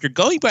State. Now, if you're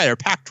going by our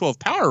Pac-12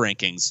 power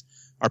rankings,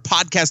 our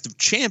podcast of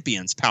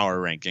champions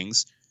power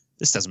rankings,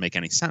 this doesn't make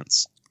any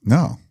sense.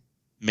 No.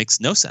 Makes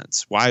no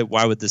sense. Why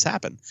would this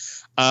happen?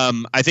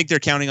 I think they're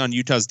counting on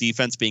Utah's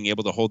defense being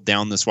able to hold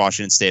down this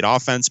Washington State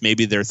offense.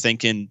 Maybe they're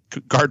thinking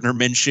Gardner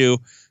Minshew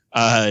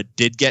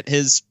did get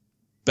his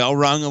bell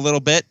rung a little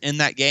bit in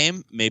that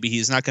game. Maybe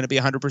he's not going to be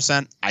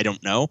 100%. I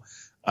don't know.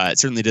 It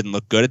certainly didn't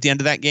look good at the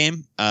end of that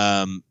game.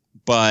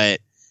 But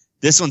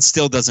this one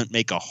still doesn't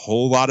make a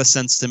whole lot of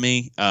sense to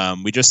me.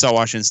 We just saw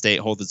Washington State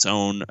hold its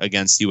own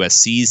against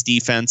USC's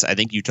defense. I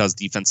think Utah's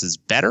defense is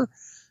better,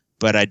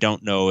 but I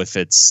don't know if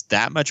it's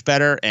that much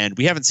better. And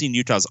we haven't seen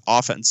Utah's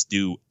offense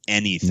do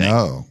anything.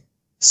 No.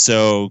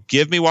 So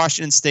give me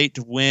Washington State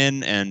to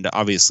win, and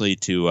obviously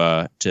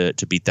to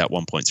beat that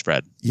 1 point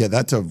spread. Yeah,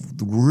 that's a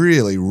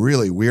really,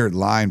 really weird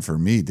line for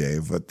me,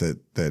 Dave. But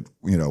that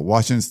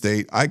Washington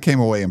State, I came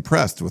away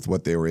impressed with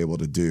what they were able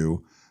to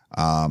do,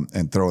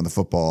 and throwing the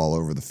football all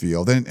over the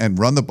field and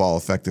run the ball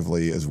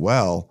effectively as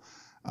well.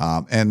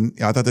 And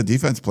I thought the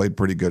defense played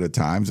pretty good at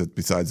times,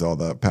 besides all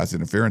the pass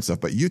interference stuff.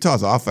 But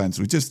Utah's offense,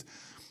 it just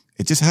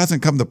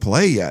hasn't come to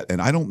play yet,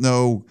 and I don't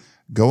know.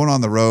 Going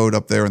on the road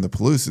up there in the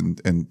Palouse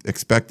and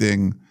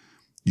expecting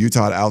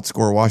Utah to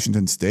outscore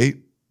Washington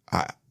State,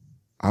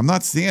 I'm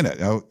not seeing it.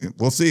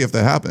 We'll see if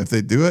that happens. If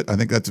they do it, I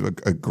think that's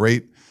it'd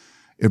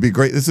be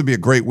great. This would be a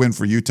great win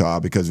for Utah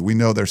because we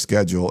know their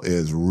schedule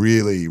is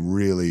really,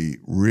 really,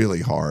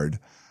 really hard.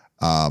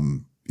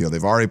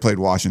 They've already played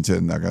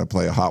Washington. They're going to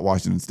play a hot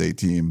Washington State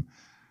team.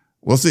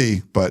 We'll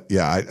see. But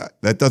yeah,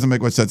 that doesn't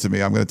make much sense to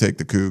me. I'm going to take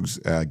the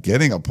Cougs.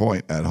 Getting a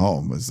point at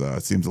home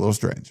seems a little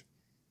strange.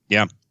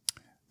 Yeah.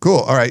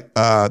 Cool. All right.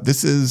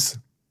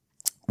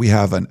 We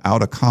have an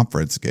out of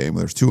conference game.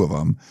 There's two of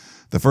them.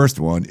 The first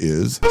one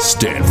is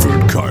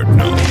Stanford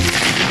Cardinal.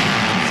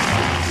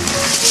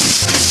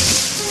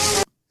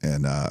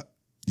 And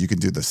you can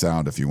do the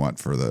sound if you want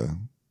for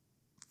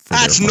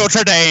that's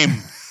Notre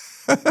Dame.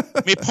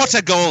 Me pot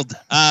of gold.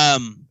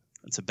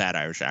 That's a bad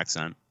Irish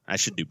accent. I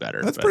should do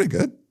better. That's pretty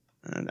good.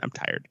 I'm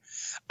tired.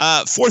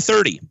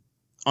 4:30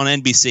 on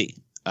NBC.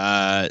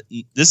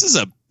 This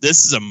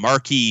is a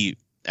marquee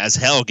as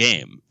hell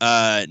game.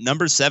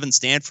 Number 7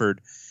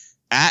 Stanford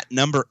at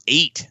number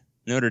 8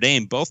 Notre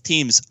Dame. Both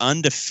teams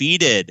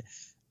undefeated.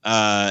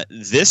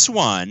 This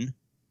one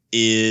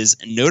is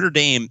Notre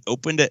Dame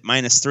opened at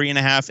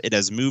 -3.5. It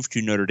has moved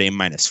to Notre Dame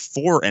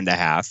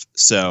 -4.5.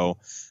 So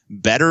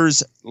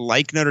bettors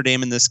like Notre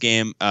Dame in this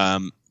game.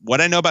 What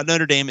I know about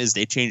Notre Dame is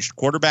they changed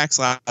quarterbacks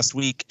last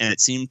week, and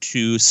it seemed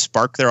to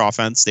spark their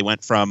offense. They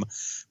went from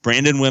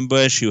Brandon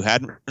Wimbush, who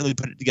hadn't really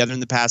put it together in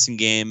the passing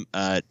game,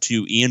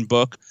 to Ian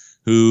Book,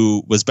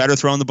 who was better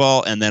throwing the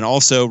ball and then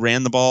also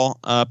ran the ball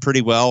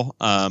pretty well,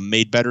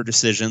 made better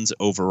decisions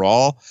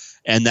overall.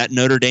 And that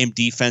Notre Dame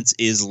defense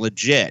is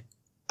legit.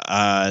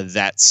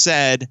 That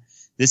said,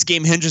 this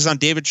game hinges on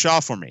David Shaw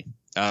for me.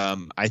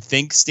 I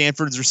think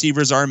Stanford's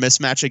receivers are a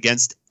mismatch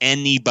against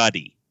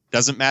anybody.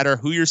 Doesn't matter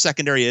who your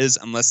secondary is,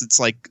 unless it's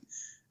like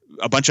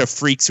a bunch of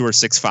freaks who are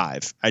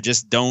 6'5". I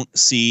just don't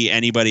see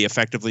anybody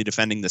effectively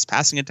defending this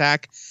passing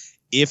attack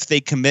if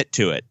they commit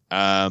to it.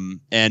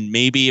 And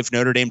maybe if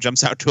Notre Dame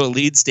jumps out to a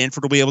lead,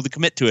 Stanford will be able to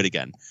commit to it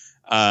again.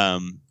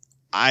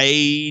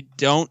 I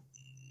don't.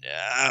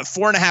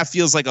 4.5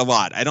 feels like a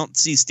lot. I don't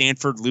see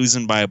Stanford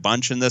losing by a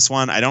bunch in this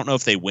one. I don't know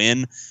if they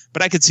win,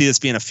 but I could see this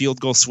being a field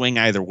goal swing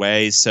either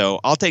way. So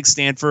I'll take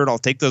Stanford. I'll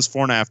take those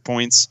 4.5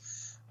 points.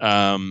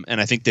 And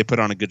I think they put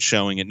on a good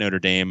showing at Notre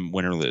Dame,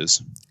 win or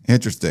lose.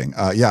 Interesting.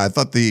 I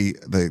thought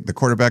the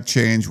quarterback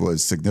change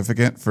was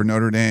significant for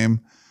Notre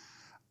Dame.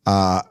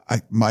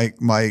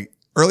 My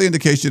early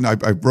indication, I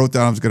wrote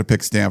down I was going to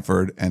pick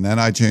Stanford, and then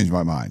I changed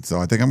my mind.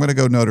 So I think I'm going to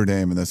go Notre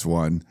Dame in this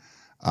one.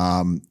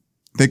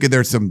 Thinking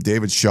there's some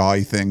David Shaw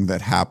thing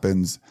that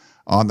happens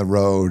on the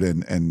road,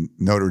 and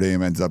Notre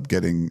Dame ends up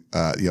getting,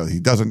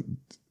 he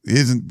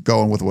isn't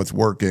going with what's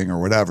working or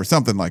whatever.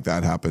 Something like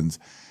that happens,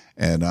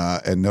 and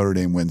Notre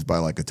Dame wins by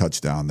like a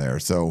touchdown there.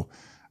 So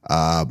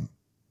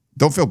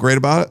don't feel great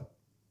about it,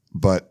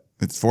 but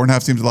it's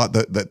 4.5 seems a lot.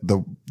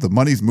 The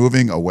money's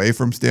moving away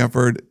from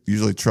Stanford.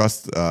 Usually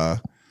trust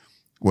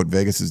what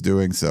Vegas is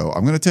doing. So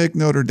I'm going to take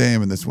Notre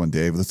Dame in this one,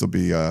 Dave. This will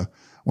be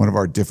one of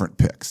our different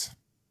picks.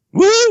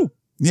 Woo!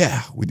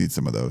 Yeah, we need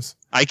some of those.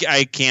 I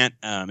can't,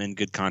 in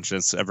good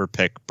conscience, ever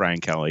pick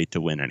Brian Kelly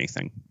to win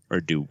anything or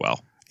do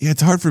well. Yeah,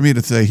 it's hard for me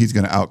to say he's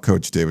going to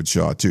outcoach David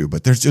Shaw too,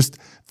 but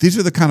these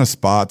are the kind of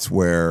spots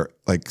where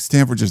like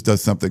Stanford just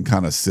does something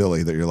kind of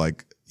silly that you're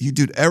like, you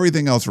did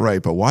everything else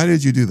right, but why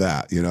did you do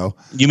that? You know?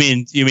 You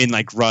mean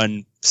like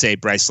run, say,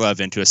 Bryce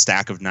Love into a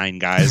stack of 9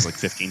 guys like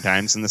 15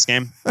 times in this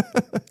game?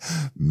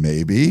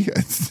 Maybe.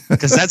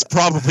 Because that's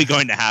probably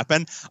going to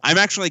happen. I'm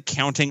actually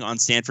counting on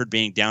Stanford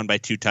being down by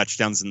 2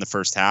 touchdowns in the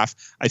first half.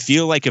 I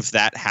feel like if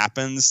that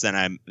happens, then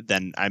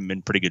I'm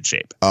in pretty good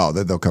shape. Oh,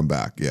 then they'll come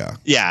back. Yeah.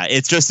 Yeah.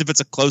 It's just if it's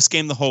a close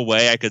game the whole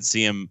way, I could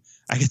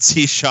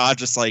see Shaw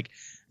just like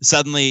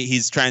suddenly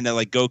he's trying to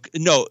like go.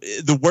 No,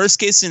 the worst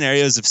case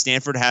scenario is if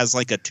Stanford has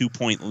like a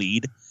 2-point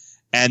lead.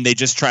 And they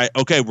just try,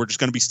 okay, we're just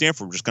going to be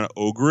Stanford. We're just going to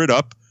ogre it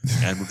up,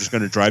 and we're just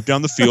going to drive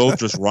down the field,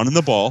 just running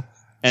the ball.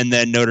 And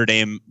then Notre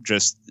Dame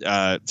just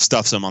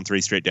stuffs them on 3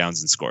 straight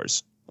downs and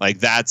scores. Like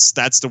that's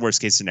the worst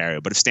case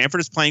scenario. But if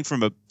Stanford is playing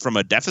from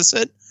a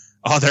deficit,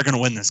 they're going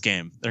to win this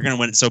game. They're going to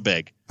win it so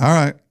big. All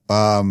right.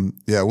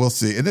 Yeah, we'll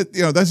see. And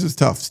that's just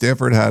tough.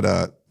 Stanford had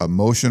a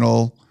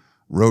emotional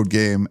road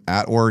game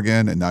at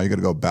Oregon, and now you're going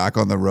to go back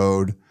on the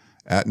road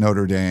at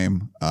Notre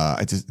Dame.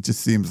 It just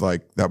seems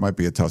like that might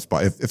be a tough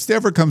spot. If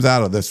Stanford comes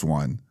out of this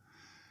one,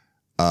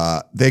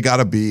 they got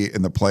to be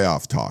in the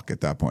playoff talk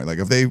at that point. Like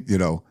if they,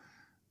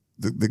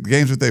 the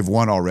games that they've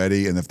won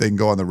already, and if they can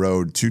go on the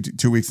road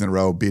 2 weeks in a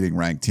row beating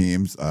ranked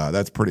teams,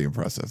 that's pretty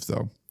impressive.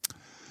 So,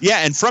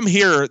 yeah, and from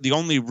here, the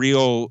only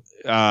real,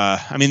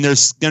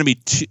 there's going to be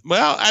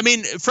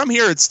from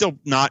here, it's still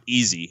not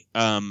easy.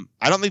 I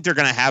don't think they're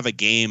going to have a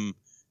game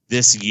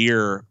this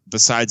year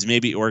besides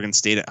maybe Oregon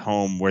State at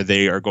home where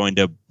they are going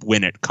to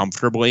win it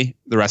comfortably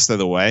the rest of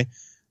the way.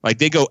 Like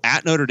they go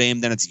at Notre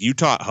Dame, then it's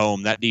Utah at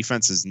home. That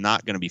defense is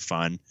not going to be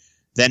fun.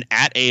 Then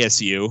at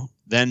ASU,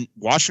 then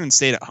Washington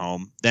State at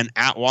home, then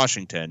at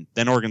Washington,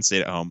 then Oregon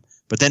State at home,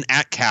 but then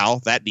at Cal,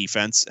 that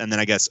defense, and then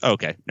I guess,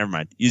 okay, never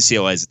mind.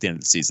 UCLA is at the end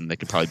of the season. They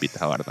could probably beat the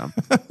hell out of them.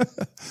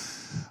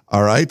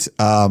 All right.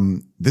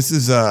 This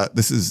is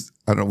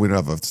I don't. We don't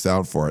have a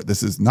sound for it.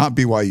 This is not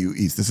BYU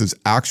East. This is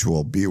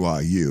actual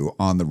BYU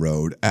on the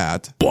road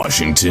at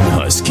Washington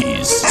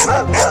Huskies.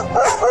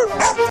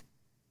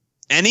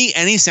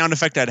 Any sound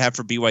effect I'd have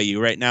for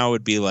BYU right now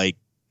would be like,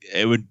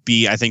 it would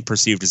be, I think,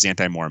 perceived as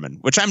anti-Mormon,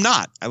 which I'm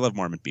not. I love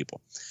Mormon people.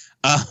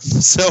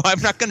 So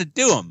I'm not going to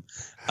do them.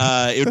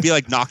 It would be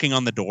like knocking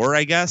on the door,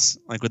 I guess.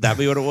 Like, would that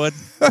be what it would?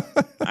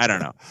 I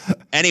don't know.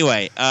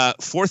 Anyway,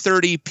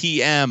 4:30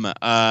 p.m.,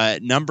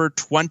 number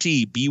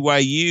 20,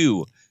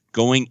 BYU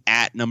going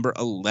at number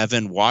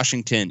 11,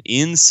 Washington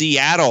in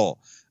Seattle.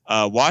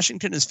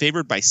 Washington is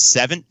favored by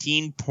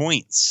 17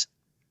 points.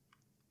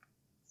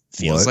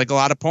 Feels like a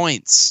lot of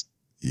points.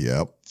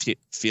 Yep.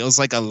 Feels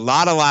like a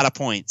lot of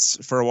points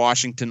for a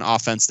Washington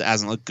offense that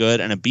hasn't looked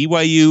good, and a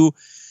BYU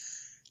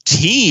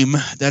team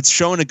that's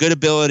shown a good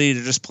ability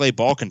to just play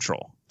ball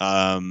control.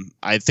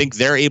 I think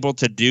they're able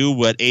to do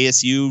what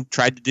ASU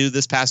tried to do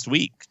this past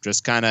week,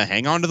 just kind of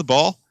hang on to the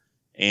ball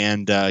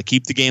and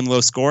keep the game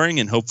low scoring,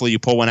 and hopefully you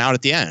pull one out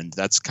at the end.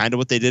 That's kind of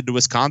what they did to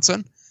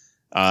Wisconsin.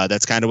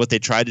 That's kind of what they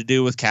tried to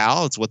do with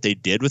Cal. It's what they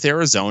did with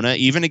Arizona,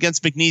 even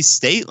against McNeese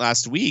State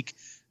last week.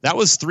 That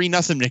was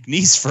 3-0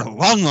 McNeese for a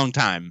long, long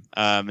time.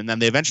 And then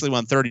they eventually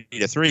won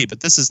 30-3.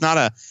 But this is not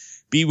a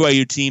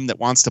BYU team that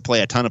wants to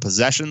play a ton of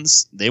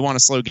possessions. They want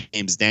to slow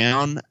games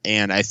down.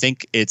 And I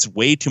think it's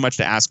way too much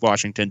to ask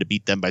Washington to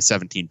beat them by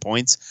 17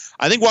 points.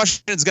 I think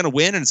Washington's going to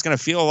win, and it's going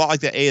to feel a lot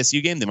like the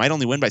ASU game. They might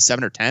only win by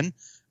 7 or 10,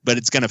 but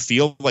it's going to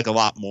feel like a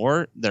lot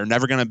more. They're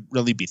never going to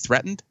really be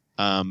threatened.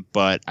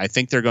 But I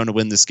think they're going to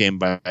win this game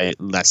by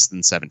less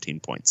than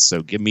 17 points.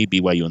 So give me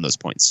BYU in those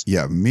points.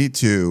 Yeah, me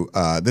too.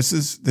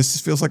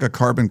 This feels like a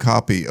carbon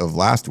copy of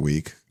last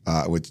week,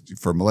 which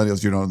for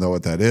millennials, you don't know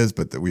what that is,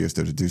 but that we used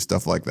to do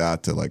stuff like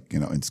that to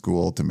in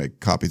school to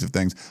make copies of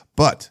things.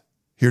 But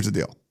here's the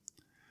deal.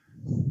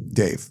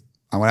 Dave,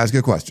 I want to ask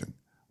you a question.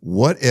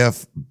 What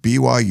if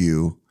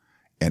BYU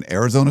and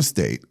Arizona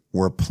State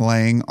were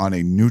playing on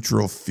a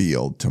neutral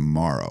field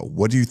tomorrow?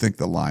 What do you think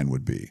the line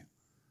would be?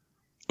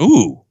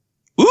 Ooh.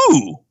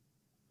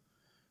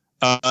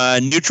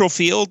 Neutral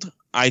field,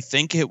 I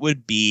think it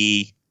would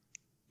be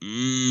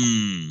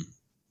BYU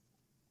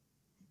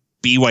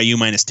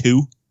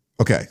 -2.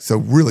 Okay, so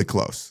really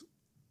close.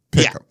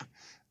 Pick Yeah. 'em.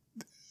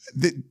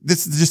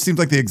 This just seems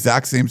like the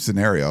exact same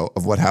scenario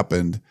of what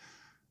happened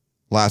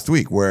last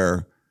week,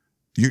 where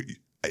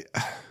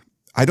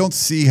I don't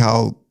see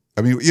how.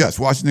 I mean, yes,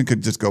 Washington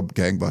could just go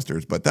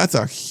gangbusters, but that's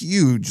a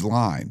huge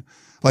line.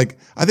 Like,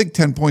 I think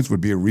 10 points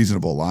would be a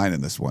reasonable line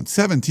in this one.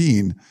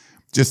 17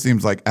 just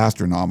seems like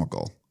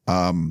astronomical.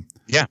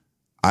 Yeah.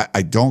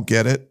 I don't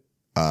get it.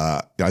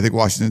 I think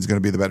Washington's going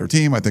to be the better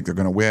team. I think they're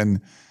going to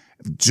win,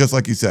 just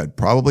like you said,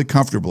 probably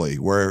comfortably,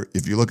 where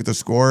if you look at the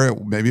score,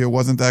 maybe it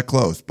wasn't that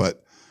close,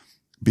 but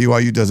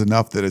BYU does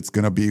enough that it's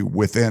going to be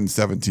within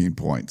 17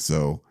 points.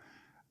 So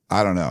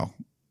I don't know.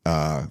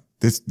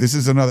 This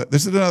is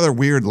another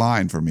weird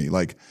line for me.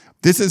 Like,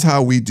 this is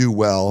how we do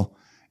well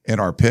in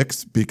our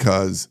picks,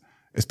 because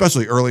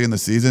especially early in the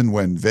season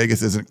when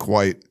Vegas isn't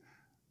quite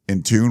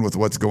in tune with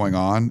what's going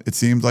on, it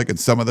seems like, and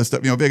some of the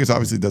stuff, Vegas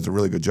obviously does a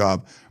really good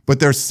job, but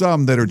there's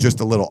some that are just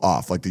a little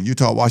off, like the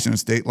Utah-Washington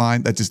State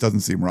line, that just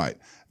doesn't seem right.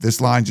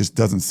 This line just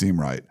doesn't seem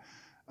right.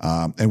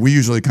 And we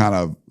usually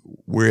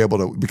we're able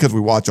to, because we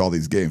watch all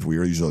these games, we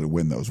are usually to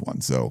win those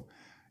ones. So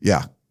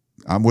yeah,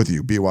 I'm with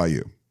you,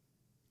 BYU.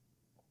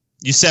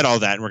 You said all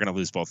that, and we're going to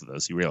lose both of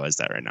those. You realize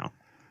that right now.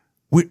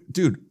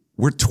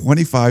 We're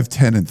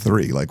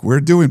 25-10-3. Like, we're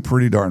doing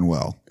pretty darn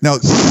well. Now,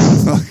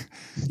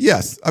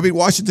 yes, I mean,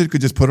 Washington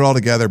could just put it all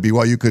together.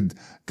 BYU could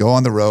go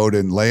on the road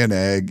and lay an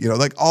egg.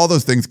 Like, all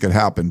those things could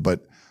happen.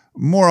 But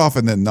more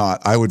often than not,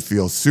 I would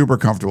feel super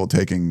comfortable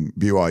taking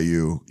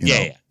BYU,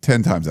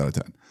 10 times out of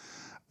 10.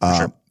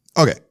 Sure.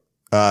 Okay.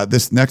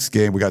 This next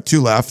game, we got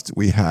 2 left.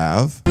 We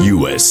have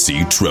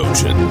USC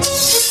Trojans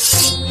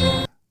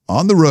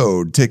on the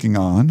road taking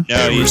on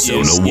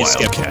Arizona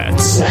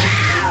Wildcats.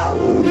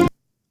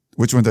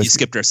 Which one does you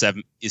skipped our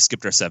 7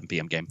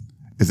 p.m. game.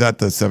 Is that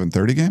the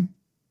 7:30 game?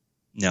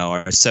 No,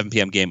 our 7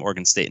 p.m. game,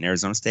 Oregon State and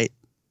Arizona State.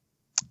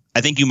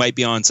 I think you might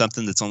be on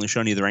something that's only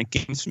showing you the ranked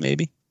games,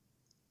 maybe.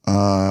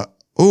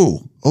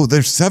 Oh,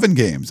 there's 7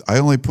 games. I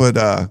only put,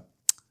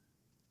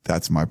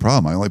 that's my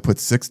problem. I only put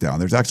 6 down.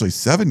 There's actually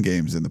 7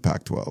 games in the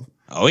Pac-12.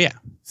 Oh, yeah.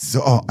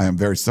 So I am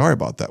very sorry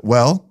about that.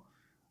 Well,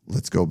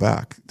 let's go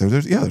back.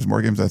 There's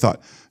more games than I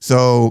thought.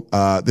 So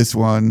this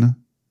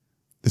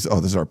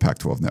is our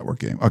Pac-12 network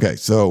game. Okay,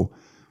 so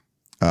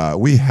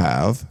we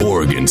have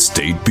Oregon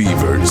State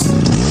Beavers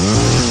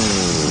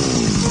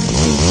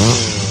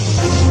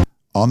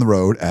on the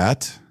road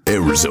at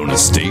Arizona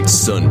State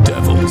Sun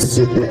Devils.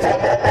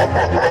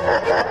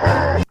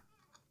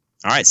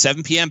 All right,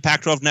 7 p.m.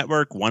 Pac-12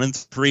 Network,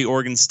 1-3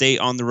 Oregon State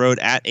on the road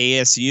at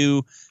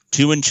ASU,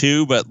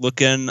 2-2, but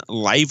looking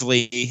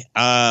lively.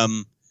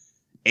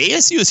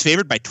 ASU is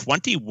favored by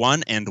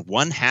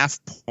 21.5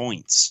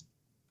 points.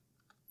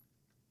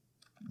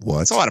 what?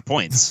 That's a lot of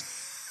points.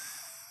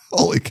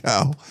 Holy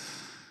cow.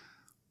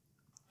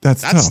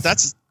 That's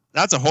tough.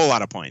 That's a whole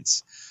lot of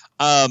points.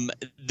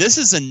 This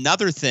is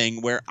another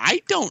thing where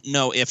I don't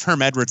know if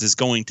Herm Edwards is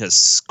going to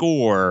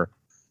score.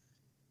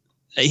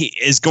 He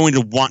is going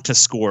to want to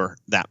score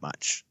that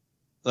much.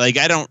 Like,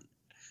 I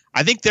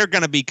think they're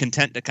going to be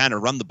content to kind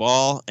of run the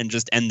ball and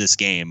just end this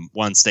game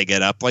once they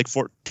get up like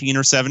 14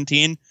 or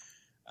 17.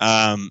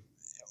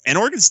 And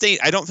Oregon State,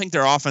 I don't think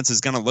their offense is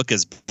going to look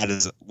as bad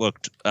as it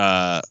looked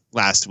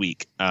last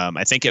week.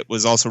 I think it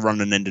was also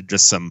running into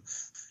just some,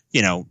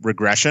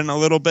 regression a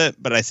little bit,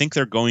 but I think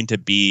they're going to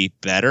be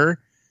better.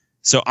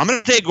 So I'm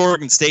going to take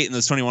Oregon State in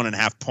those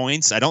 21.5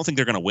 points. I don't think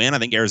they're going to win. I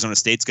think Arizona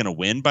State's going to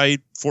win by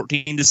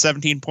 14 to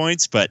 17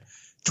 points, but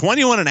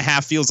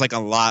 21.5 feels like a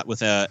lot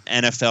with a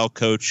NFL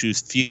coach who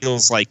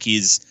feels like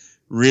he's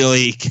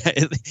really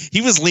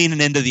he was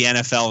leaning into the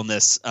NFL in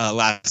this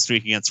last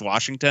week against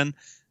Washington.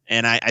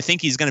 And I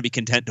think he's going to be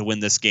content to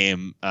win this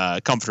game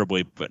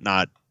comfortably, but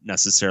not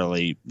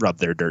necessarily rub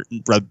their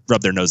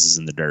noses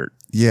in the dirt.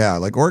 Yeah,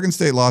 like Oregon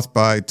State lost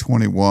by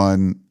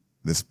 21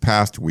 this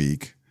past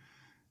week.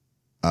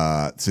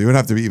 So it would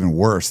have to be even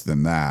worse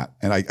than that.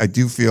 And I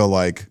do feel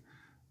like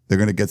they're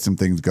going to get some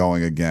things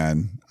going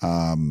again,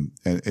 and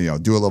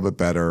do a little bit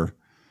better.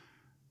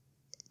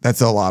 That's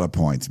a lot of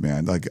points,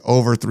 man. Like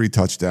over 3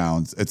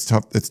 touchdowns. It's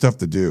tough. It's tough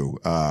to do.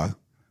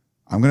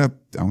 I'm gonna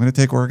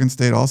take Oregon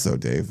State also,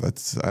 Dave. I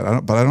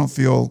don't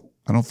feel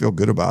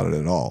good about it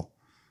at all.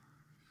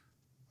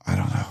 I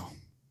don't know.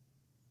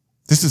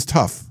 This is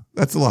tough.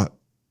 That's a lot.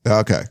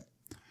 Okay.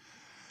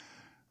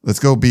 Let's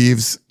go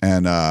Beavs,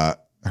 and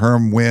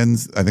Herm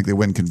wins. I think they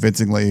win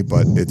convincingly,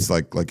 but it's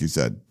like you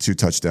said, 2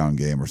 touchdown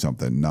game or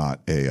something,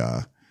 not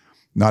a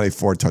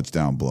 4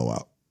 touchdown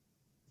blowout.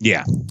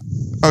 Yeah.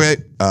 Okay.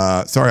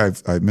 Sorry,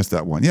 I missed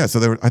that one. Yeah.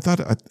 So I thought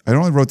I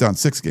only wrote down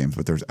 6 games,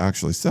 but there's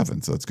actually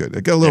 7, so that's good.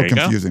 It got a little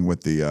confusing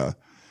with the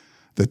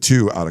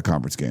 2 out of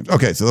conference games.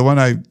 Okay. So the one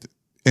I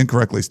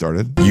incorrectly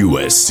started,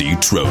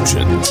 USC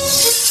Trojans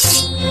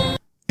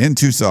in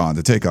Tucson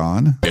to take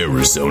on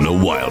Arizona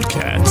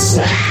Wildcats.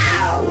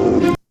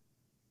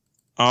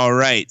 All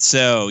right,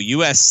 so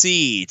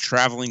USC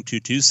traveling to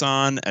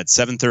Tucson at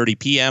 7:30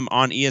 p.m.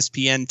 on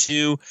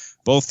ESPN2.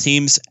 Both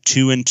teams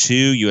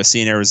 2-2,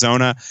 USC and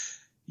Arizona.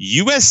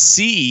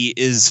 USC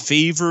is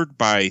favored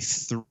by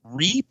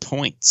 3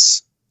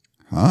 points.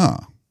 Huh.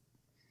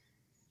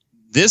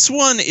 This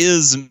one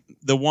is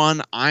the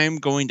one I'm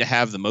going to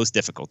have the most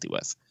difficulty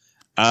with.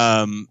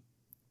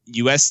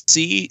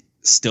 USC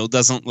still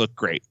doesn't look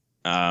great.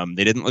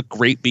 They didn't look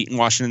great beating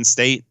Washington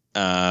State.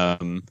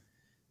 They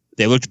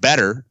looked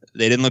better.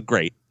 They didn't look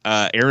great.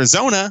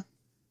 Arizona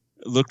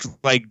looked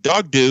like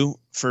dog doo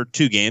for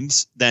 2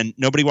 games. Then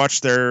nobody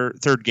watched their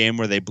 3rd game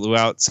where they blew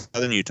out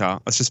Southern Utah.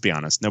 Let's just be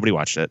honest. Nobody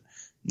watched it.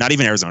 Not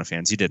even Arizona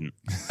fans. You didn't.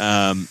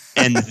 And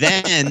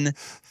then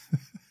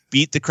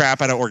beat the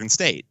crap out of Oregon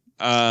State.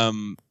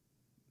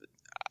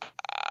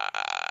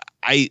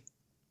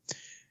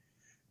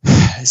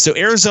 So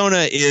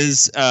Arizona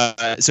is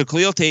so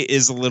Khalil Tate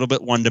is a little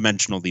bit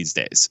one-dimensional these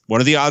days.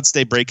 What are the odds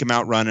they break him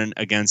out running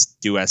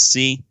against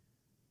USC?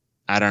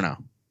 I don't know.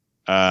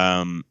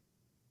 I'm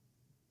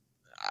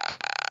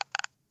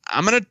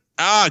gonna.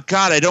 Oh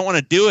God, I don't want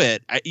to do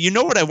it. You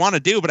know what I want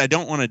to do, but I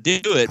don't want to do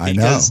it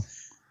because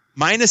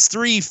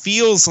 -3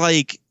 feels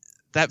like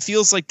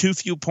too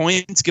few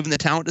points given the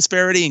talent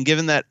disparity and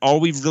given that all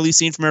we've really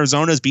seen from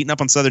Arizona is beating up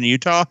on Southern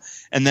Utah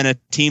and then a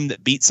team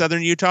that beat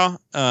Southern Utah.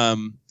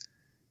 And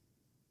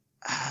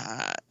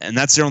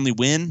that's their only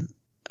win.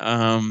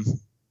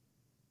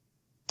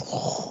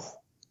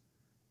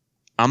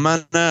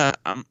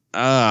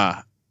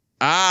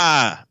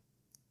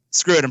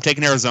 Screw it. I'm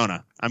taking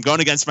Arizona. I'm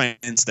going against my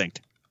instinct.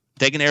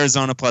 Taking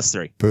Arizona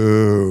 +3.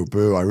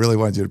 Boo. I really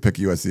wanted you to pick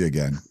USC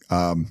again.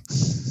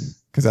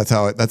 Because that's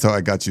how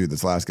I got you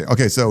this last game.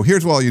 Okay, so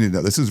here's what all you need to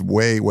know. This is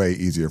way, way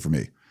easier for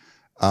me.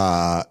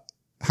 How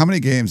many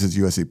games has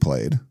USC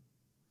played?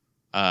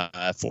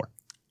 4.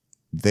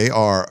 They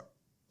are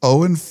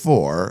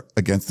 0-4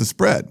 against the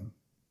spread.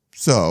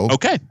 So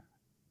okay,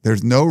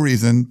 there's no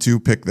reason to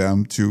pick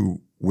them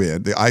to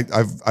win.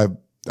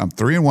 I'm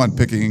 3-1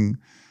 picking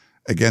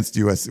against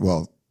USC.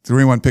 Well,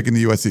 3-1 picking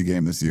the USC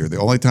game this year. The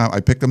only time I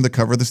picked them to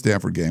cover the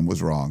Stanford game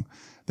was wrong.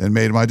 Then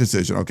made my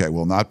decision. Okay,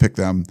 we'll not pick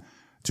them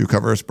to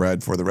cover a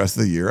spread for the rest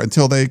of the year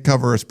until they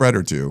cover a spread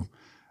or two.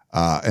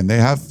 And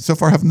they so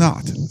far have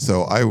not.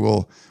 So I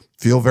will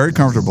feel very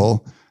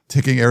comfortable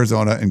taking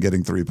Arizona and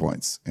getting 3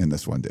 points in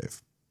this one,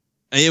 Dave.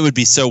 It would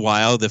be so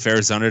wild if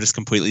Arizona just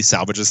completely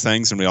salvages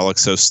things and we all look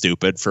so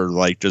stupid for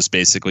just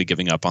basically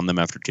giving up on them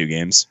after 2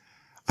 games.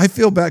 I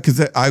feel bad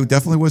because I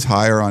definitely was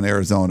higher on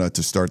Arizona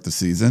to start the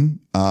season.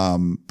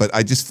 But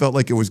I just felt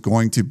like it was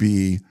going to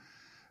be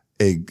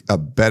a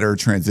better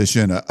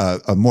transition, a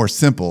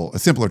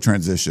simpler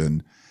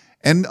transition.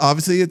 And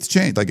obviously it's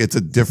changed. Like it's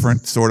a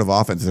different sort of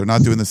offense. They're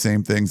not doing the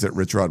same things that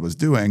Rich Rod was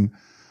doing.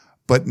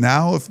 But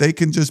now if they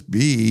can just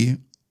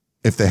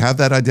if they have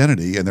that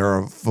identity and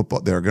they're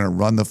going to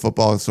run the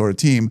football sort of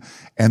team,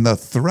 and the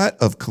threat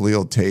of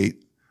Khalil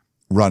Tate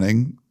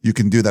running, you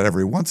can do that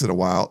every once in a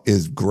while,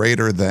 is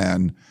greater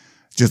than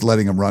just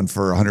letting him run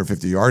for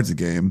 150 yards a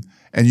game.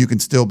 And you can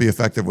still be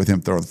effective with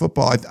him throwing the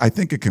football. I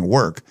think it can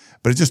work,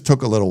 but it just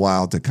took a little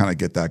while to kind of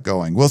get that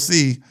going. We'll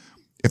see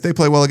if they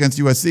play well against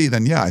USC.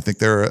 Then yeah, I think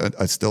they're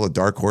still a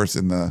dark horse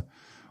in the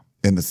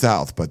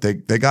South, but they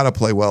got to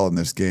play well in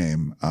this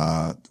game.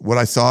 What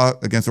I saw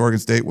against Oregon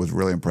State was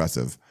really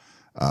impressive.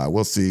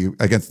 We'll see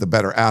against the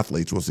better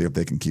athletes. We'll see if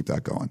they can keep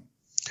that going.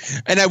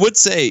 And I would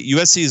say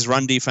USC's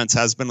run defense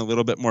has been a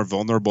little bit more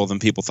vulnerable than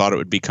people thought it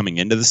would be coming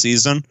into the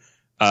season.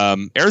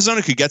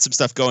 Arizona could get some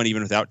stuff going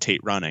even without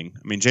Tate running.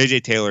 I mean,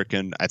 JJ Taylor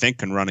can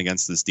run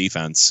against this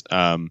defense.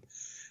 Been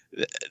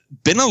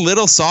a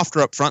little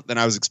softer up front than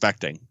I was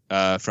expecting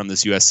from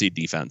this USC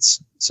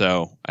defense.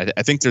 So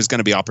I think there's going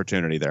to be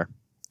opportunity there.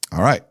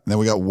 All right. Then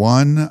we got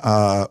one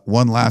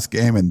last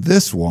game, and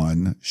this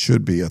one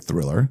should be a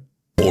thriller.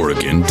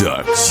 Oregon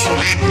Ducks.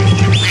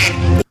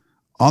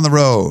 On the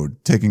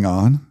road, taking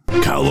on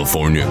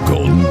California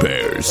Golden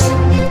Bears.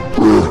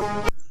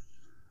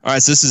 All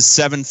right, so this is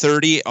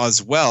 7:30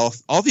 as well.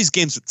 All these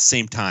games at the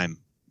same time,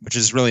 which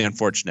is really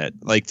unfortunate.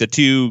 Like the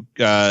two,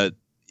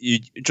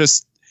 you've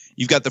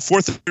got the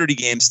 4:30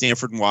 game,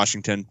 Stanford and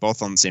Washington,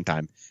 both on the same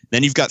time.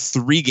 Then you've got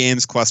 3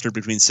 games clustered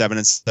between 7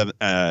 and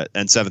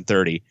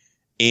 7:30,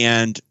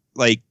 and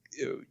like,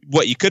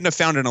 what, you couldn't have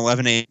found an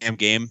 11 a.m.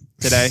 game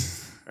today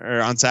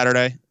or on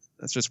Saturday?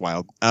 That's just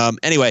wild.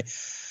 Anyway.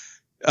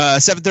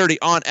 7:30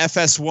 on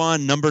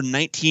FS1, number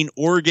 19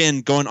 Oregon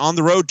going on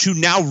the road to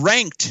now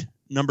ranked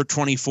number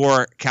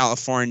 24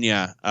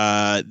 California.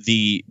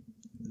 The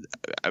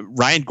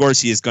Ryan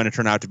Gorsey is going to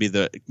turn out to be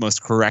the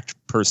most correct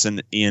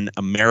person in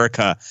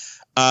America.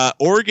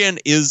 Oregon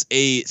is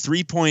a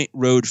 3-point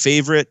road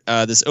favorite.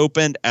 This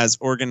opened as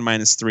Oregon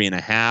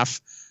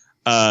 -3.5.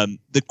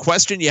 The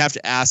question you have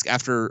to ask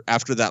after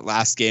that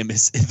last game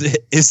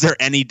is there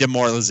any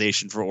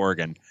demoralization for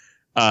Oregon?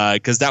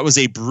 Because that was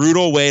a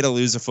brutal way to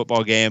lose a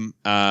football game.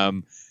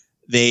 I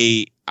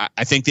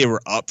think they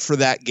were up for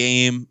that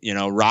game,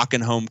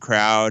 rocking home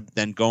crowd,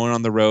 then going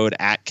on the road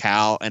at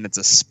Cal, and it's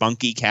a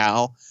spunky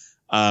Cal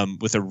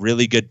with a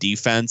really good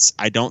defense.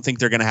 I don't think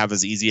they're going to have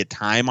as easy a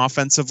time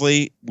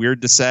offensively,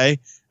 weird to say,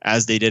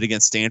 as they did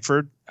against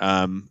Stanford.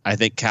 I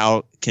think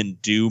Cal can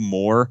do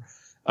more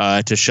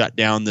to shut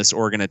down this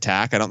Oregon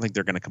attack. I don't think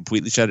they're going to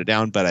completely shut it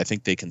down, but I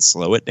think they can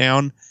slow it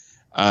down.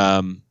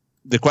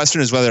 The question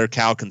is whether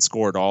Cal can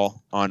score at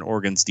all on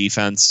Oregon's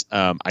defense.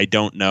 I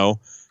don't know,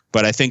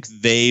 but I think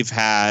they've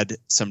had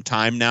some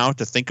time now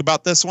to think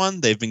about this one.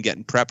 They've been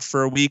getting prepped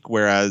for a week,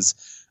 whereas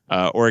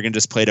Oregon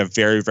just played a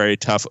very, very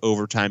tough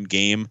overtime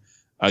game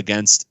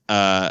against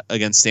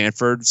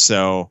Stanford.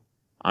 So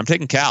I'm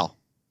taking Cal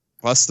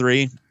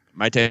 +3.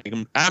 Might take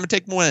them. I'm gonna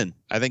take them win.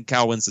 I think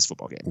Cal wins this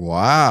football game.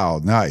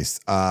 Wow,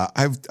 nice.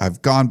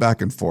 I've gone back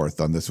and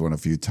forth on this one a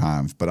few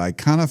times, but I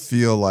kind of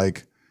feel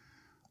like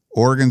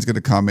Oregon's going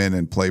to come in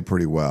and play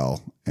pretty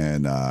well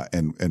and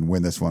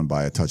win this one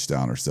by a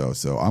touchdown or so.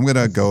 So I'm going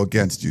to go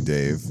against you,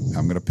 Dave.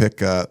 I'm going to pick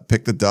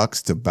the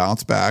Ducks to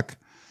bounce back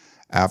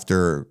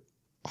after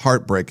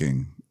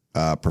heartbreaking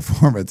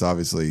performance,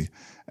 obviously,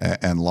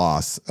 and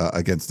loss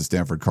against the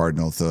Stanford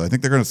Cardinals. So I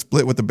think they're going to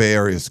split with the Bay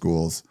Area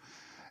schools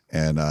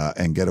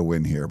and get a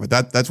win here. But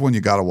that's one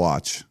you got to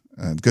watch.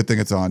 And good thing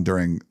it's on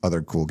during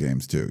other cool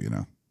games too.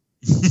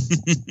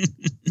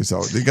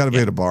 So you got to be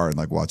at a bar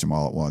and watch them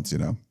all at once.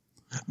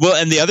 Well,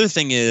 and the other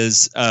thing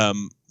is,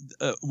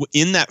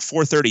 in that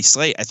 4:30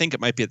 slate, I think it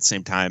might be at the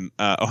same time,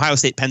 Ohio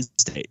State, Penn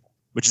State,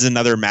 which is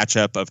another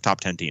matchup of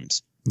top 10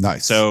 teams.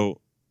 Nice.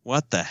 So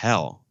what the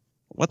hell?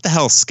 What the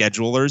hell,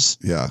 schedulers?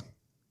 Yeah.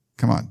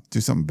 Come on,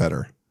 do something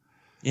better.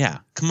 Yeah,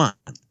 come on.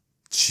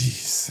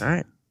 Jeez. All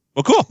right.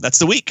 Well, cool. That's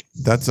the week.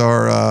 That's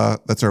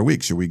our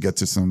week. Should we get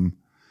to some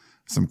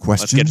questions?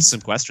 Let's get to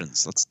some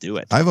questions. Let's do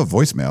it. I have a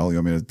voicemail. You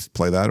want me to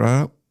play that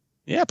right up?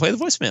 Yeah, play the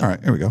voicemail. All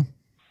right, here we go.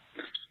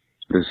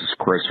 This is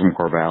Chris from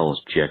Corvallis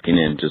checking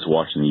in, just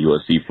watching the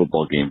USC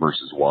football game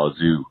versus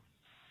Wazoo.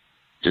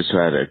 Just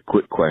had a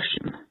quick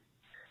question.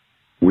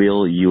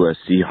 Will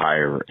USC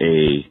hire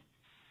a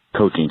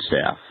coaching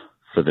staff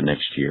for the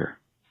next year?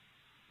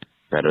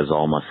 That is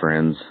all, my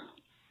friends.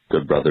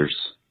 Good brothers.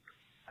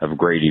 Have a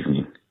great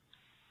evening.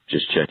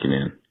 Just checking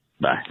in.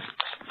 Bye.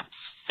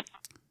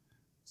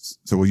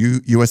 So will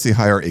USC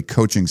hire a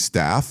coaching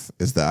staff?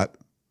 Is that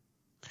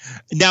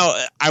Now,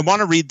 I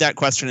want to read that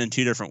question in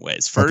two different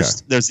ways.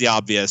 First, there's the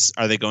obvious,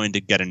 are they going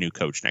to get a new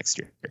coach next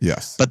year?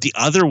 Yes. But the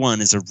other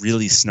one is a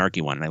really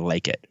snarky one, and I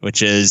like it,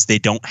 which is they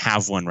don't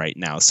have one right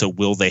now. So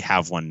will they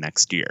have one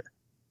next year?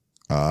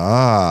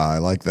 I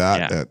like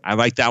that. Yeah, I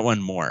like that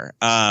one more.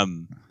 I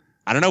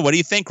don't know. What do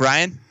you think,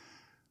 Ryan?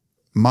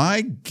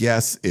 My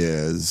guess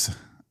is,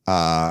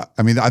 I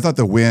thought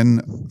the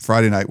win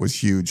Friday night was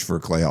huge for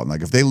Clay Helton.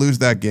 Like, if they lose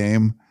that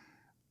game,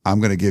 I'm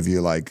going to give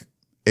you like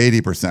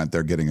 80%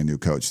 they're getting a new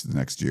coach the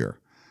next year.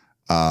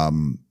 I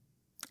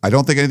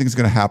don't think anything's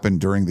going to happen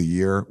during the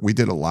year. We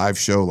did a live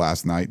show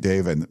last night,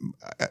 Dave, and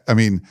I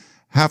mean,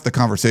 half the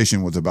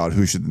conversation was about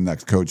who should the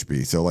next coach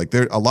be. So like,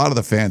 a lot of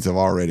the fans have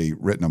already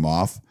written him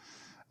off.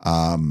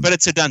 But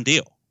it's a done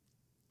deal.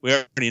 We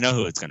already know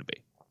who it's going to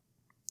be.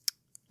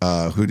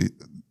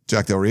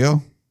 Jack Del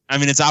Rio? I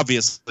mean, it's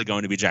obviously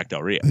going to be Jack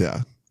Del Rio.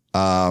 Yeah.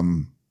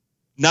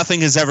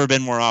 Nothing has ever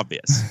been more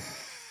obvious.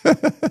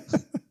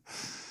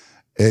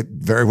 It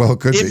very well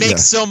could be. It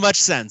makes so much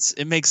sense.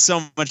 It makes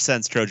so much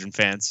sense, Trojan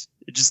fans.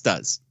 It just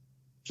does.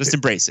 Just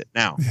embrace it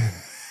now.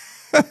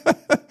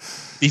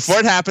 Before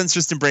it happens,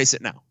 just embrace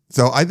it now.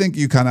 So I think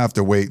you kind of have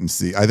to wait and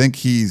see. I think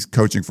he's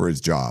coaching for his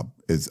job.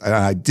 And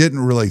I didn't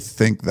really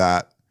think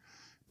that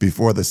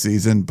before the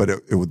season, but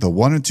it was the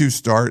 1-2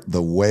 start,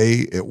 the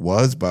way it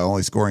was, by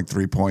only scoring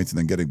 3 points and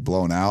then getting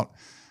blown out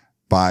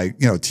by,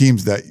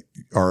 teams that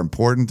are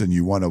important and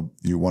you want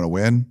to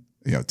win.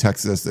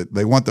 Texas,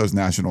 they want those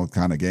national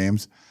kind of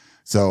games.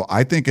 So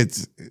I think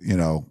it's,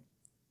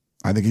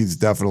 I think he's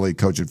definitely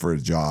coaching for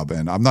his job.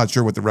 And I'm not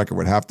sure what the record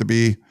would have to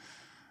be,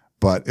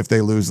 but if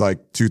they lose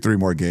like 2-3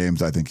 more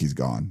games, I think he's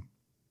gone.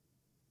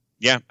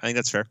 Yeah, I think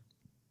that's fair.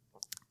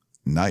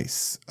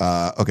 Nice.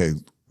 Okay.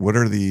 What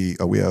are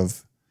we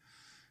have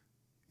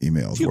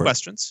emails. A few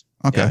questions.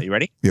 Okay. Yeah, you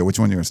ready? Yeah, which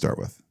one are you going to start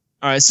with?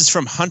 All right, this is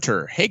from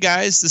Hunter. Hey,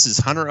 guys, this is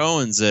Hunter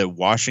Owens, a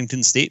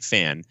Washington State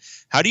fan.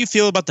 How do you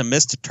feel about the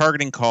missed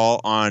targeting call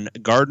on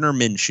Gardner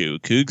Minshew?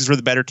 Cougs were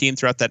the better team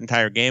throughout that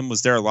entire game.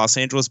 Was there a Los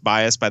Angeles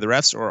bias by the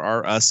refs, or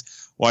are us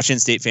Washington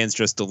State fans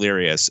just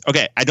delirious?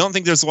 Okay, I don't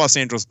think there's a Los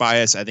Angeles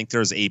bias. I think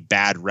there's a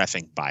bad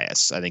reffing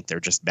bias. I think they're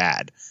just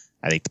bad.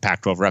 I think the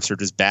Pac-12 refs are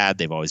just bad.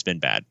 They've always been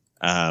bad.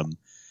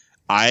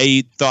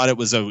 I thought it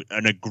was an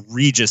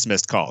egregious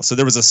missed call. So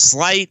there was a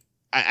slight,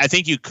 I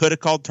think you could have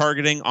called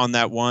targeting on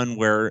that one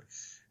where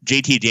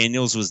JT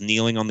Daniels was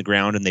kneeling on the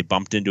ground and they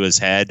bumped into his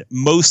head,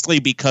 mostly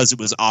because it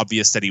was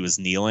obvious that he was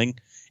kneeling.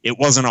 It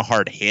wasn't a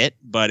hard hit,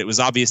 but it was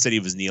obvious that he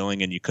was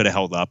kneeling and you could have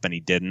held up and he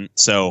didn't.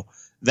 So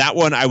that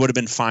one I would have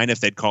been fine if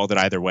they'd called it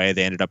either way.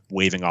 They ended up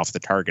waving off the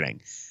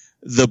targeting.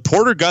 The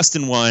Porter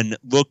Gustin one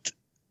looked,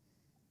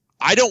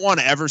 I don't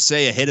want to ever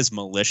say a hit is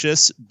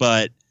malicious,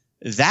 but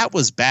that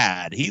was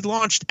bad. He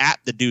launched at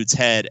the dude's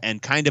head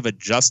and kind of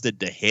adjusted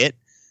to hit.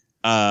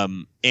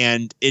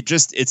 And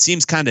it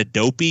seems kind of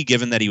dopey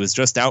given that he was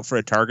just out for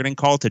a targeting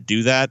call to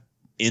do that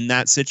in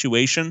that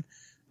situation,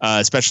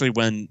 especially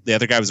when the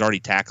other guy was already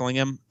tackling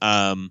him.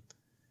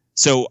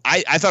 So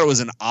I thought it was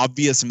an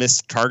obvious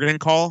missed targeting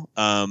call.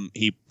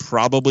 He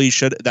probably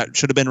should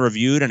have been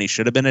reviewed and he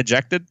should have been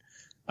ejected,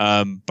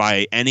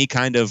 by any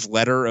kind of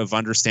letter of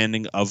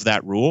understanding of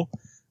that rule.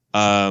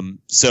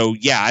 So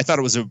yeah, I thought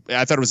it was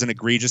an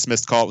egregious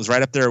missed call. It was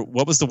right up there.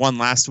 What was the one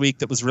last week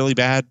that was really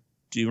bad?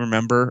 Do you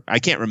remember? I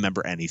can't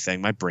remember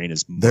anything. My brain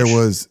is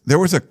mush. There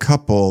was a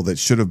couple that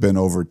should have been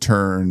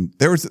overturned.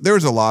 There was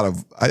a lot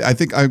of, I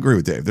think I agree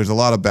with Dave. There's a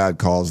lot of bad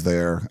calls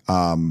there.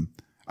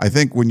 I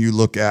think when you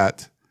look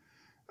at,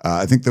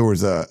 I think there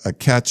was a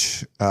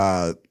catch,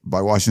 by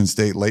Washington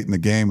State late in the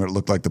game where it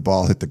looked like the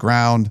ball hit the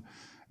ground.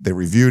 They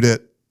reviewed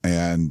it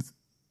and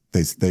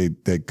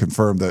they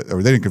confirmed that,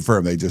 or they didn't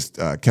confirm. They just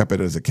kept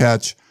it as a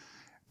catch.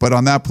 But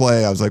on that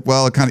play, I was like,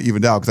 well, it kind of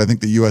evened out because I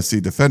think the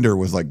USC defender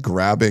was like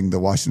grabbing the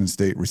Washington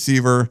State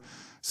receiver.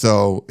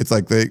 So it's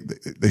like they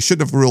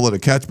shouldn't have ruled it a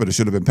catch, but it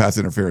should have been pass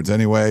interference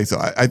anyway. So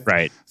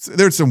right.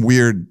 There's some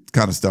weird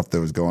kind of stuff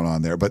that was going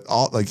on there. But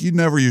you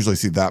never usually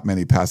see that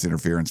many pass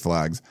interference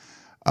flags.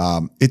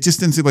 It just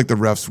didn't seem like the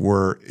refs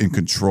were in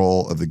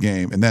control of the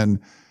game. And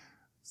then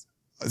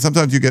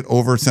sometimes you get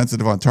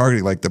oversensitive on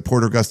targeting, like the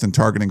Porter Gustin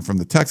targeting from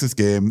the Texas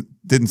game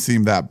didn't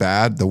seem that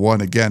bad. The one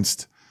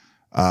against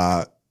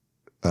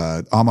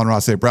Amon-Ra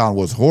St. Brown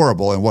was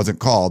horrible and wasn't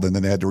called, and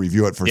then they had to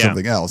review it for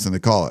something else, and they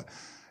call it.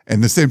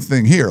 And the same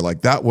thing here,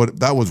 like that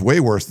was way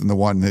worse than the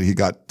one that he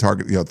got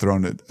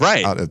thrown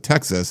out at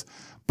Texas,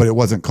 but it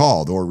wasn't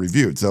called or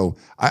reviewed. So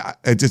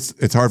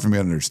it's hard for me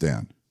to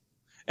understand.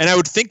 And I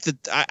would think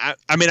that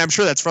I mean I'm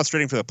sure that's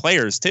frustrating for the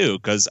players too,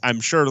 because I'm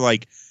sure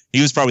like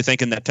he was probably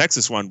thinking that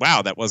Texas one,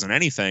 wow, that wasn't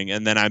anything,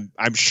 and then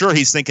I'm sure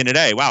he's thinking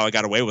today, wow, I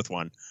got away with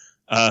one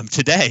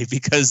today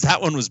because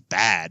that one was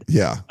bad.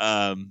 Yeah.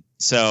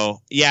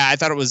 So yeah, I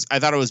thought it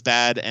was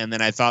bad, and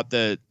then I thought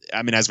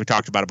as we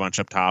talked about a bunch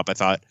up top, I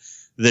thought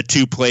the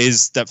two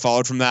plays that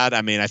followed from that,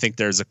 I think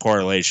there's a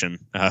correlation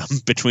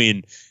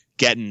between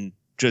getting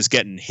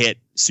hit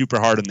super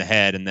hard in the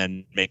head and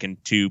then making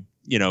two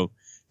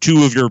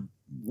of your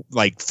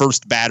like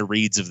first bad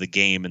reads of the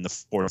game in the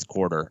fourth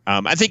quarter.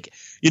 I think,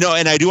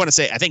 and I do want to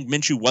say, I think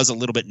Minshew was a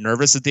little bit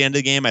nervous at the end of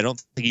the game. I don't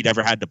think he'd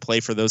ever had to play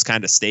for those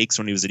kind of stakes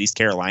when he was at East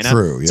Carolina.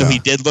 True, yeah. So he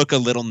did look a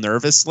little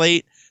nervous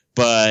late,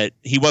 but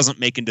he wasn't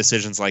making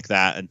decisions like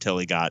that until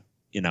he got,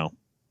 the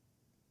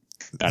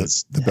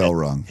bell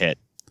rung. Hit.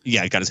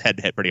 Yeah, he got his head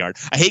hit pretty hard.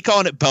 I hate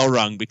calling it bell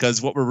rung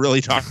because what we're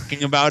really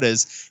talking about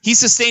is he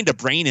sustained a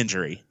brain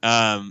injury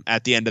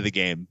at the end of the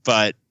game.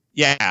 But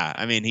yeah,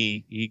 I mean,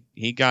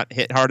 he got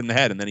hit hard in the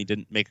head and then he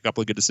didn't make a couple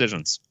of good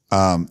decisions.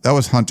 That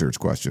was Hunter's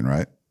question,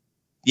 right?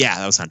 Yeah,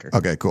 that was Hunter.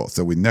 Okay, cool.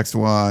 So next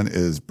one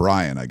is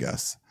Brian, I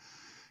guess.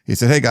 He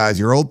said, "Hey guys,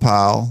 your old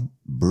pal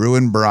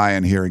Bruin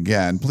Brian here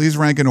again. Please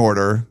rank in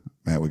order."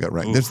 Man, we got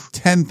ranked. There's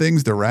 10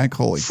 things to rank.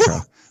 Holy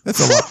crap, that's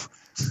a lot.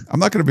 I'm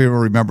not going to be able to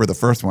remember the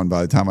first one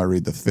by the time I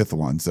read the fifth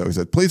one. So he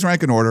said, "Please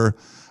rank in order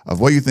of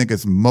what you think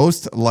is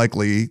most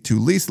likely to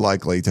least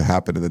likely to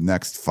happen in the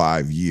next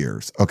 5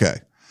 years."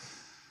 Okay.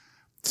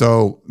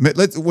 So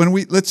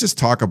let's just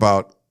talk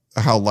about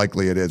how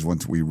likely it is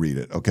once we read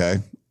it. Okay.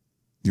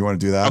 Do you want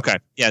to do that? Okay.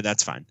 Yeah,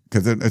 that's fine.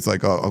 Because it's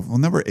like, well,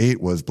 number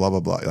 8 was blah, blah,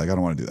 blah. Like, I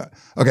don't want to do that.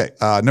 Okay.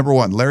 Number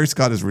 1, Larry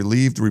Scott is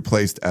relieved,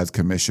 replaced as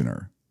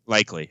commissioner.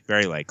 Likely.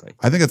 Very likely.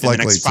 I think it's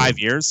likely. In the next 5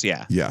 years.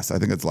 Yeah. Yes, I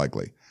think it's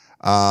likely.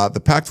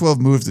 The Pac-12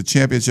 moves the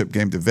championship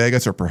game to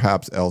Vegas or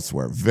perhaps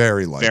elsewhere.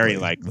 Very likely. Very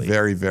likely.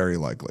 Very, very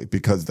likely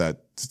because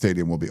that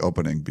stadium will be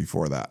opening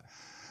before that.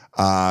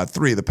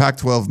 3, the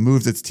Pac-12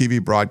 moves its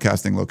TV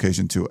broadcasting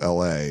location to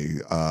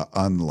LA.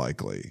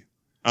 Unlikely.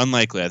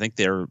 Unlikely. I think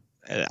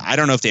I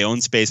don't know if they own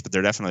space, but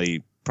they're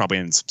definitely probably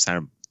in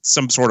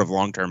some sort of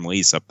long-term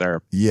lease up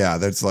there. Yeah,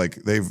 that's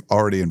like they've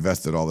already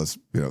invested all this.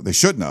 They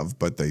shouldn't have,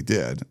 but they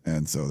did,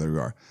 and so there we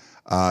are.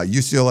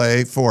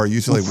 UCLA 4.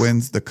 UCLA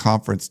wins the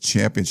conference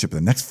championship in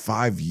the next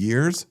 5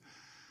 years.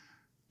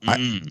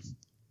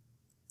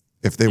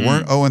 If they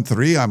weren't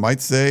 0-3, I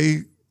might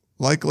say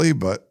likely,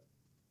 but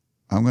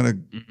I'm going to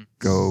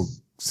go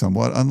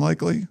somewhat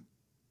unlikely.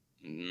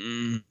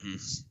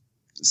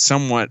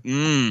 Somewhat.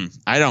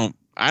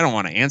 I don't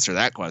want to answer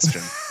that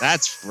question.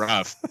 That's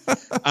rough.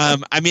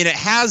 I mean, it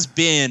has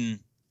been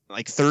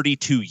like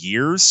 32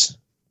 years.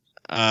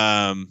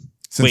 No,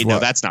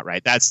 that's not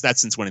right. That's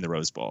since winning the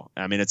Rose Bowl.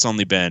 I mean, it's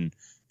only been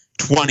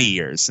 20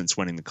 years since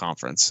winning the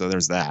conference. So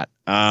there's that.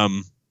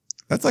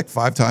 That's like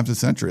 5 times a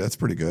century. That's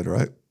pretty good,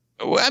 right?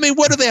 I mean,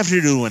 what do they have to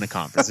do to win a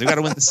conference? They've got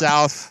to win the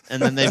South, and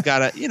then they've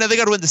got to, they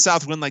got to win the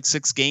South, win like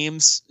 6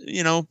 games.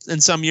 In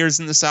some years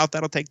in the South,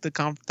 that'll take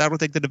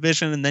the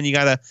division, and then you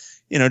got to,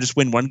 just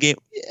win 1 game.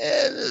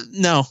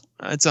 No,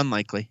 it's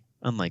unlikely.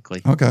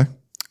 Okay.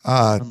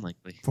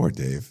 Unlikely. Poor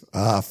Dave.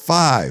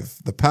 5.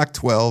 The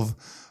Pac-12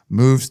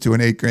 moves to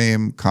an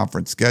 8-game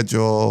conference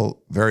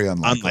schedule. Very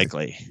unlikely.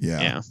 Unlikely.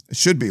 Yeah. It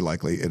should be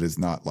likely. It is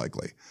not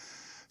likely.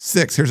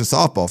 6. Here's a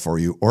softball for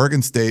you.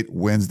 Oregon State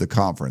wins the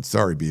conference.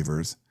 Sorry,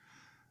 Beavers.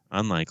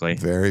 Unlikely.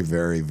 Very,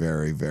 very,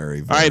 very, very,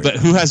 very. All right, but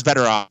who has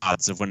better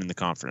odds of winning the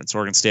conference,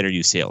 Oregon State or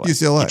UCLA?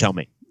 UCLA. You tell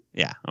me.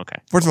 Yeah, okay.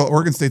 First of all,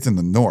 Oregon State's in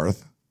the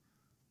north.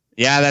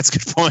 Yeah, that's a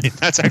good point.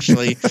 That's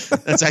actually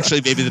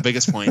maybe the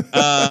biggest point.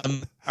 All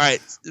right,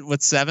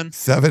 what's 7?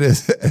 7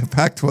 is a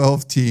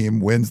Pac-12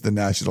 team wins the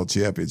national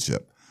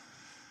championship.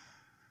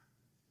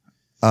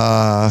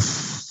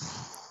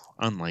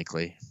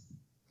 Unlikely.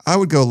 I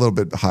would go a little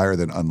bit higher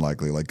than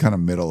unlikely, like kind of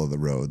middle of the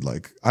road.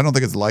 Like I don't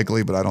think it's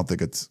likely, but I don't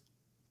think it's.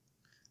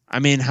 I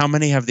mean, how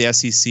many have the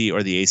SEC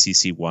or the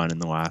ACC won in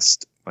the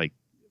last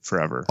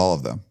forever? All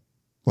of them.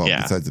 Well,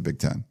 besides the Big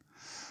Ten.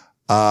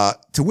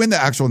 To win the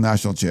actual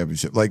national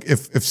championship, like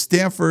if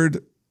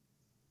Stanford,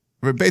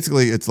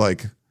 basically it's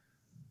like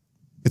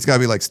it's got to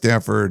be like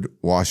Stanford,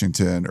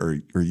 Washington, or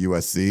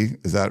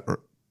USC. Is that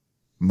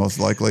most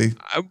likely?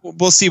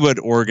 We'll see what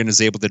Oregon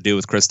is able to do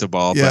with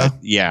Cristobal. Yeah. But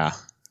yeah.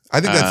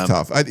 I think that's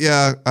tough.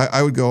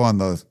 I would go on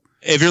the.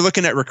 If you're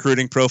looking at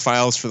recruiting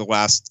profiles for the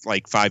last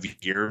 5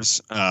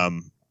 years,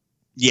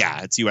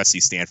 it's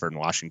USC, Stanford, and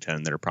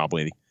Washington that are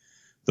probably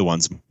the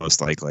ones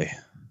most likely.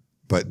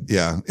 But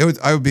yeah,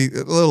 I would be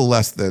a little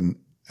less than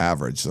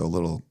average, so a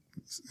little,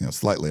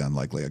 slightly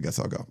unlikely. I guess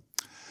I'll go.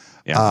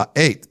 Yeah.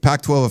 8,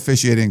 Pac-12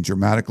 officiating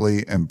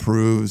dramatically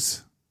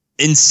improves.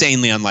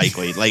 Insanely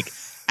unlikely.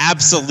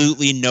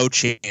 Absolutely no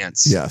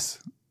chance. Yes.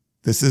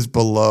 This is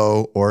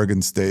below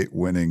Oregon State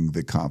winning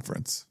the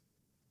conference.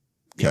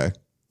 Okay. Yeah.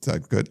 Is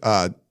that good?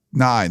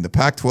 9, the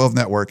Pac-12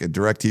 network and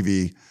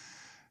DirecTV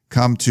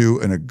come to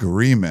an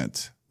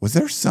agreement. Was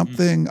there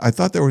something? I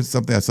thought there was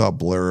something. I saw a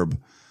blurb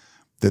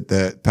that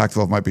the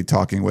Pac-12 might be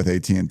talking with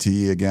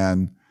AT&T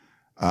again.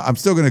 I'm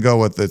still going to go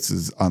with this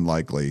is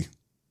unlikely.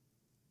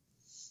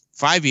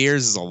 5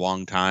 years is a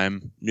long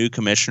time. New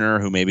commissioner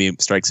who maybe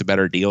strikes a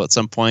better deal at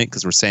some point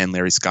because we're saying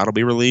Larry Scott will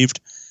be relieved.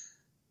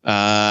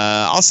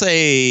 I'll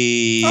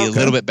say a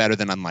little bit better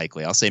than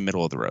unlikely. I'll say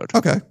middle of the road.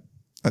 Okay.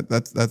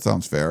 That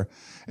sounds fair.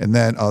 And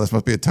then, this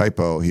must be a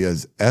typo. He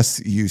has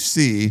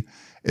SUC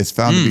is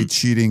found to be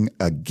cheating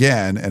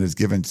again and is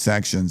given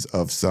sanctions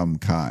of some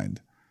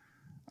kind.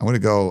 I'm going to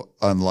go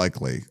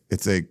unlikely.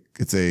 It's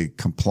a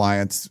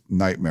compliance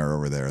nightmare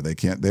over there. They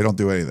don't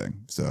do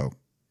anything. So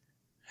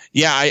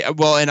Yeah,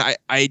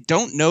 I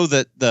don't know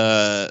that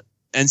the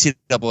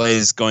NCAA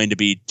is going to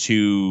be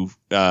too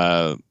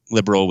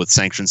liberal with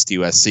sanctions to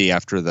USC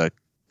after the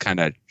kind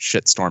of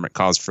shitstorm it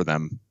caused for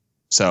them.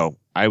 So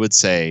I would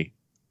say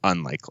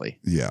unlikely.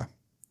 Yeah.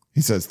 He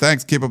says,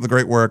 thanks. Keep up the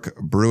great work,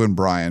 Brew and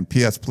Brian.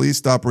 P.S. Please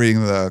stop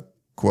reading the,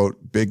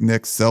 quote, Big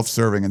Nick's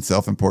self-serving and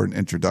self-important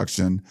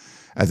introduction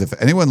as if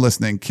anyone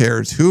listening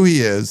cares who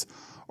he is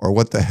or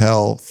what the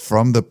hell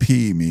from the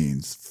P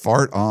means.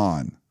 Fart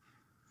on.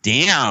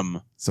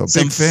 Damn. So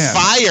big fan.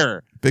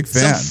 Fire. Big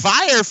fan. Some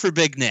fire for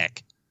Big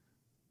Nick.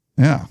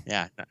 Yeah.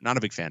 Yeah. Not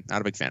a big fan.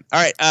 Not a big fan.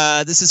 All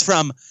right. This is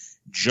from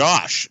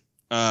Josh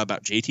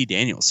about JT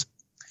Daniels.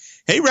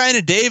 Hey, Ryan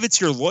and Dave, it's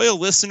your loyal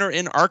listener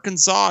in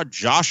Arkansas,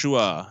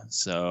 Joshua.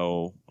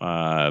 So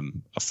a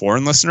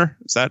foreign listener?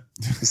 Is that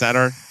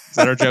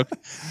our joke?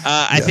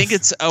 I Yes. think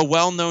it's a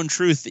well-known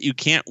truth that you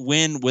can't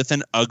win with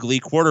an ugly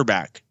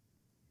quarterback.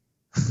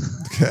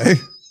 Okay.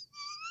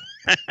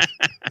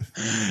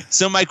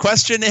 So my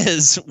question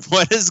is,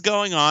 what is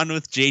going on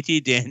with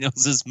JT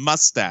Daniels'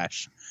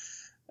 mustache?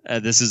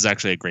 This is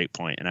actually a great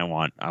point, and I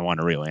want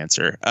a real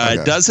answer.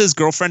 Okay. Does his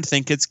girlfriend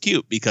think it's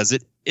cute? Because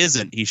it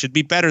isn't. He should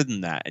be better than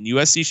that, and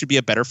USC should be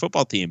a better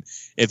football team.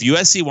 If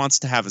USC wants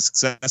to have a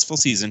successful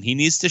season, he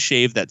needs to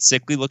shave that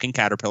sickly-looking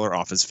caterpillar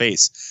off his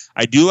face.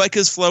 I do like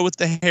his flow with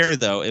the hair,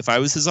 though. If I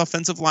was his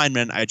offensive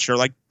lineman, I'd sure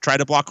try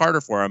to block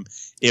harder for him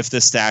if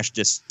the stash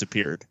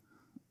disappeared.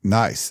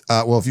 Nice.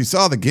 Well, if you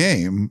saw the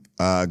game,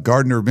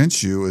 Gardner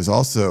Minshew is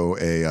also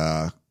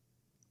a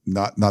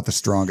not the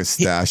strongest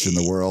stash in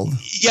the world.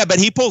 Yeah, but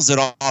he pulls it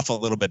off a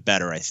little bit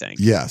better, I think.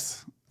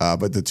 Yes.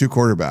 But the two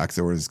quarterbacks,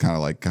 it was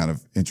kind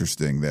of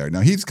interesting there.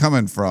 Now he's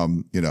coming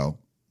from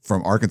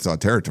Arkansas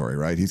territory,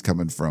 right? He's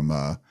coming from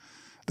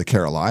the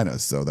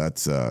Carolinas, so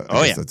that's I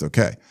guess that's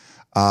okay.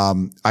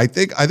 I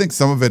think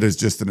some of it is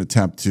just an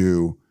attempt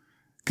to,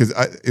 because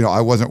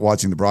I wasn't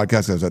watching the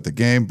broadcast, I was at the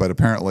game, but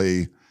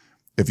apparently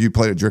if you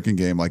played a drinking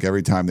game, like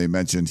every time they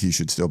mentioned he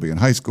should still be in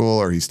high school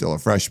or he's still a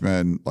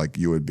freshman, like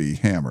you would be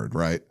hammered,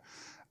 right?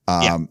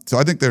 So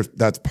I think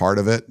that's part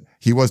of it.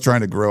 He was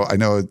trying to grow. I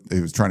know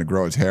he was trying to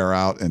grow his hair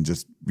out and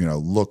just,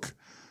 look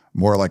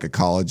more like a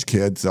college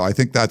kid. So I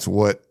think that's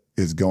what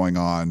is going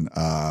on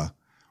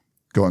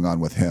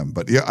with him.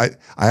 But yeah,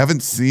 I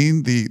haven't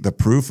seen the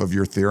proof of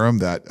your theorem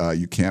that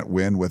you can't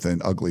win with an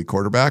ugly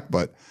quarterback,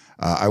 but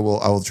I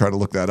will try to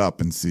look that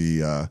up and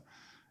see,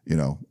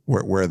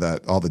 where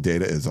that all the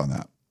data is on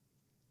that.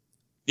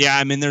 Yeah.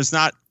 I mean, there's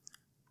not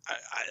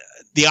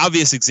the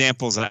obvious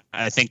examples.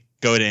 I think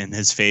go in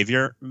his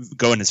favor.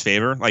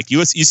 Like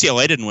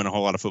UCLA didn't win a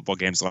whole lot of football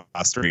games the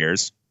last 3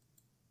 years.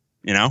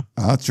 True.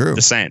 I'm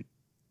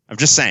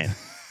just saying.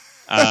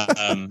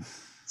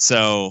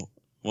 So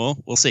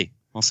we'll see.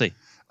 We'll see.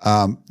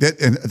 And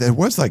there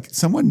was like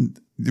someone.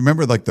 You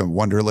remember like the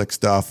Wonderlic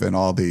stuff and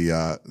all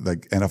the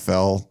like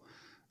NFL.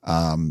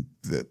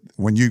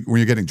 When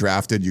you're getting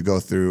drafted, you go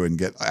through and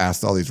get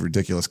asked all these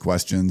ridiculous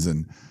questions,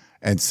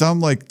 and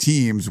some like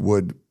teams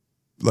would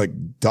like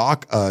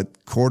dock a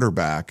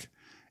quarterback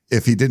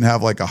if he didn't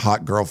have like a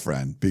hot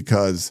girlfriend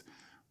because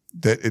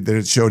that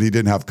it showed he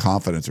didn't have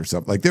confidence or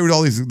something. Like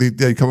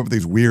they'd come up with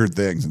these weird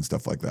things and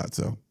stuff like that.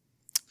 So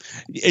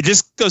it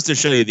just goes to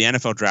show you the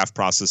NFL draft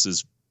process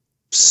is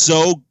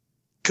so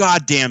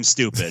goddamn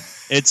stupid.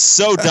 It's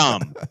so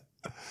dumb.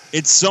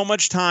 It's so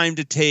much time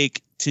to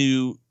take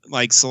to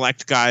like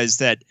select guys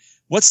that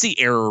what's the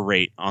error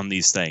rate on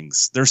these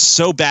things? They're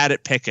so bad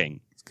at picking.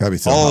 It's gotta be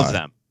so all high. of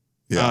them.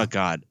 Yeah. Oh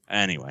God.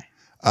 Anyway.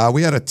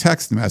 We had a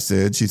text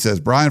message. He says,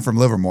 Brian from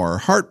Livermore,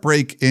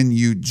 heartbreak in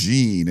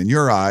Eugene. In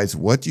your eyes,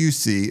 what do you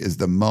see is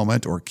the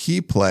moment or key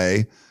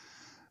play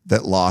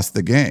that lost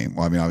the game?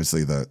 Well, I mean,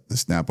 obviously the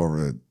snap over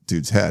the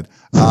dude's head.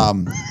 I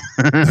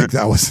think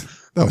that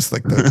was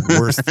like the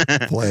worst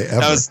play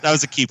ever. That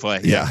was a key play.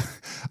 Yeah.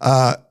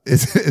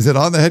 Is it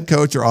on the head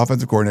coach or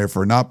offensive coordinator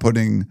for not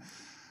putting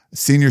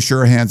senior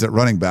sure hands at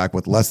running back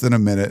with less than a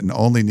minute and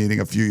only needing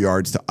a few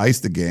yards to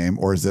ice the game,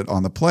 or is it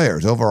on the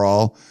players?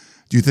 Overall,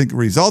 do you think the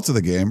results of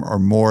the game are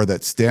more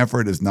that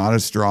Stanford is not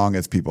as strong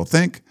as people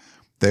think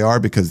they are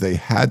because they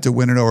had to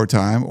win in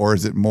overtime, or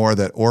is it more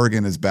that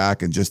Oregon is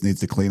back and just needs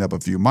to clean up a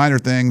few minor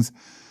things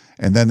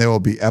and then they will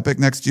be epic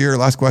next year?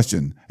 Last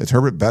question. Is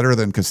Herbert better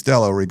than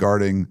Costello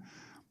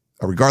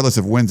regardless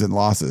of wins and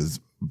losses,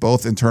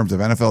 both in terms of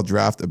NFL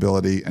draft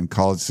ability and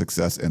college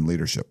success and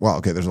leadership? Well,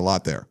 okay, there's a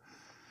lot there.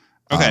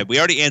 Okay, we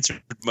already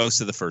answered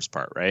most of the first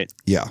part, right?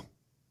 Yeah.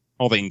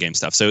 All the in-game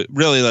stuff. So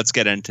really, let's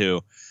get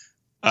into.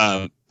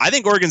 I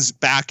think Oregon's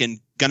back and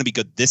going to be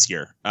good this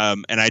year,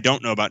 and I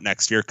don't know about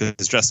next year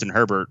because Justin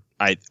Herbert.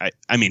 I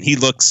mean, he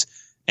looks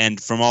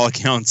and from all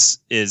accounts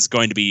is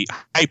going to be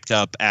hyped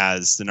up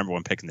as the number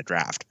one pick in the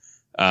draft.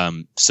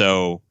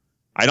 So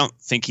I don't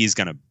think he's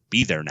going to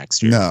be there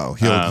next year. No,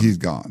 he's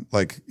gone.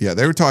 Like, yeah,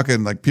 they were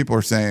talking like people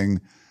are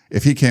saying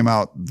if he came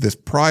out this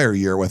prior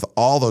year with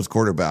all those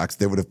quarterbacks,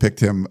 they would have picked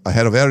him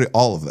ahead of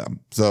all of them.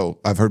 So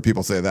I've heard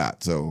people say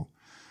that. So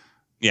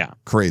yeah,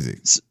 crazy.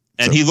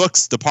 And he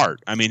looks the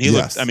part. I mean, he Yes.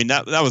 looks. I mean,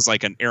 that was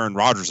like an Aaron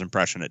Rodgers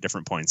impression at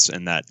different points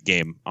in that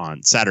game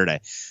on Saturday.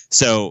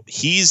 So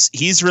he's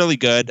really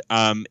good.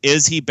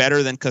 Is he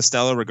better than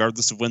Costello,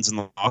 regardless of wins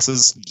and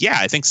losses? Yeah,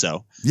 I think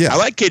so. Yeah. I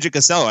like KJ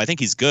Costello. I think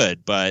he's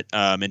good, but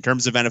in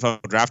terms of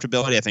NFL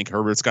draftability, I think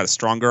Herbert's got a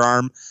stronger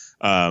arm.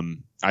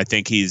 I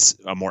think he's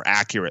a more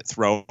accurate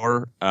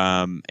thrower,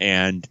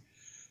 and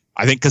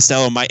I think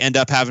Costello might end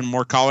up having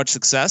more college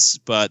success,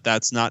 but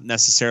that's not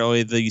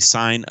necessarily the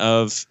sign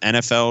of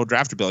NFL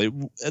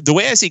draftability. The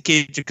way I see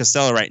KJ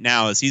Costello right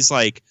now is he's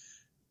like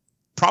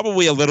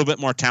probably a little bit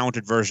more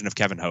talented version of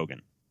Kevin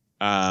Hogan.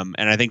 And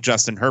I think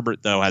Justin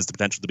Herbert, though, has the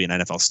potential to be an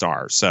NFL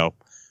star. So,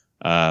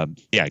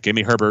 yeah, give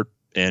me Herbert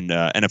in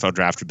NFL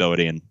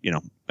draftability. And,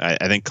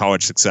 I think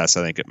college success,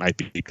 I think it might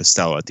be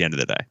Costello at the end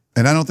of the day.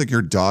 And I don't think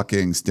you're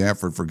docking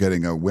Stanford for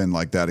getting a win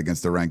like that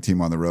against the ranked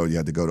team on the road. You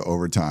had to go to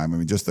overtime. I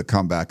mean, just the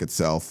comeback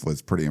itself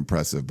was pretty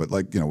impressive. But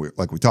like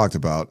we talked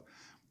about,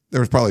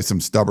 there was probably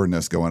some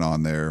stubbornness going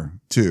on there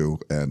too.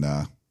 And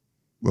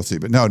we'll see.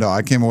 But no,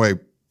 I came away.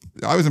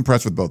 I was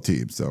impressed with both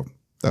teams. So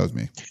that was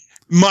me.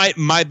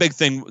 My big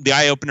thing, the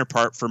eye opener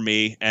part for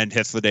me, and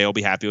Hithloday will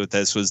be happy with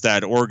this, was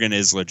that Oregon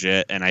is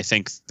legit, and I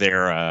think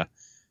their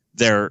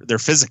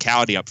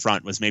physicality up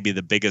front was maybe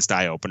the biggest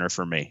eye opener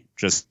for me.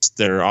 Just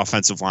their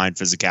offensive line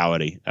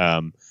physicality.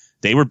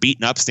 They were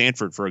beating up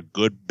Stanford for a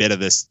good bit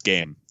of this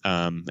game,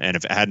 and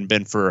if it hadn't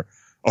been for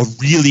a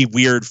really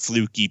weird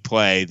fluky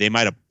play, they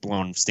might have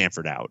blown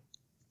Stanford out.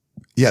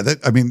 Yeah,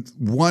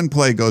 one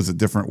play goes a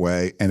different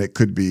way, and it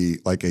could be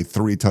like a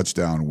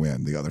 3-touchdown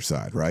win the other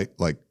side, right?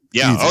 Like,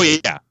 yeah, easy.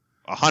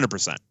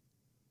 100%.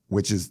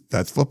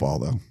 That's football,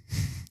 though.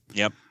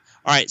 Yep.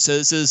 All right, so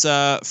this is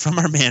from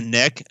our man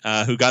Nick,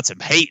 who got some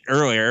hate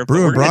earlier, but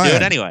Brew we're and going to Brian. do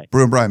it anyway.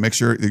 Brew and Brian, make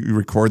sure you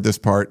record this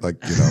part, play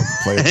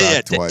it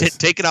back twice.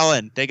 Take it all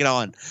in. Take it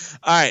all in.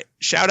 All right,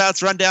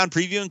 shout-outs, rundown,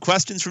 preview, and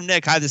questions from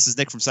Nick. Hi, this is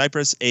Nick from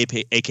Cyprus,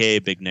 a.k.a.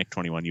 Big Nick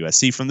 21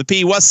 USC from the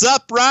P. What's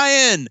up,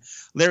 Ryan?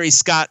 Larry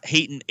Scott,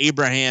 Hayton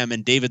Abraham,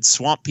 and David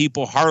Swamp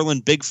People,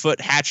 Harlan Bigfoot,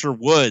 Hatcher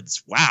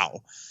Woods.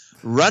 Wow.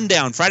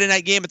 Rundown, Friday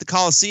night game at the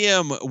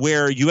Coliseum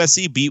where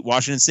USC beat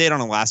Washington State on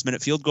a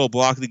last-minute field goal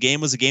block. The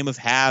game was a game of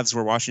halves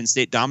where Washington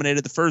State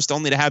dominated the first,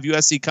 only to have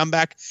USC come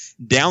back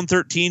down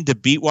 13 to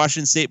beat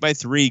Washington State by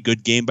 3.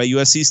 Good game by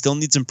USC. Still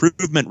needs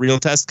improvement. Real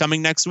test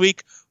coming next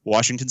week.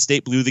 Washington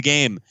State blew the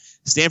game.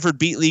 Stanford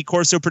beat Lee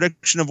Corso.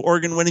 Prediction of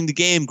Oregon winning the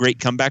game. Great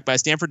comeback by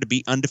Stanford to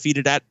be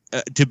undefeated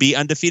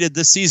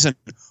this season.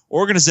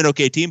 Oregon is an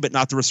okay team, but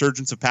not the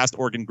resurgence of past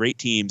Oregon great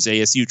teams.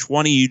 ASU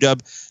 20,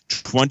 UW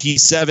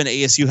 27.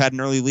 ASU had an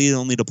early lead,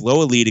 only to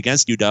blow a lead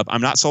against UW.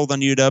 I'm not sold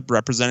on UW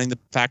representing the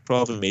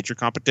Pac-12 in major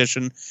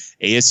competition.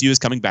 ASU is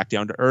coming back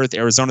down to earth.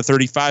 Arizona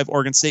 35,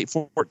 Oregon State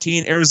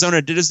 14.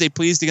 Arizona did as they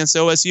pleased against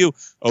OSU.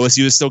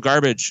 OSU is still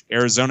garbage.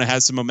 Arizona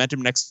has some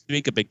momentum next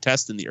week, a big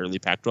test in the early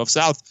Pac-12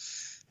 South.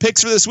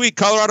 Picks for this week: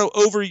 Colorado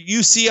over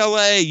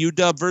UCLA,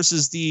 UW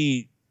versus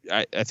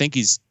I think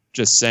he's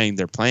just saying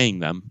they're playing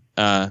them.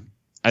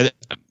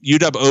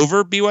 UW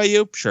over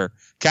BYU, sure.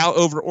 Cal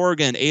over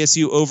Oregon,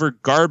 ASU over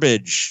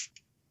garbage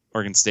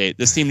Oregon State.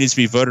 This team needs to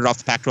be voted off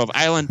the Pac-12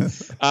 island.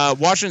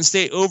 Washington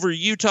State over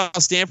Utah,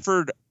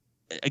 Stanford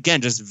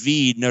again just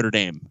V'd Notre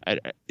Dame.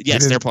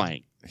 Yes, they're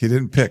playing. He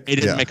didn't pick. He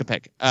didn't make a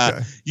pick.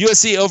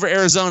 USC over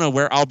Arizona,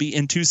 where I'll be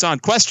in Tucson.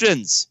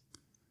 Questions.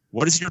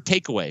 What is your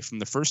takeaway from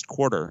the first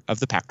quarter of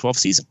the Pac-12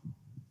 season?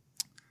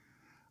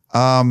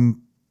 I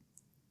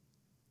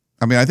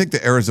think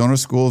the Arizona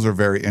schools are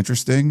very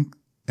interesting,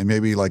 and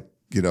maybe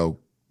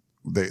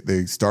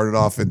they started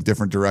off in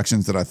different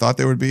directions that I thought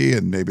they would be,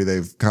 and maybe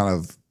they've kind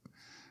of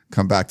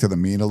come back to the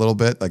mean a little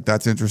bit. Like,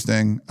 that's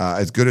interesting.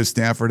 As good as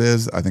Stanford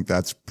is, I think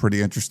that's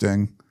pretty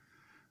interesting.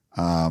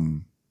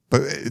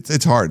 But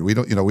it's hard. We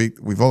don't, we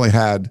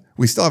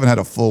still haven't had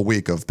a full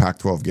week of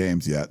Pac-12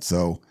 games yet,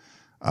 so.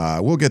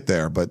 We'll get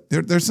there, but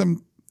there's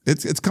some.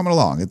 It's coming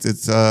along.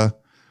 It's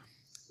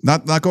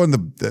not going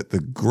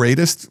the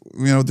greatest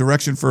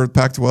direction for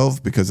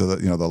Pac-12 because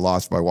of the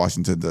loss by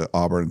Washington to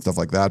Auburn and stuff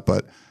like that.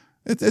 But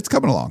it's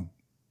coming along.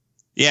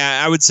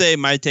 Yeah, I would say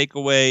my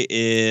takeaway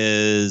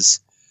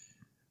is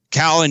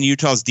Cal and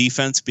Utah's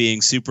defense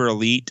being super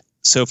elite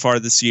so far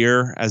this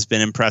year has been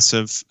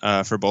impressive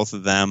for both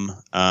of them.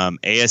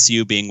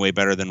 ASU being way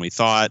better than we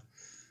thought.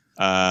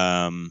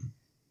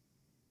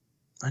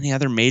 Any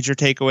other major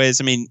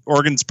takeaways? I mean,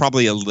 Oregon's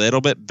probably a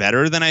little bit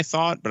better than I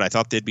thought, but I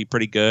thought they'd be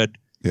pretty good.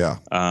 Yeah.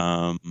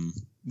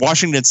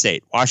 Washington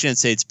State. Washington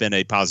State's been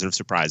a positive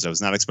surprise. I was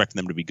not expecting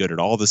them to be good at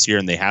all this year,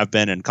 and they have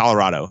been, and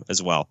Colorado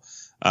as well,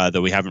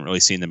 though we haven't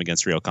really seen them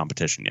against real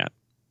competition yet.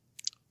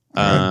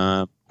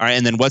 All right,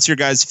 and then what's your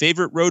guys'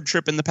 favorite road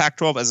trip in the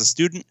Pac-12 as a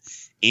student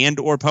and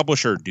or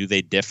publisher? Do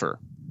they differ?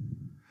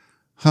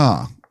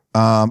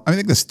 I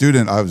think the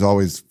student, I was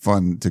always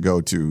fun to go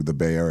to the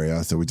Bay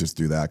Area, so we just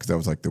do that because that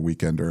was like the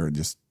weekender, and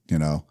just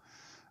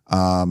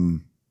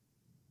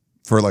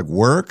for like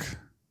work.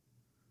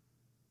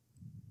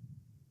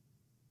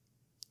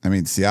 I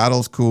mean,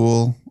 Seattle's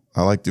cool.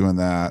 I like doing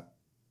that.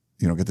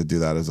 You don't get to do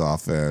that as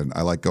often.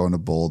 I like going to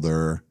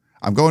Boulder.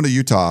 I'm going to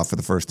Utah for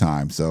the first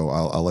time, so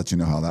I'll let you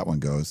know how that one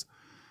goes.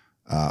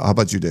 How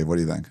about you, Dave? What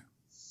do you think?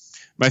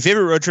 My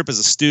favorite road trip as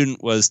a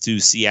student was to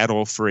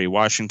Seattle for a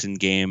Washington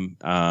game,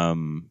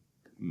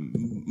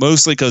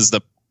 mostly because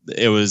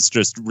it was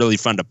just really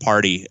fun to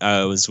party.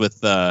 It was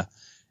with and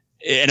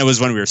it was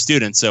when we were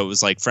students, so it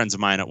was like friends of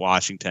mine at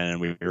Washington, and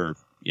we were,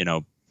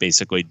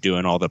 basically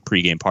doing all the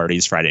pregame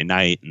parties Friday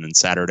night, and then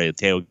Saturday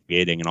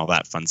tailgating and all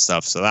that fun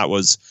stuff. So that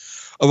was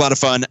a lot of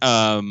fun.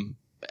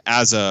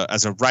 As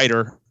a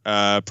writer,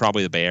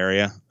 probably the Bay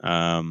Area.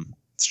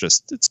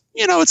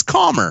 It's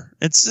calmer.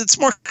 It's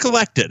more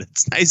collected.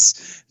 It's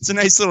nice. It's a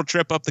nice little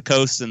trip up the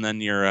coast, and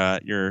then you're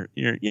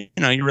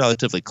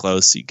relatively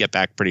close. You get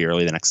back pretty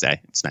early the next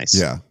day. It's nice.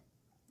 Yeah.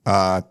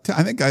 I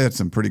think I had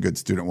some pretty good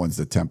student ones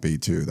to Tempe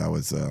too. That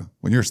was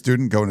when you're a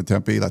student going to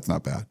Tempe, that's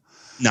not bad.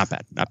 Not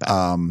bad.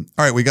 All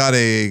right, we got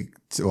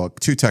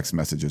two text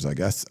messages, I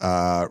guess.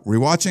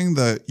 Rewatching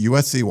the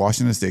USC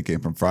Washington State game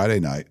from Friday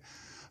night.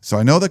 So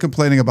I know that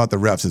complaining about the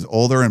refs is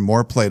older and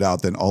more played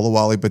out than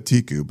Olawale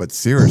Batiku, but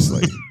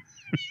seriously,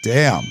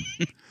 damn,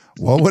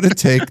 what would it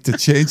take to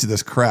change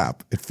this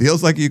crap? It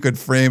feels like you could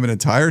frame an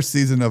entire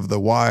season of The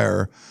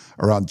Wire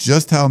around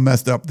just how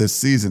messed up this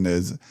season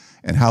is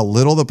and how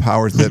little the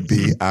powers that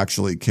be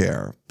actually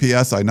care.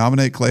 P.S. I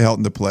nominate Clay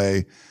Helton to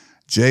play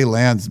Jay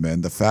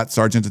Landsman, the fat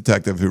sergeant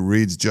detective who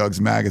reads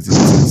Jugs magazines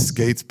and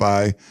skates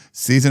by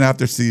season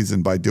after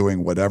season by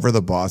doing whatever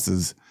the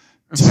bosses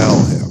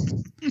tell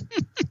him.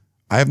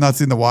 I have not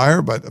seen The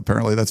Wire, but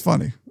apparently that's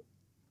funny.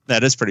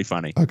 That is pretty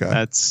funny. Okay.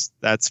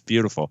 That's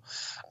beautiful.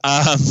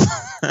 I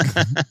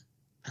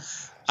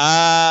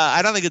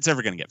don't think it's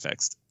ever going to get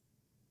fixed.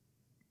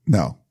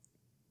 No.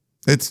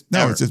 It's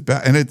just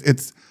bad. And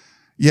it's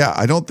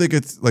I don't think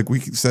it's like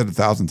we said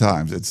 1,000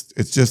 times.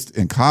 It's just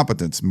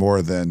incompetence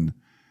more than,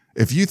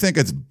 if you think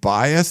it's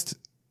biased,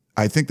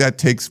 I think that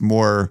takes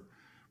more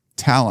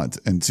talent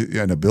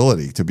and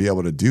ability to be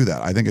able to do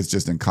that. I think it's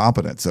just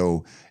incompetent.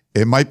 So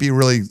it might be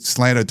really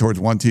slanted towards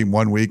one team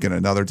one week and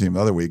another team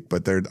the other week,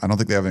 but I don't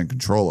think they have any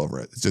control over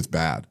it. It's just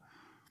bad.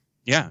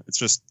 Yeah, it's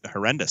just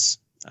horrendous.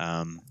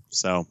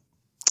 So,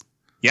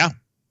 yeah,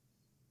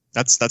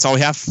 that's all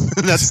we have.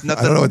 That's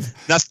nothing.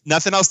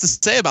 Nothing else to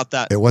say about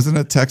that. It wasn't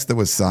a text that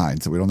was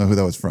signed, so we don't know who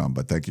that was from.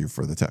 But thank you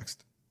for the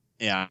text.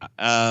 Yeah.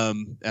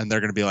 And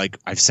they're going to be like,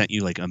 I've sent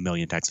you like a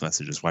million text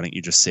messages. Why don't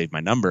you just save my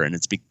number? And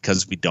it's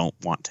because we don't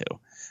want to.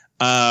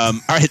 All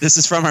right. This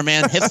is from our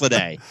man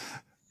Hifliday.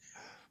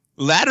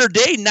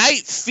 Latter-day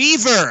Night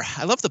Fever.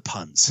 I love the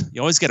puns.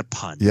 You always get a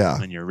pun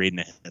when you're reading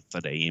a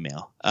Hifliday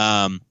email.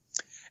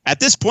 At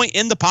this point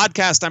in the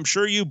podcast, I'm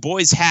sure you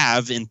boys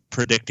have, in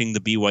predicting the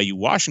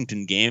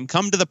BYU-Washington game,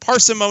 come to the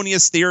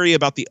parsimonious theory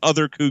about the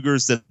other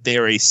Cougars that they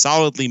are a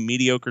solidly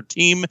mediocre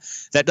team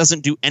that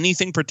doesn't do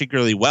anything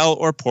particularly well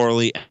or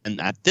poorly, and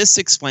that this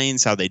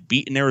explains how they'd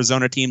beat an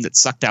Arizona team that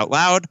sucked out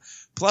loud,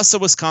 plus a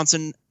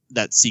Wisconsin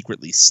that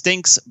secretly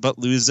stinks but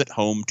loses at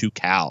home to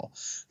Cal.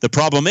 The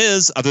problem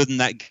is, other than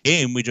that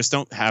game, we just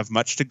don't have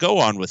much to go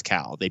on with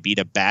Cal. They beat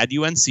a bad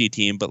UNC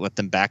team but let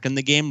them back in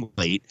the game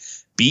late,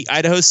 beat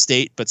Idaho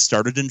State, but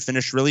started and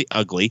finished really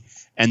ugly,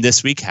 and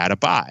this week had a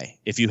bye.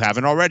 If you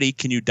haven't already,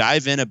 can you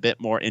dive in a bit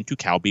more into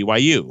Cal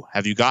BYU?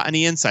 Have you got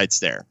any insights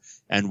there?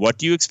 And what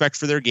do you expect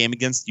for their game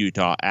against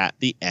Utah at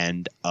the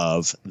end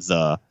of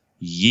the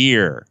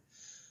year?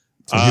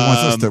 So he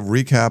wants us to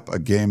recap a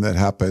game that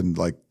happened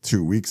like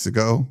 2 weeks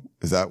ago.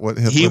 Is that what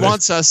he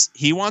wants us?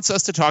 He wants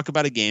us to talk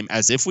about a game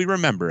as if we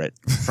remember it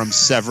from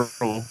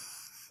several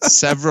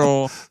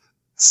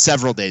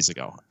days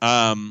ago.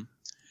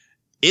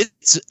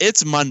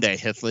 It's Monday,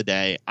 Hitler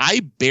Day. I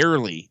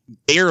barely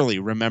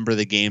remember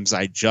the games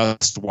I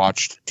just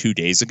watched 2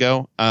 days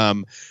ago.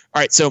 All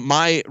right, so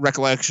my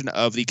recollection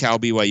of the Cal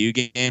BYU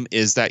game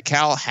is that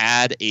Cal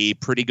had a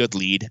pretty good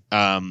lead.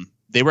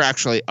 They were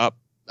actually up.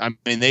 I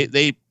mean,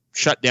 they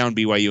shut down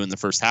BYU in the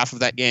first half of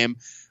that game,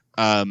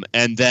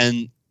 and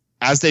then,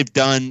 as they've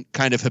done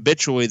kind of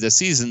habitually this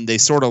season, they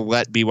sort of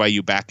let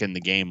BYU back in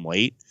the game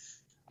late.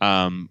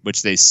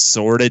 Which they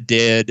sort of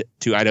did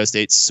to Idaho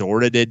State,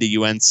 sort of did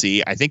to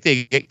UNC. I think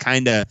they get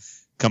kind of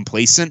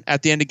complacent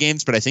at the end of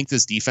games, but I think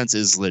this defense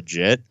is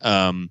legit.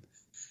 And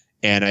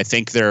I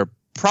think they're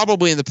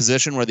probably in the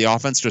position where the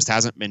offense just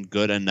hasn't been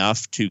good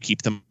enough to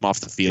keep them off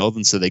the field,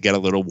 and so they get a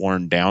little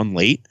worn down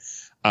late.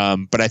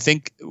 But I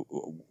think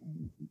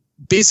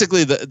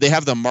basically they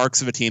have the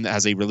marks of a team that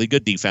has a really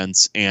good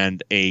defense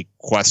and a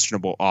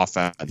questionable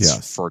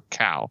offense for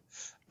Cal.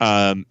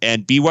 And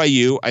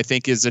BYU, I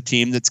think, is a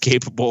team that's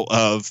capable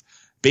of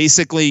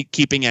basically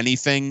keeping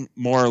anything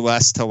more or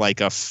less to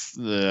like a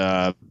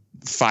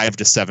 5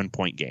 to 7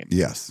 point game.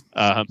 Yes.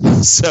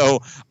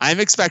 So I'm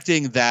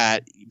expecting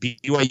that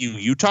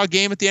BYU Utah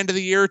game at the end of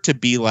the year to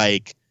be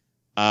like,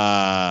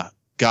 I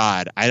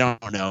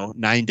don't know,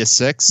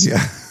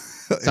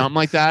 9-6, something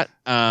like that.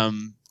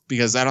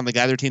 Because I don't think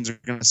either teams are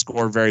going to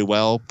score very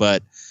well,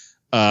 but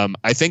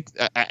I think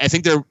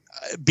they're.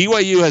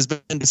 BYU has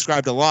been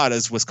described a lot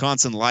as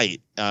Wisconsin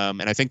light,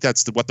 and I think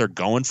that's what they're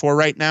going for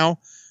right now.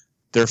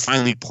 They're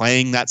finally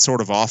playing that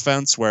sort of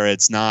offense where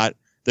it's not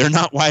They're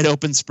not wide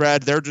open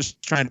spread. They're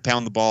just trying to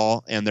pound the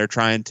ball, and they're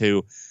trying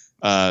to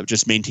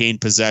just maintain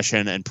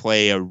possession and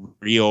play a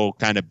real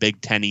kind of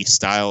Big Ten-y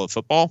style of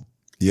football.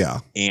 Yeah.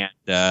 And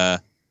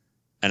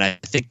I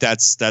think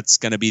that's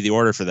going to be the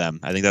order for them.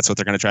 I think that's what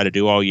they're going to try to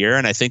do all year.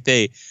 And I think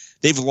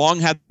they've long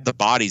had the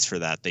bodies for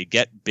that. They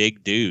get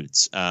big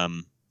dudes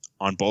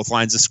on both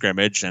lines of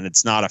scrimmage, and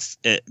it's not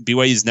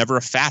BYU's never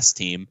a fast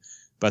team,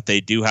 but they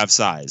do have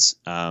size.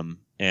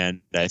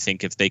 And I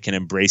think if they can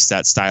embrace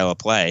that style of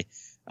play,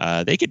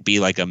 they could be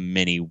like a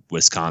mini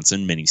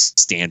Wisconsin, mini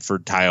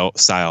Stanford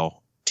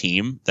style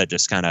team that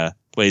just kind of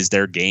plays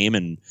their game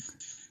and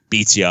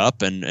beats you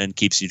up and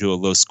keeps you to a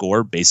low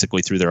score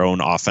basically through their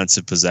own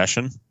offensive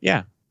possession.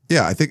 Yeah.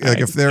 Yeah, I think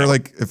if they're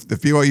like if the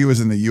BYU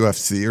is in the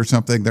UFC or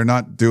something, they're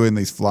not doing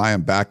these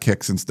flying back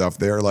kicks and stuff.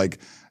 They're like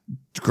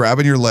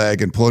grabbing your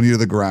leg and pulling you to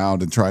the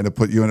ground and trying to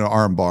put you in an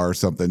arm bar or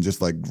something,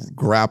 just like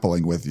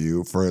grappling with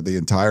you for the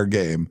entire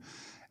game.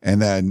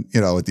 And then,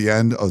 at the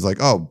end, I was like,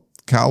 oh,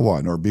 Cal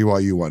won or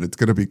BYU won. It's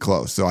going to be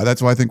close. So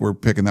that's why I think we're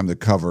picking them to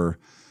cover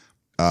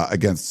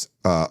against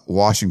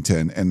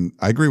Washington. And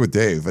I agree with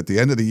Dave. At the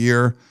end of the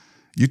year,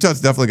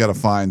 Utah's definitely got to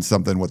find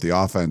something with the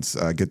offense,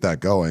 get that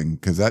going,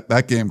 because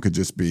that game could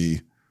just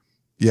be,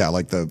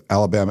 like the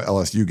Alabama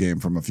LSU game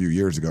from a few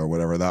years ago or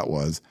whatever that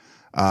was.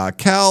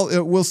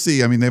 Cal, we'll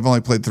see. I mean, they've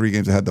only played 3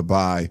 games ahead to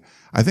bye.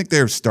 I think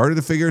they've started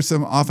to figure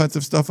some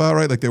offensive stuff out,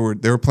 right? Like they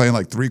were playing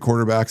like 3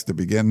 quarterbacks to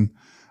begin.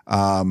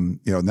 Now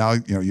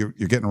you're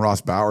getting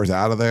Ross Bowers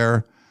out of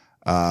there.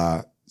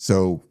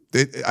 So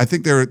I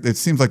think it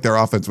seems like their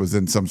offense was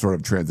in some sort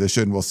of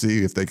transition. We'll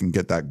see if they can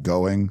get that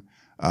going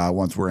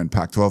once we're in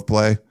Pac-12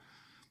 play.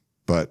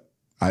 But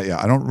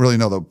I don't really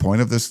know the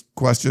point of this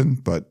question,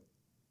 but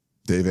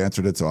Dave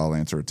answered it, so I'll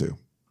answer it too.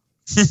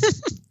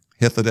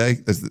 Hit the day.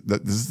 This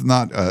is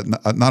not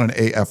an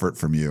A effort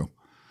from you.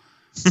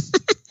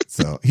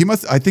 So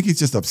I think he's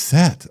just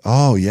upset.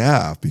 Oh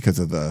yeah, because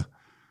of the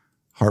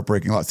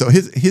heartbreaking loss. So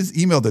his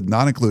email did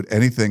not include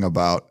anything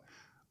about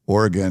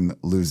Oregon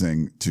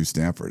losing to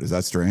Stanford. Is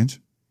that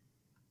strange?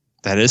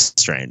 That is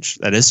strange.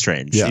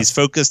 Yeah. He's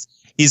focused.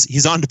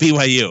 He's on to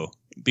BYU.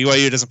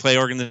 BYU doesn't play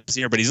Oregon this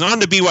year, but he's on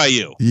to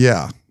BYU.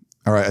 Yeah.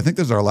 All right. I think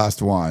this is our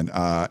last one.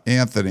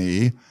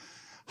 Anthony.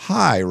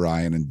 Hi,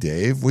 Ryan and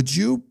Dave. Would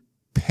you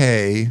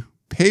pay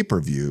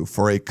pay-per-view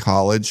for a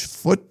college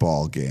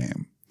football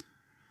game?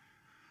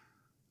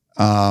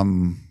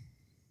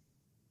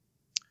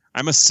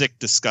 I'm a sick,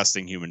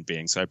 disgusting human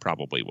being, so I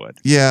probably would.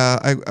 Yeah,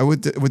 it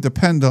would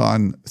depend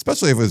on,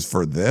 especially if it was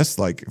for this,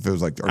 like if it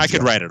was like I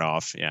could write it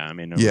off. Yeah, I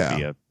mean,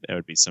 it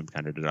would be some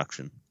kind of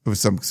deduction. It was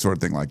some sort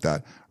of thing like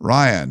that.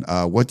 Ryan,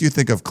 what do you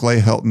think of Clay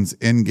Helton's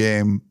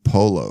in-game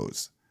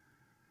polos?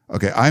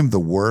 Okay, I'm the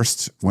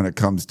worst when it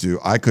comes to,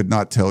 I could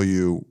not tell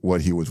you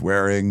what he was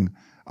wearing.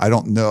 I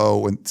don't know.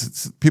 When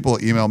people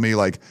email me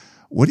like,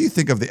 what do you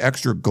think of the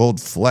extra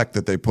gold fleck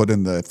that they put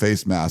in the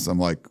face mask? I'm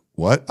like,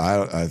 what?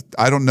 I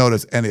don't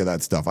notice any of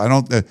that stuff.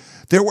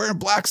 They're wearing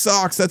black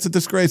socks. That's a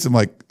disgrace. I'm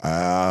like,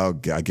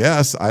 I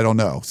guess. I don't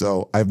know.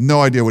 So I have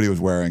no idea what he was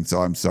wearing.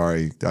 So I'm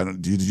sorry.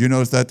 Did you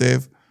notice that,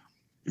 Dave?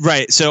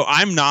 Right. So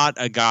I'm not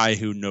a guy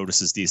who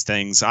notices these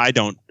things. I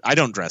don't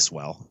dress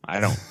well.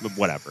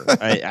 Whatever.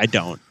 I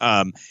don't.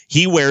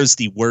 He wears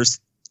the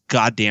worst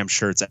goddamn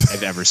shirts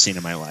I've ever seen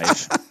in my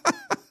life.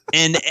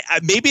 And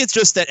maybe it's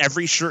just that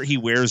every shirt he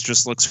wears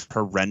just looks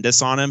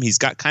horrendous on him. He's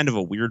got kind of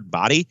a weird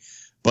body,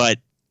 but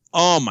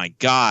oh my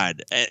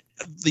God,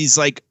 these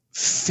like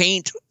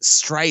faint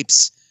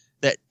stripes,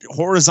 that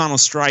horizontal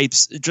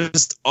stripes,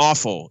 just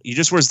awful. He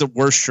just wears the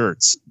worst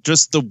shirts,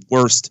 just the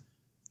worst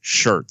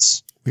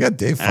shirts. We got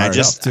Dave fired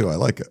up too. I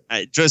like it.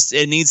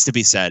 It needs to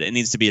be said. It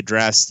needs to be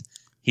addressed.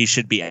 He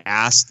should be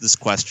asked this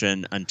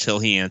question until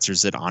he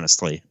answers it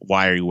honestly.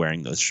 Why are you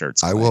wearing those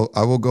shirts? I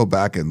will go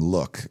back and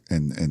look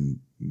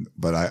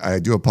but I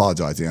do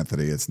apologize,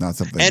 Anthony. It's not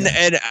something. And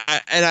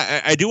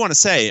I do want to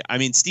say, I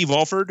mean, Steve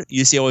Alford,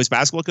 UCLA's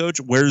basketball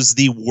coach, wears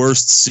the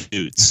worst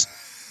suits,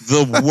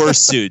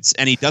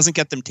 and he doesn't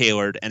get them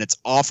tailored, and it's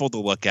awful to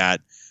look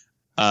at.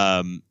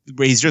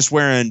 He's just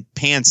wearing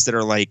pants that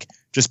are like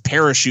just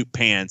parachute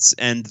pants,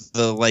 and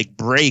the like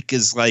break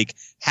is like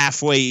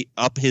halfway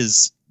up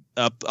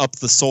up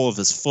the sole of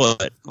his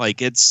foot.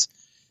 Like it's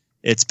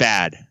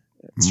bad.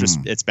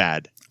 It's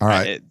bad. All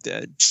right.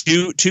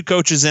 Two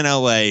coaches in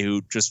LA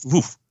who just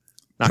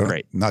not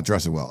great. Not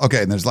dressing well.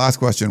 Okay, and his last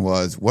question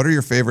was, what are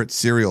your favorite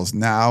cereals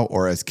now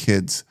or as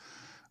kids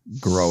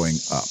growing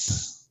up?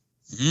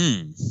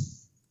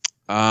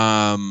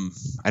 I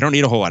don't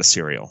eat a whole lot of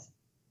cereal.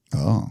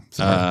 Oh,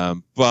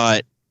 sorry.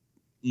 But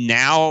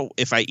now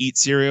if I eat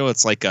cereal,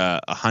 it's like a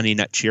Honey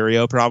Nut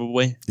Cheerio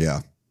probably.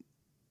 Yeah.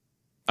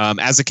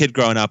 As a kid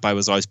growing up, I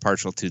was always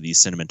partial to the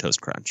Cinnamon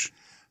Toast Crunch.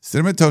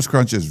 Cinnamon Toast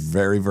Crunch is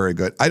very, very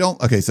good.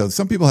 So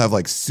some people have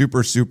like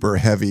super, super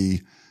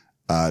heavy,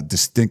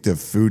 distinctive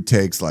food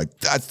takes. Like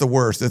that's the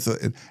worst.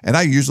 And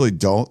I usually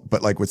don't,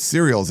 but like with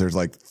cereals, there's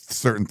like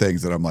certain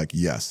things that I'm like,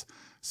 yes.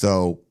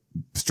 So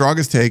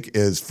strongest take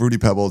is Fruity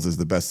Pebbles is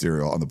the best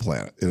cereal on the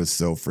planet. It is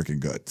so freaking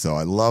good. So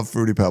I love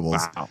Fruity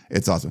Pebbles. Wow.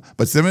 It's awesome.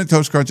 But Cinnamon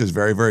Toast Crunch is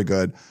very, very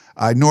good.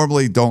 I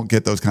normally don't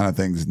get those kind of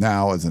things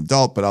now as an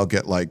adult, but I'll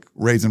get like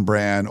Raisin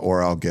Bran,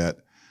 or I'll get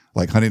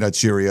like Honey Nut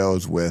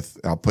Cheerios with,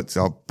 I'll put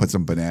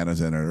some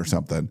bananas in it or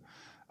something.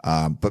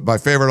 But my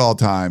favorite all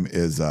time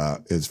is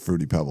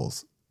Fruity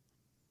Pebbles.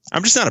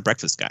 I'm just not a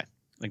breakfast guy.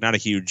 Like, not a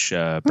huge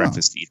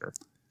breakfast eater.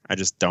 I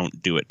just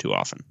don't do it too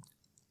often.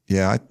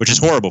 Yeah. Which is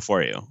horrible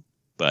for you.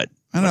 But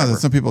I don't know. whatever.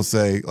 Some people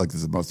say like this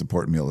is the most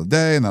important meal of the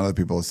day, and other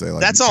people say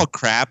like That's all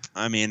crap.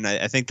 I mean,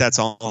 I think that's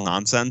all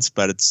nonsense,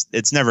 but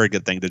it's never a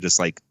good thing to just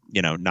like,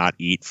 not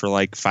eat for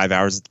like 5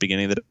 hours at the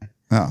beginning of the day.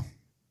 Oh,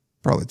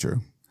 probably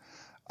true.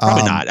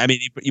 Probably not. I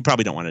mean, you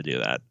probably don't want to do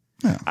that.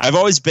 Yeah. I've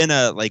always been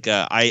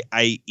I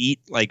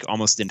eat like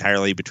almost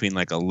entirely between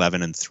like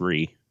 11 and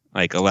 3,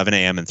 like 11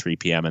 a.m. and 3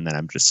 p.m. And then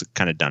I'm just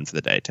kind of done for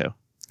the day too.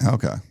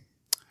 Okay.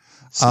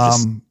 So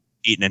just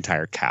eat an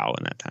entire cow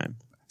in that time.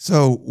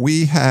 So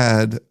we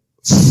had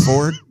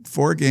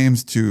four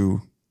games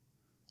to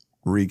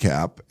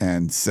recap,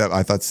 and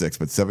I thought 6,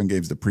 but 7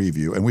 games to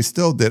preview, and we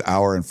still did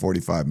hour and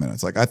 45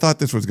 minutes. Like I thought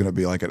this was going to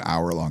be like an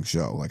hour long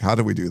show. Like how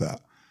did we do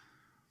that?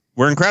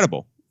 We're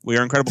incredible. We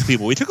are incredible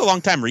people. We took a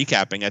long time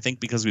recapping, I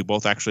think, because we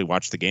both actually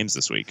watched the games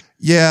this week.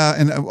 Yeah,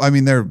 and I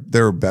mean there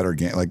were better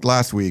games. Like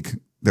last week,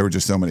 there were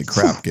just so many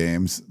crap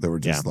games. There were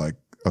just like,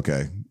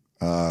 okay,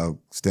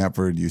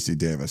 Stanford, UC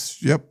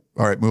Davis. Yep.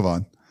 All right, move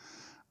on.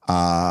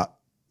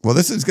 Well,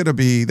 this is going to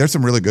be. There's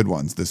some really good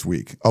ones this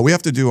week. Oh, we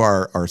have to do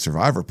our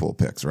survivor pool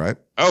picks, right?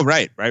 Oh,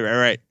 right.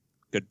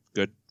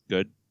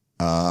 Good.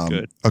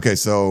 Okay,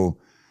 so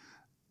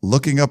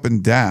looking up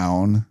and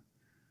down.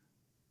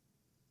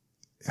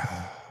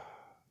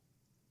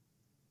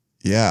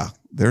 Yeah,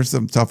 there's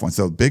some tough ones.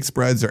 So big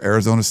spreads are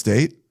Arizona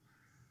State,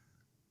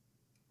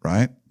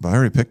 right? But I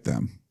already picked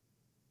them.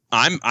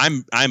 I'm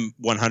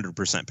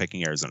 100%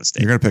 picking Arizona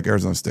State. You're going to pick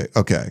Arizona State.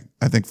 Okay.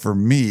 I think for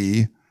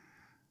me,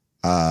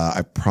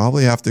 I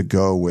probably have to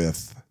go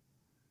with,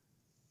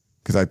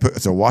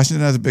 because so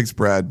Washington has a big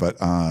spread,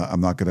 but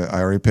I'm not going to,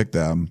 I already picked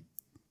them.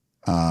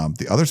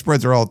 The other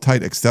spreads are all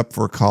tight except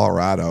for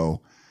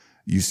Colorado,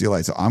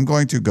 UCLA. So I'm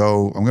going to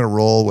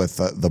roll with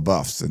the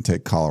Buffs and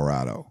take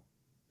Colorado.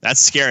 That's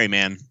scary,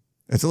 man.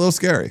 It's a little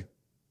scary.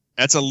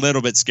 That's a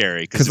little bit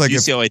scary because like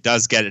UCLA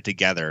does get it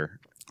together.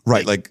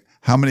 Right. Like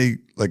how many,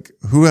 like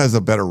who has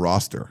a better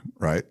roster,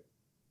 right?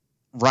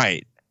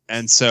 Right.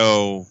 And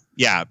so,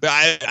 yeah, but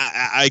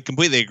I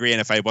completely agree. And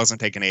if I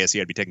wasn't taking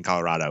ASU, I'd be taking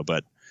Colorado,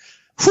 but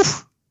whew.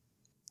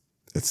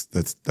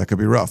 That could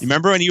be rough. You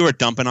remember when you were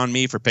dumping on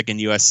me for picking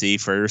USC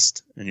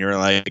first and you were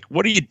like,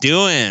 what are you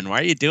doing?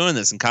 Why are you doing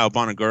this? And Kyle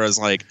Bonagura's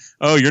like,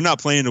 oh, you're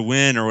not playing to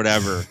win or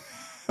whatever.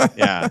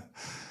 Yeah.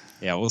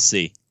 Yeah, we'll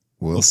see.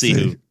 We'll see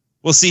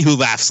who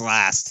laughs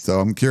last.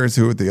 So I'm curious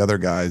who the other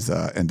guys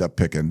end up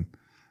picking.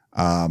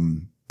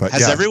 But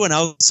has everyone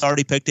else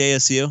already picked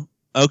ASU?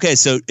 Okay,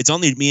 so it's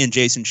only me and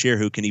Jason Shear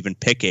who can even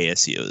pick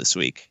ASU this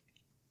week.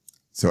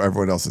 So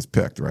everyone else is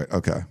picked, right?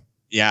 Okay.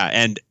 Yeah,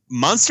 and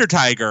Monster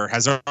Tiger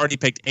has already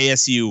picked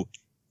ASU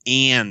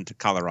and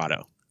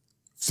Colorado.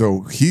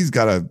 So he's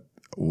got a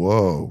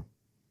whoa.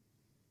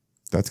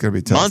 That's gonna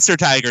be tough. Monster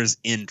Tiger's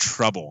in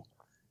trouble.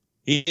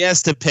 He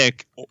has to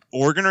pick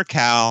Oregon or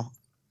Cal,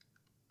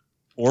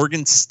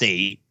 Oregon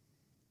State.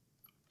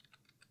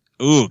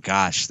 Ooh,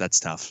 gosh,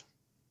 that's tough.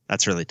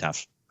 That's really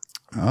tough.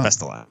 Oh.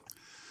 Best of luck.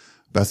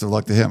 Best of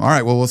luck to him. All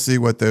right, well, we'll see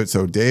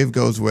so Dave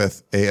goes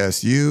with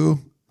ASU.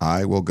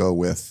 I will go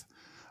with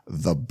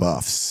the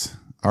Buffs.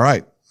 All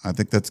right, I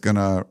think that's going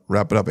to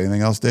wrap it up.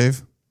 Anything else,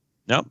 Dave?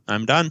 Nope,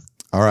 I'm done.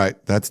 All right,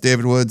 that's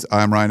David Woods.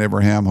 I'm Ryan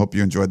Abraham. Hope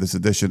you enjoyed this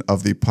edition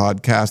of the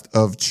Podcast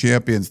of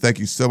Champions. Thank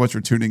you so much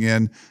for tuning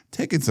in,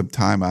 taking some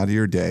time out of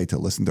your day to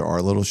listen to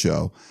our little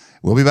show.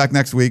 We'll be back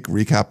next week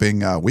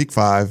recapping Week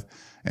 5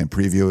 and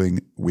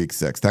previewing Week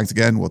 6. Thanks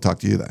again. We'll talk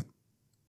to you then.